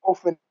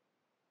orphanage.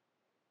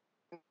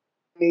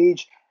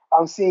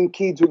 I'm seeing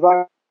kids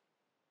without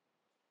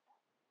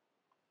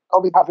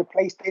probably have a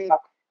place there.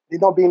 They're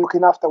not being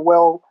looking after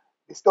well.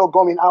 They're still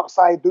going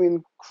outside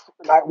doing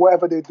like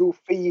whatever they do,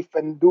 thief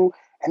and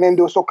then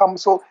they also come.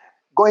 So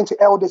going to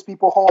elders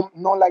people home,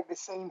 not like the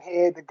same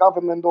here. The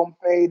government don't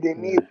pay. They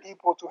need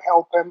people to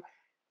help them.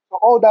 So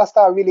all that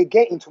started really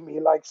getting to me,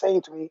 like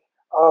saying to me,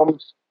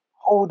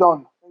 hold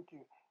on, thank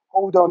you,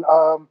 hold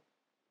on.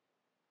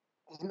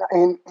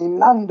 In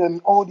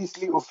London, all these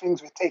little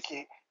things we take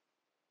it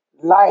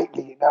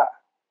lightly. That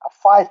a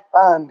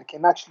 £5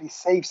 can actually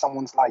save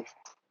someone's life.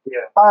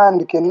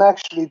 £5 can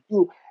actually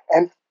do.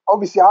 And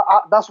obviously,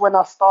 that's when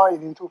I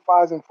started in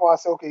 2004. I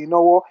said, okay, you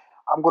know what?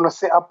 I'm gonna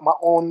set up my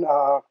own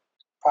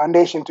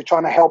foundation to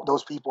try to help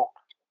those people.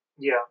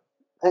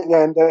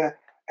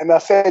 And I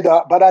said,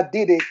 but I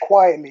did it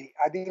quietly.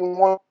 I didn't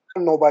want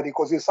nobody,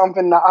 because it's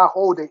something that I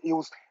hold. It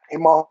was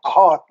in my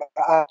heart.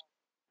 I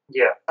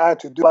had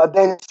to do. But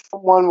then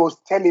someone was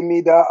telling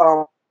me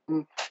that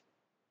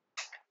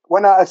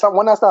when I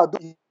started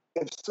doing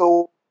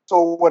so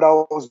what I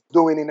was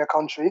doing in the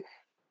country,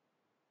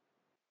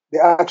 they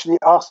actually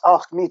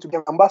asked me to be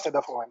an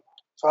ambassador for him.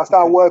 So I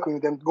started working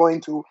with them,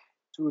 going to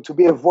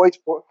be a voice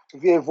for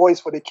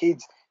the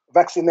kids,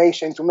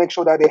 vaccination, to make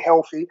sure that they're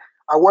healthy.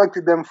 I worked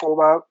with them for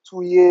about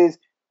 2 years,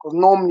 because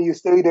normally you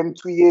stay with them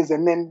 2 years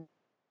and then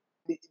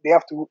they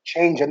have to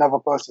change another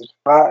person.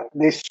 But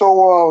they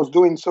saw I was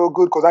doing so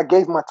good because I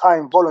gave my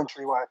time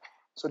voluntary work.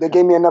 So they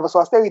gave me another. So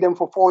I stayed with them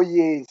for 4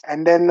 years,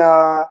 and then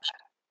I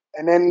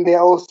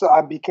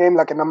became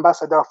like an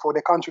ambassador for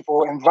the country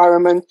for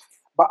environment.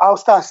 But I'll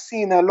start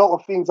seeing a lot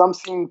of things. I'm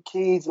seeing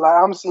kids, like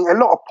I'm seeing a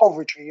lot of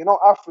poverty.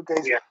 Africa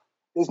is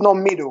there's no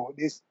middle.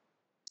 There's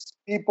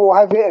people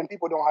have it and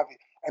people don't have it,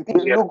 and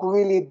people look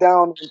really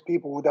down on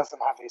people who doesn't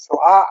have it. So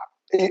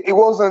it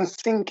wasn't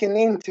sinking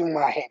into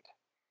my head.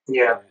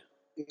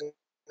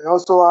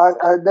 So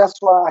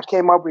that's why I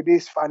came up with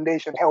this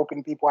foundation,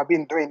 helping people. I've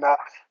been doing that,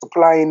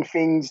 supplying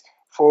things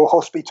for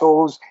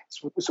hospitals,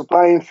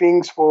 supplying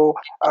things for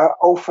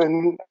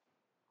orphanage,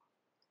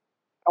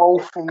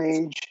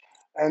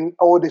 and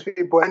all these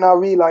people. And I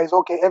realized,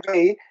 okay, every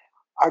day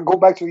I go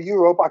back to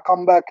Europe, I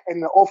come back in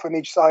the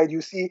orphanage side,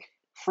 you see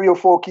 3 or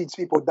 4 kids,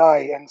 people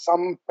die, and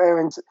some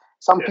parents,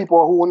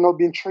 people who were not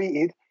being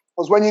treated.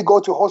 Because when you go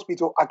to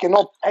hospital, I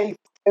cannot pay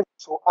for it,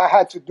 so I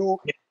had to do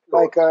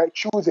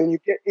choosing. You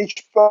get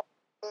each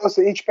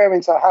person, each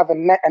parents have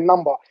a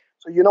number.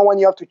 So when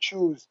you have to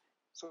choose,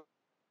 so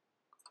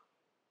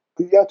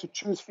you have to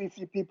choose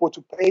 50 people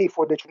to pay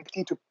for the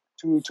 50 to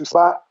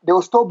start. There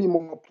will still be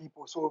more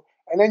people. So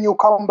and then you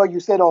come back. You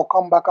said I'll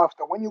come back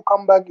after. When you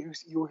come back,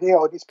 you hear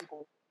all these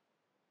people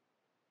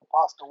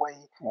passed away,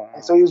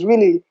 and so it's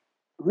really,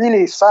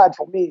 really sad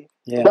for me.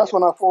 Yeah. So that's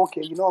when I thought,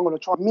 okay, I'm going to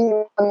try. Me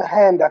on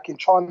hand, I can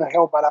try to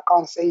help, but I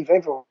can't save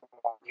everyone.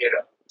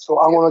 Yeah. So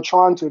I'm going to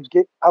try to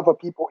get other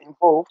people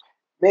involved.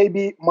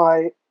 Maybe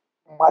my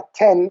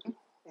 10,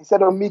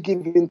 instead of me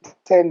giving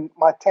 10,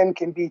 my 10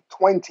 can be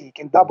 20,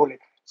 can double it.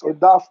 So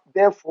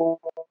therefore,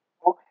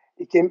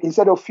 it can,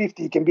 instead of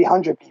 50, it can be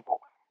 100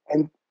 people.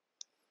 And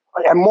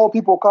more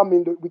people come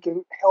in, we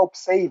can help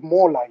save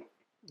more lives.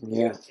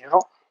 Yeah.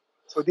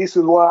 So this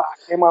is why I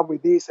came up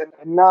with this. And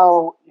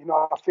now,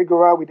 I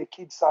figure out with the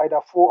kids side, I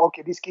thought,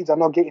 okay, these kids are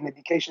not getting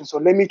education. So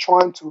let me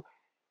try to,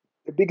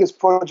 the biggest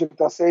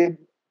project, I said,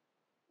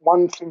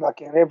 one thing I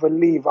can ever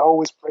leave, I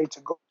always pray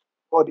to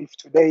God, if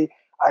today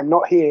I'm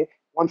not here,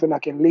 one thing I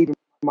can leave in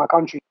my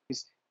country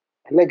is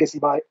a legacy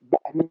for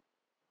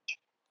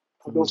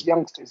those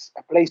youngsters,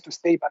 a place to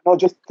stay, but not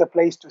just a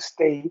place to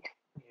stay,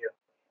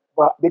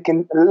 but they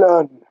can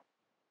learn.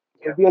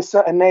 There'll be a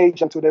certain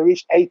age until they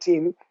reach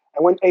 18,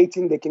 and when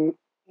 18, they can,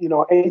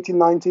 18,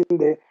 19,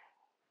 they're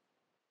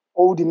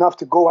old enough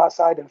to go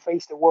outside and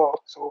face the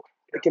world, so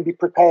they can be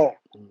prepared.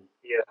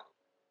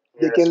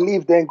 They can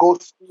leave there and go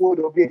to school.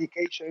 There'll be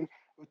education.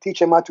 We'll teach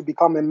them how to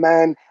become a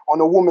man. On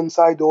a woman's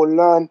side, they'll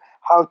learn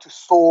how to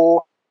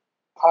sew,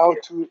 how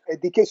to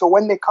educate. So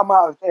when they come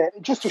out of there,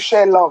 just to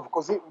share love,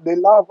 because the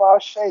love I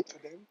share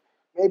to them,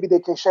 maybe they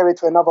can share it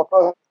to another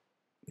person.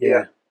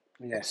 Yeah.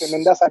 Yes. And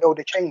then that's how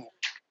they change.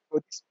 So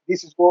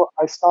this is what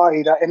I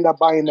started. I ended up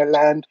buying the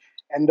land,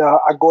 and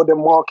I got the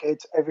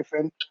market,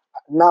 everything.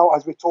 Now,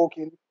 as we're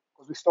talking,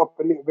 because we stopped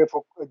a little bit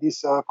for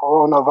this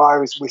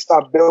coronavirus, we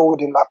start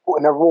building, like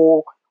putting a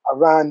wall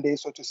around it,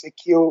 so to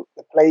secure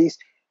the place.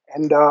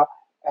 And I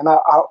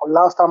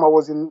last time I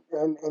was in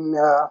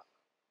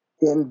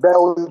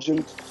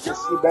Belgium to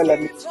see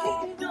Bellamy.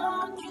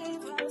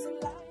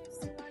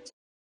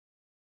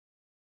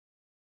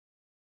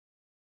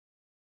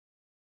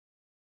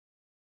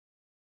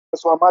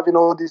 So I'm having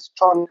all this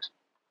trying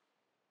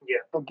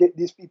to get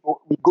these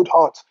people with good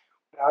hearts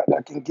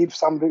that can give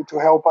something to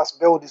help us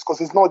build this, because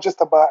it's not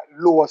just about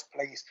Lua's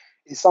place.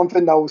 It's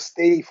something that will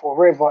stay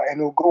forever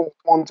and will go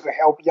on to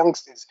help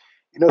youngsters.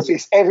 So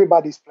it's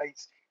everybody's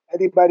place.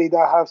 Anybody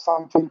that has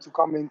something to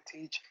come and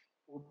teach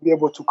will be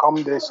able to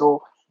come there.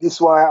 So this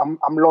is why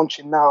I'm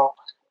launching now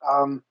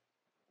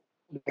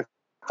the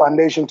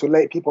foundation to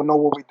let people know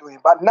what we're doing.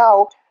 But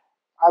now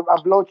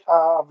I've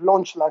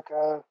launched like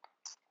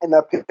an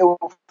appeal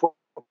for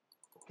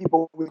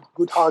people with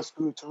good hearts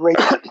to raise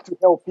to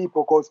help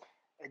people, because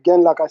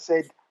again, like I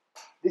said,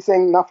 this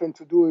ain't nothing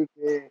to do with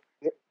the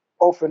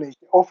orphanage.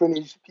 The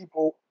orphanage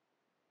people,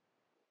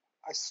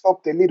 I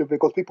stopped a little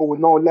because people will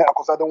know later,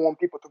 because I don't want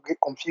people to get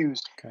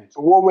confused. Okay.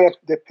 So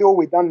the appeal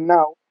we done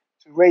now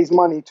to raise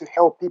money to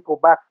help people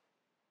back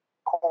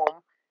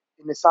home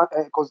in the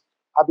because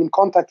I've been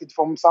contacted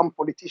from some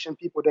politician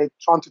people. They're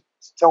trying to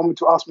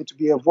ask me to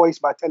be a voice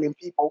by telling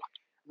people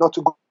not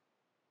to go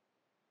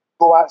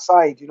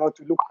outside, to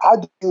look. How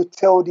do you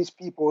tell these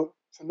people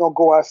to not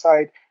go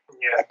outside?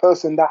 A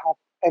person that has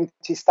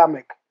empty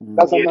stomach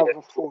doesn't have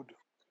the food.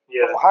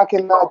 So how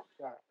can that?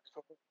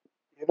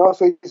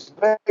 So it's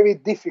very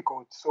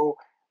difficult. So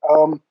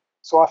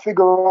so I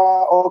figure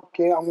out,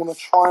 okay, I'm gonna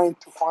try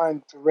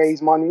to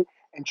raise money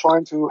and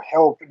trying to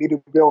help a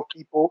little bit of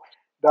people.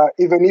 That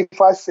even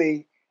if I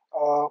say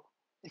to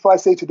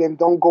them,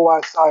 don't go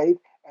outside,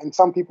 and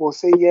some people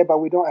say, yeah, but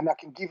we don't, and I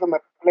can give them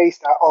a place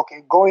that,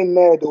 okay, go in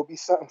there, there'll be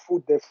certain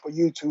food there for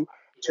you to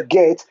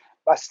get,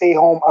 but stay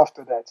home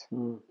after that.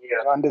 You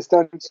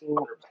understand?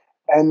 So,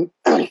 and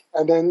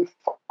then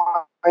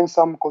find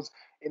some, because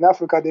in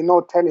Africa they're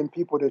not telling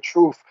people the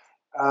truth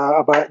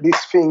about these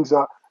things.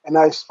 And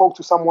I spoke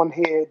to someone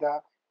here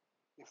that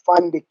you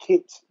find the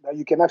kit that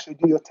you can actually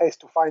do your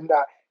test to find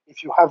out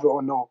if you have it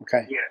or not.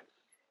 Okay.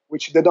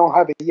 Which they don't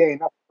have it here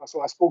in Africa.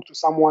 So I spoke to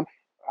someone.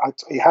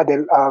 He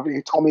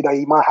told me that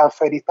he might have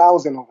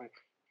 30,000 of it,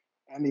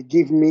 and he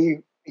give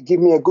me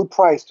a good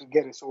price to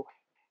get it. So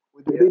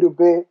with a little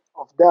bit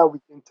of that, we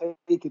can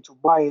take it to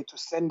buy it, to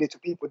send it to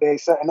people. There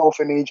is certain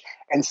orphanage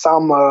and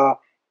some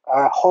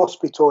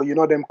hospital,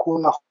 them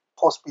Kuna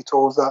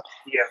hospitals.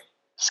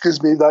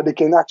 Excuse me, that they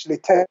can actually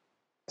test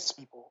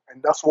people,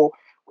 and that's what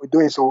we're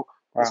doing. So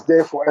it's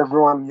there for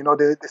everyone.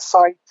 The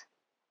site,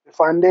 the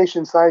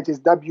foundation site is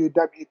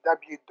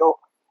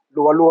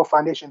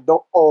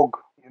www.lualuafoundation.org.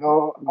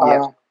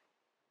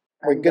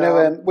 We're going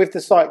to with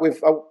the site.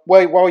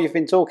 While you've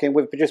been talking,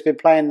 we've just been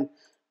playing.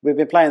 We've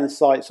been playing the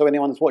site, so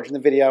anyone that's watching the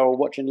video or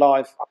watching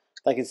live,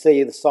 they can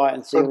see the site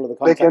and see all of the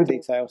contact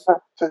details.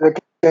 So they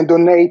can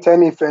donate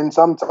anything.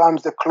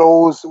 Sometimes the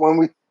clothes, when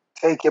we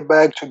take it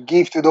back to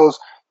give to those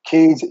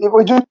kids,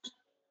 we're just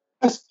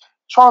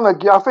trying to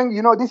give. I think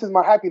this is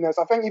my happiness.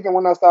 I think even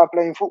when I started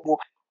playing football,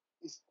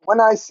 when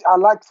I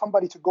like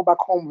somebody to go back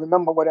home,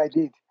 remember what I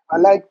did. I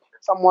like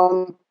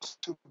someone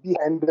to be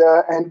and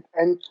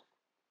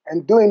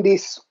doing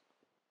this.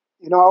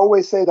 You know, I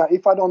always say that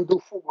if I don't do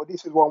football,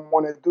 this is what I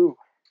want to do.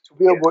 To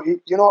be able,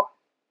 you know,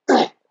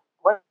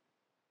 when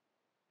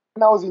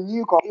I was in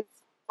Newcastle,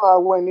 I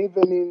went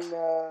even in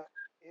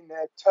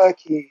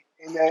Turkey,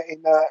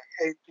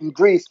 in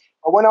Greece.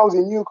 But when I was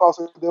in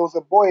Newcastle, there was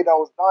a boy that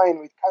was dying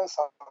with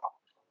cancer,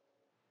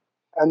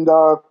 and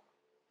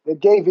they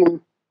gave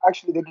him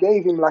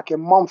like a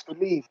month to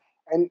live.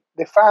 And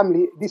the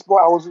family, this boy,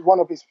 I was one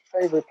of his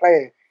favorite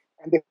players,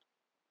 and the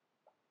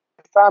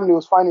family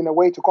was finding a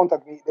way to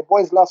contact me. The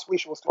boy's last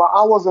wish was to, but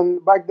I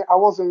wasn't back then. I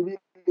wasn't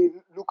really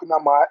looking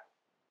at my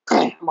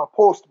my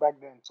post back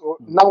then. So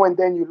now and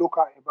then you look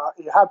at it, but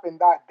it happened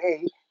that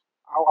day.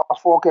 I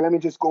thought, okay, let me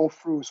just go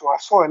through. So I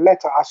saw a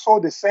letter. I saw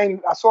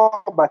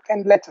about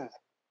 10 letters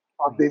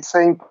of the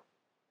same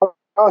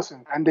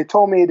person, and they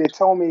told me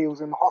he was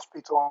in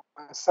hospital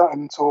and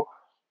certain. So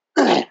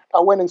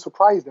I went and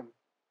surprised them.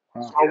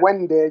 So I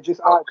went there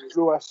just out of the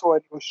blue. I saw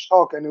it, was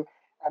shocked, and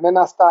then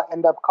I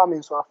end up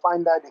coming. So I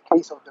find out the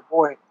case of the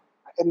boy.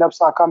 I end up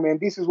start coming, and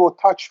this is what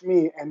touched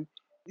me. And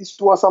this is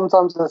what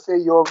sometimes I say,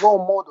 you're a role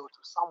model to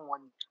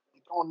someone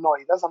you don't know.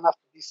 It doesn't have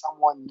to be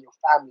someone in your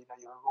family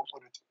that you're a role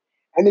model to.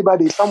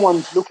 Anybody,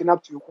 someone's looking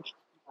up to you,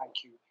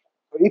 like you.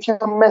 So if you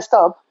messed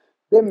up,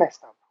 they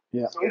messed up.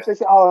 Yeah. So if they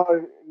say,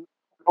 oh,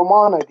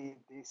 Romana did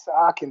this,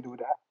 I can do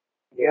that.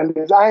 Yeah. And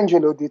there's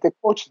Angelo did, the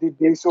coach did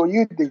this, so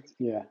you did.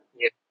 Yeah.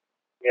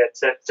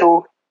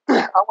 So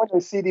I went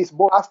to see this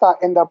boy. After I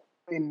end up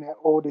in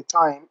all the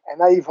time,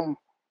 and I even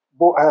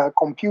bought a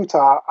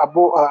computer. I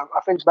bought,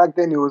 I think back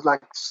then it was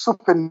like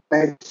Super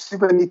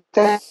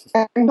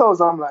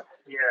Nintendos. I'm like,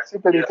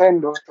 Super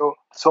Nintendo.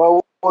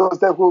 So I was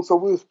there. So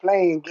we was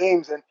playing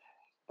games,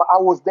 but I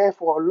was there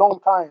for a long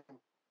time.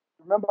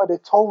 Remember, they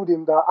told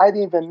him that I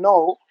didn't even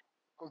know,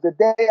 because the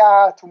day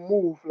I had to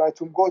move, like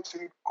to go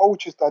to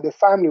Colchester, the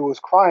family was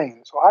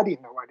crying. So I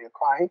didn't know why they're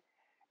crying.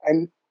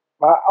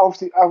 But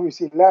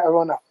obviously later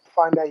on I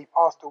find out he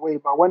passed away.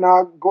 But when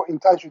I got in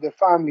touch with the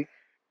family,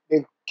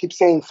 they keep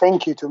saying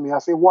thank you to me. I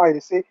say, why?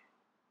 They say,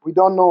 we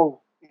don't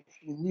know if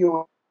you knew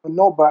or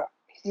not, but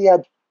he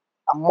had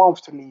a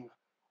month to leave.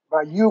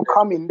 But you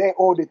coming there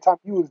all the time,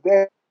 you was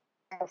there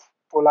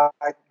for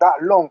like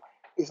that long.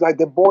 It's like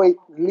the boy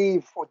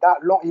lived for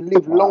that long. He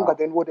lived longer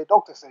than what the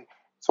doctor said.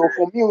 So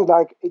for me, it was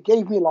like, it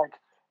gave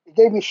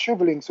me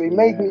shivering. So it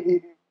made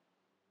me,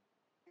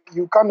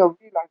 you kind of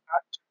realize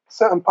that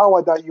certain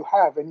power that you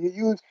have, and you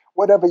use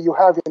whatever you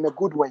have in a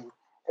good way.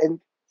 And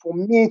for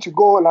me to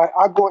go, like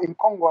I go in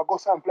Congo, I go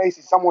certain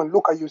places, someone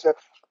look at you and say,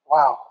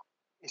 wow,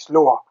 it's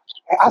lower.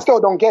 And I still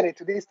don't get it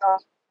to this time,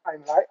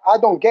 right? I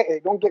don't get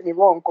it. Don't get me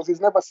wrong, because it's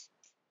never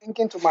sink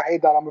into my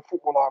head that I'm a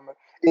footballer.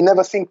 It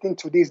never sinked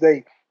into this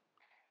day.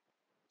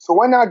 So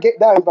when I get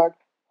that, it's like,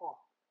 oh,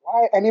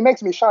 why? And it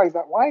makes me shy. It's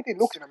like, why are they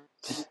looking at me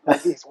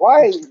like this?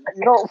 Why?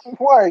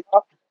 Why?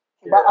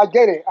 But I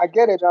get it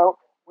now.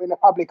 We're in the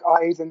public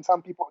eyes, and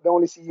some people, they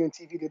only see you on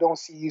TV, they don't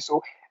see you.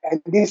 So,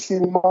 and this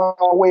is my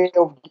way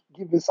of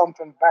giving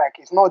something back.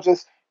 It's not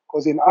just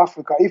because in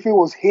Africa. If it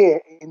was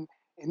here in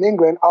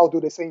England, I'll do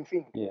the same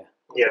thing. Yeah.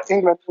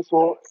 England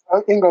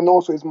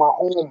also is my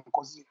home,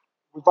 because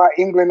without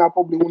England, I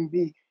probably wouldn't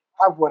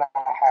have what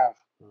I have.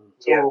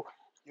 So,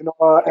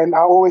 and I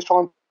always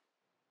try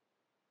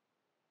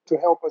to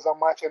help as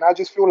much, and I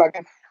just feel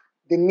like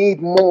they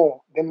need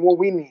more than what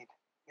we need.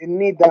 They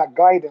need that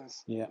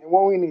guidance and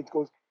what we need,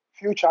 because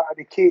future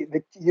the kid,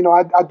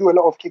 I do a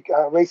lot of kick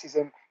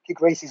racism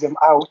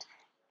out.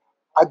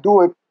 I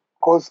do it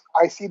because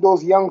I see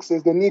those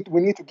youngsters. We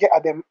need to get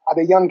at them at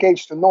a young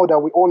age to know that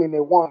we're all in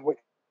a one.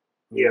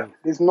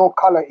 There's no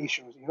color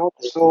issues,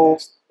 So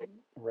so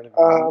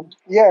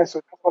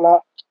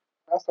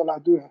that's all I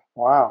do.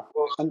 Wow.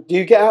 And do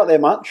you get out there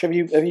much? Have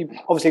you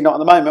obviously not at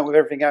the moment with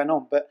everything going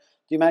on, but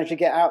do you manage to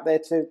get out there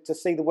to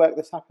see the work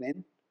that's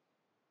happening?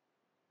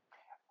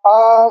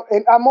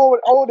 And I'm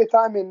all the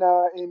time in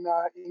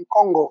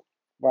Congo.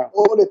 Wow.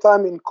 All the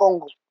time in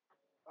Congo.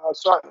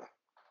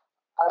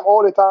 I'm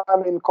all the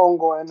time in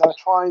Congo, and I'm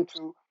trying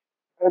to,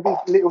 every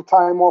little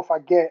time off I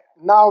get.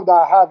 Now that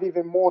I have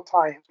even more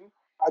time,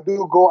 I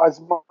do go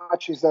as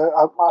much as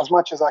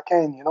I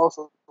can.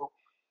 So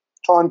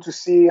trying to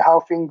see how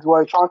things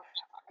work.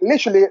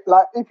 Literally,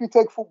 like, if you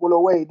take football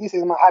away, this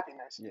is my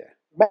happiness.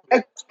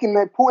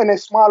 Putting a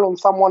smile on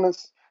someone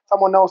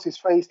else's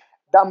face,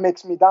 that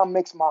makes my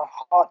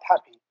heart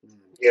happy.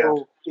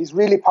 So it's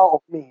really part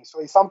of me. So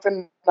it's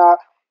something that,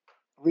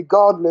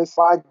 regardless,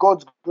 by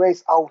God's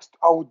grace, I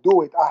will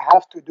do it. I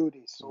have to do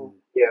this. So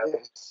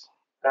yes.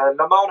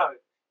 Lamano,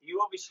 you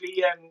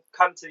obviously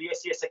come to the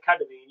SES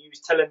Academy, and you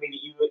was telling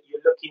me that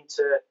you're looking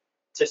to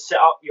set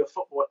up your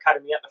football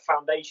academy at the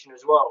foundation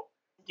as well,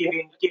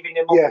 giving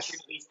them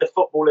opportunities to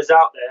footballers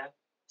out there,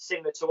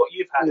 similar to what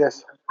you've had, and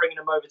bringing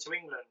them over to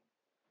England.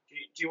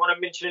 Do you want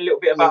to mention a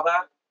little bit about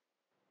that?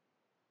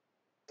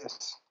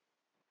 Yes.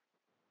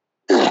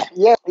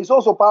 Yeah, it's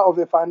also part of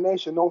the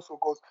foundation also,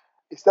 because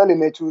it's telling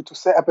me to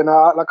set up, and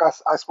like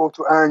I spoke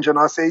to Ange, and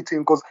I say to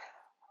him, because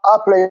I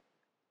play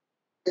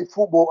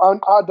football,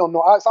 and I don't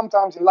know.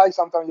 Sometimes in life,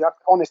 sometimes you have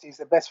honesty is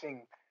the best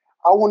thing.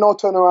 I will not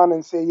turn around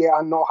and say, yeah,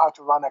 I know how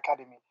to run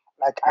academy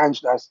like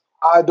Ange does.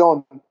 I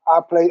don't. I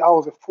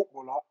was a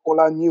footballer. All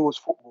I knew was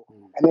football.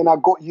 And then I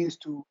got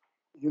used to,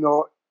 you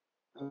know,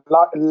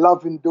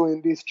 loving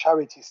doing this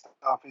charity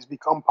stuff. It's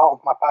become part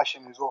of my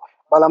passion as well.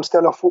 But I'm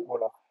still a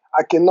footballer.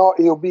 I cannot,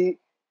 it'll be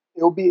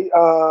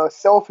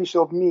selfish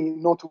of me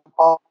not to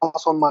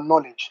pass on my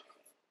knowledge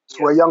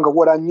to a younger,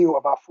 what I knew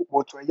about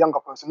football to a younger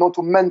person, not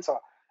to mentor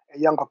a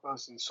younger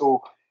person.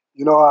 So,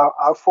 you know,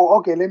 I thought,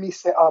 okay, let me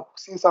set up,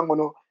 since I'm going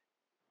to,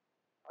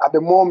 at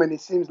the moment,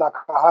 it seems like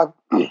I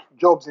have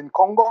jobs in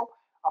Congo.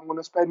 I'm going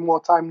to spend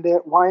more time there.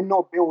 Why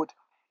not build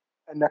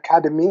an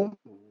academy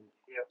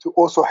to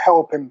also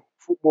help him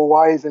football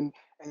wise, and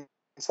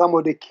some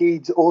of the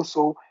kids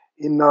also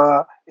in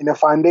a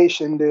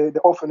foundation, the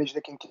orphanage,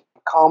 they can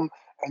come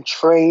and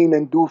train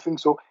and do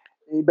things. So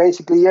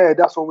basically, yeah,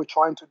 that's what we're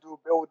trying to do,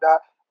 build that.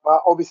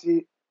 But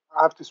obviously,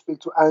 I have to speak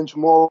to Ange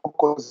more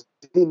because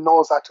he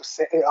knows how to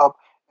set it up,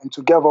 and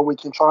together we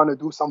can try to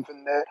do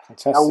something there.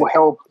 Fantastic. That will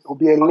help. It will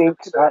be a link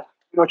that,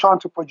 you know, trying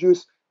to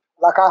produce.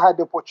 Like I had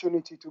the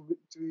opportunity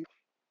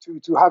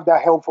to have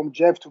that help from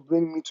Jeff to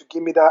bring me, to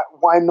give me that.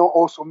 Why not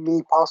also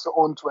me pass it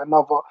on to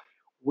another,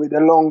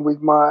 along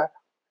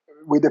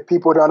with the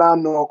people that I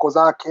know, because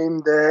I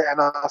came there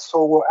and I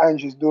saw what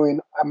Ange is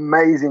doing.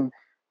 Amazing,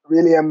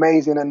 really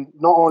amazing. And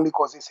not only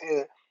because he's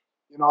here,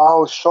 you know, I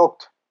was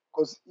shocked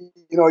because,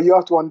 you know, you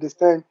have to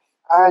understand,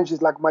 Ange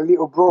is like my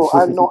little bro.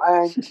 I know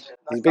Ange. He's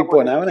a big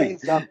boy now, isn't he?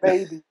 He's a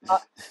baby.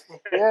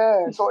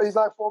 Yeah, so it's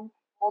like for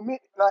me,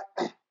 like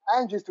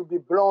Ange used to be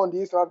blonde. He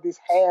used to have this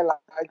hair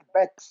like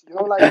Bex, you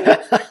know, like the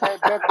hair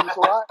Beckham.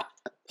 So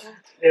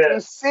to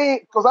see,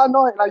 because I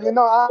know it, like, you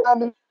know, I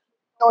know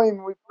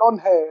him with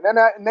blonde hair,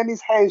 and then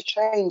his hair is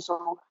changed.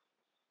 So,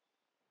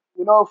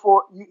 you know,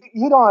 for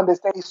you don't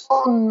understand. It's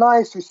so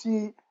nice to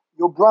see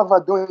your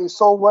brother doing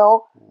so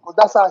well, because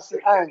that's how I see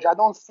Ange. I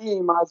don't see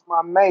him as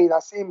my mate. I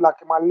see him like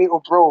my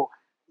little bro.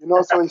 You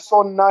know, so it's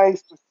so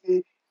nice to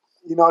see.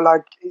 You know,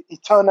 like it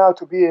turned out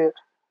to be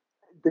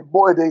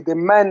the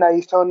man that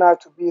he's turned out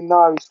to be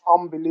now is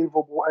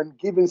unbelievable, and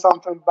giving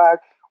something back,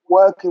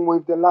 working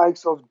with the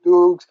likes of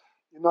Dukes,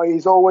 you know,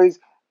 he's always,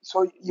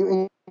 so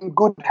you in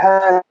good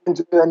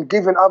hands, and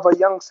giving other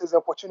youngsters the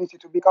opportunity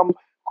to become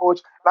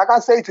coach. Like I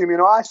say to him, you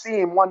know, I see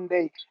him one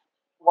day,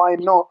 why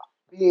not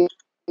be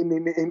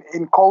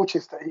in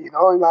Colchester, you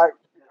know, like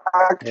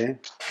actually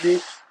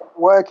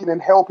working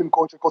and helping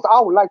coaches, because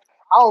I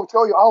will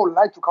tell you, I would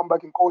like to come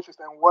back in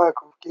Colchester and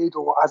work with kids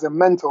or as a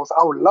mentor. So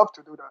I would love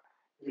to do that.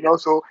 You know,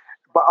 so,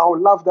 but I would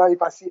love that if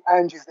I see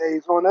Angie's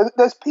days on.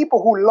 There's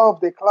people who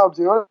love their clubs,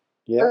 you know.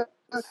 Yeah.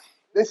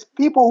 There's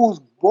people who's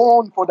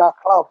born for that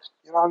club,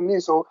 you know what I mean?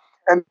 So,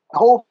 and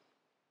hope,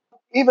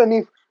 even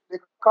if the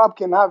club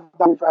can have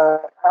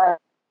that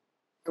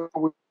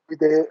with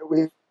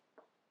the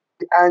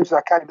Angie's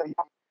Academy,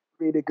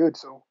 really good.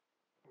 So,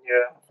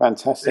 yeah,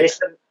 fantastic.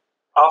 Listen,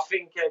 I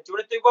think. Do you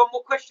want to do one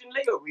more question,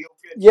 Leo? Are we all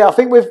good? Yeah, I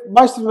think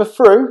most of them are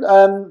through.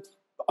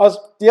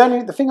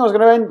 The thing I was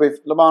going to end with,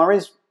 Lamar,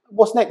 is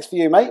what's next for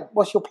you, mate?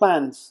 What's your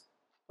plans?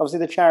 Obviously,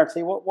 the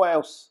charity. What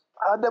else?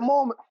 At the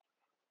moment,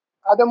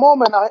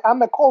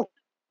 I'm a coach.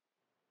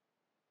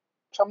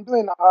 I'm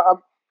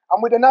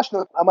with the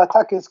national. I'm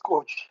attackers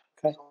coach.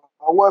 Okay. So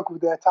I work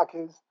with the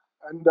attackers,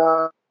 and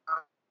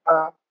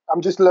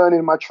I'm just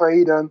learning my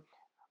trade. And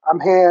I'm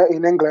here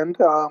in England,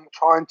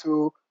 trying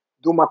to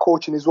do my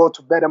coaching as well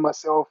to better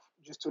myself,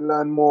 just to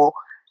learn more.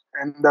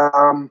 And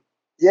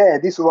yeah,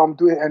 this is what I'm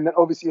doing. And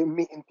obviously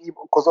meeting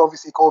people, because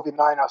obviously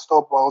COVID-19 I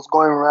stopped. But I was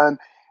going around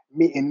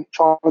meeting,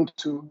 trying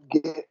to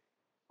get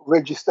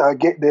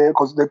there,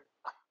 because the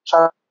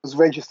charity was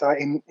registered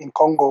in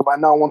Congo, but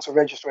now I want to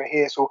register it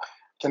here, so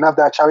can have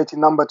that charity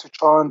number to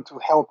try and to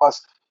help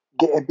us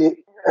get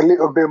a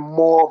little bit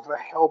more of a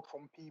help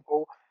from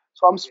people.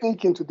 So I'm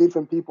speaking to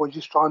different people,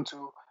 just trying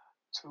to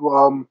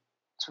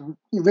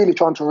really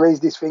trying to raise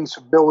these things,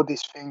 to build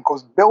this thing,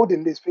 because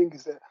building this thing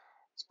it's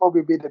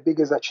probably be the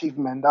biggest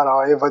achievement that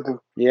I'll ever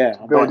do. Yeah,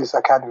 to build this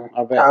academy,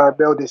 I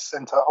build this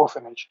center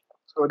orphanage.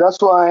 So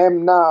that's where I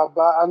am now.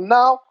 But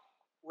now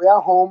we are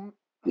home,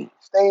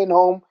 staying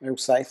home. Real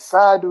safe.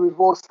 Sad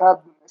what's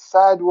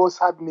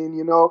happening,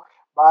 you know.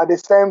 But at the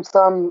same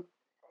time,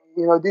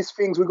 you know, these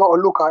things we got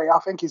to look at. I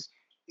think it's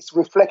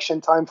reflection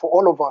time for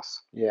all of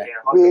us. Yeah.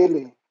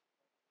 Really.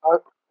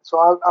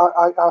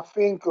 I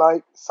think,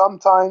 like,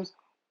 sometimes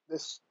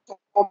there's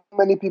so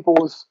many people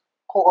was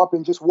caught up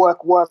in just work,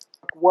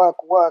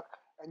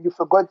 and you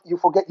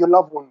forget your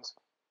loved ones.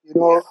 You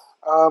know,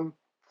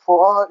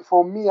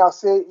 for me, I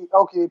say,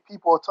 okay,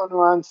 people turn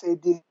around and say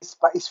this,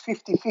 but it's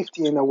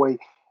 50-50 in a way.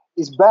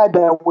 It's bad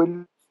that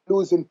we're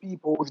losing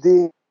people with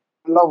their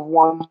loved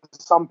ones.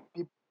 Some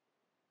people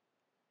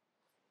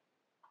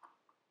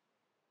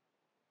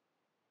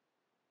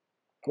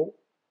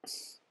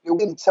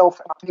cleaning itself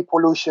out,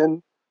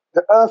 pollution.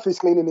 The earth is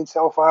cleaning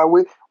itself out.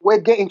 We're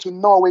getting to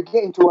know, we're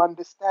getting to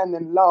understand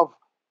and love.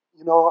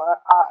 You know,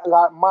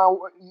 like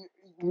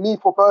me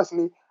for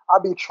personally,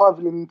 I've been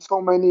traveling in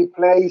so many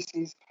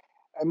places,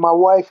 and my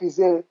wife is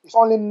there. It's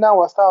only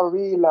now I start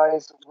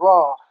realize,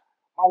 raw,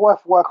 my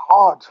wife work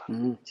hard.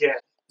 Yeah.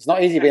 It's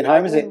not easy being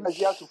home, is it?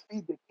 He had to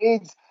feed the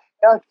kids.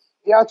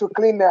 He had to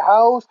clean the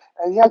house,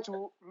 and he had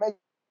to make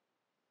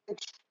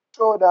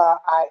sure that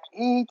I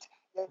eat.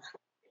 He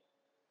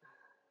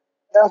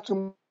had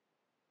to,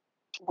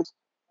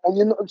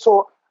 and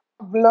so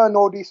I've learned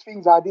all these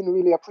things I didn't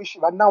really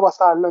appreciate, but now I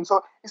start to learn.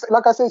 So it's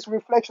like I say, it's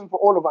reflection for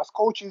all of us.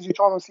 Coaches, you're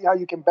trying to see how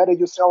you can better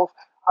yourself,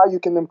 how you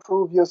can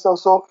improve yourself.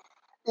 So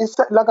it's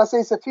like I say,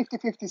 it's a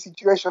 50-50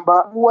 situation,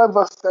 but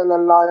whoever's still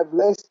alive,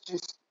 let's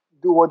just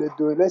do what they're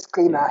doing. Let's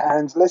clean our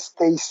hands. Let's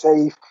stay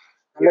safe.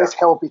 And let's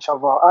help each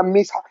other. I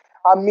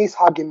miss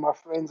hugging my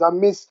friends. I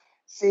miss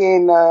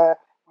seeing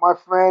my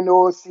friend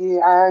or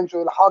seeing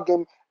Angel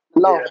hugging.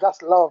 Love,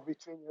 that's love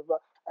between you.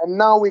 And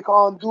now we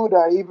can't do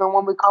that. Even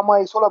when we come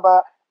out, it's all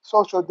about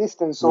social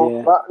distance.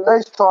 So, but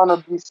let's try to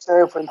be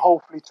safe, and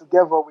hopefully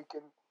together we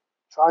can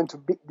try to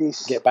beat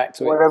this. Get back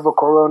to whatever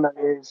Corona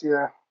is.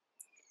 Yeah.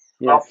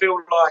 I feel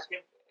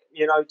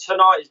like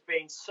tonight has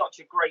been such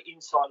a great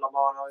insight,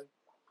 Lamano.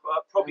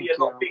 Probably a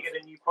lot bigger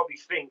than you probably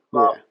think,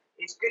 but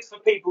it's good for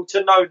people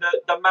to know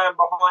that the man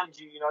behind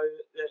you.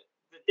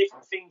 The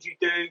different things you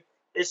do.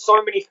 There's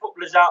so many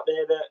footballers out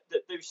there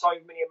that do so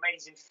many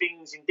amazing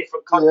things in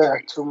different countries. Yeah,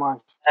 too much.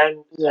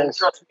 And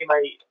trust me,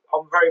 mate,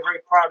 I'm very, very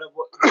proud of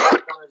what you've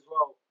done as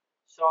well.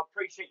 So I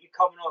appreciate you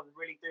coming on,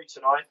 really do,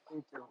 tonight.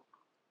 Thank you.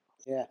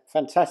 Yeah,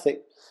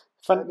 fantastic.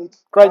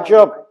 Great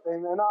job.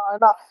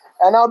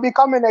 And I'll be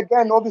coming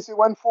again. Obviously,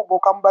 when football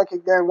come back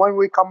again, when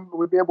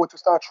we'll be able to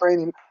start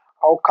training.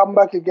 I'll come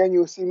back again.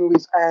 You'll see me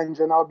with Ange,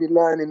 and I'll be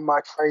learning my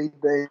trade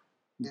there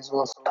as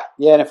well. So,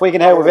 yeah, and if we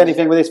can help with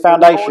anything with this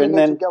foundation,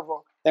 then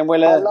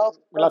we'll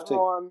have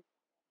to.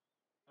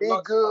 Be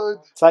good.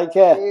 Take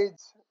care.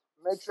 Kids,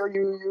 make sure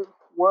you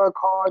work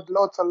hard.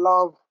 Lots of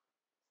love.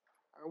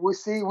 And we'll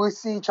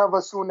see each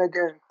other soon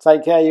again.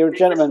 Take care. You're a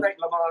gentleman.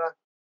 Respect, Lamana.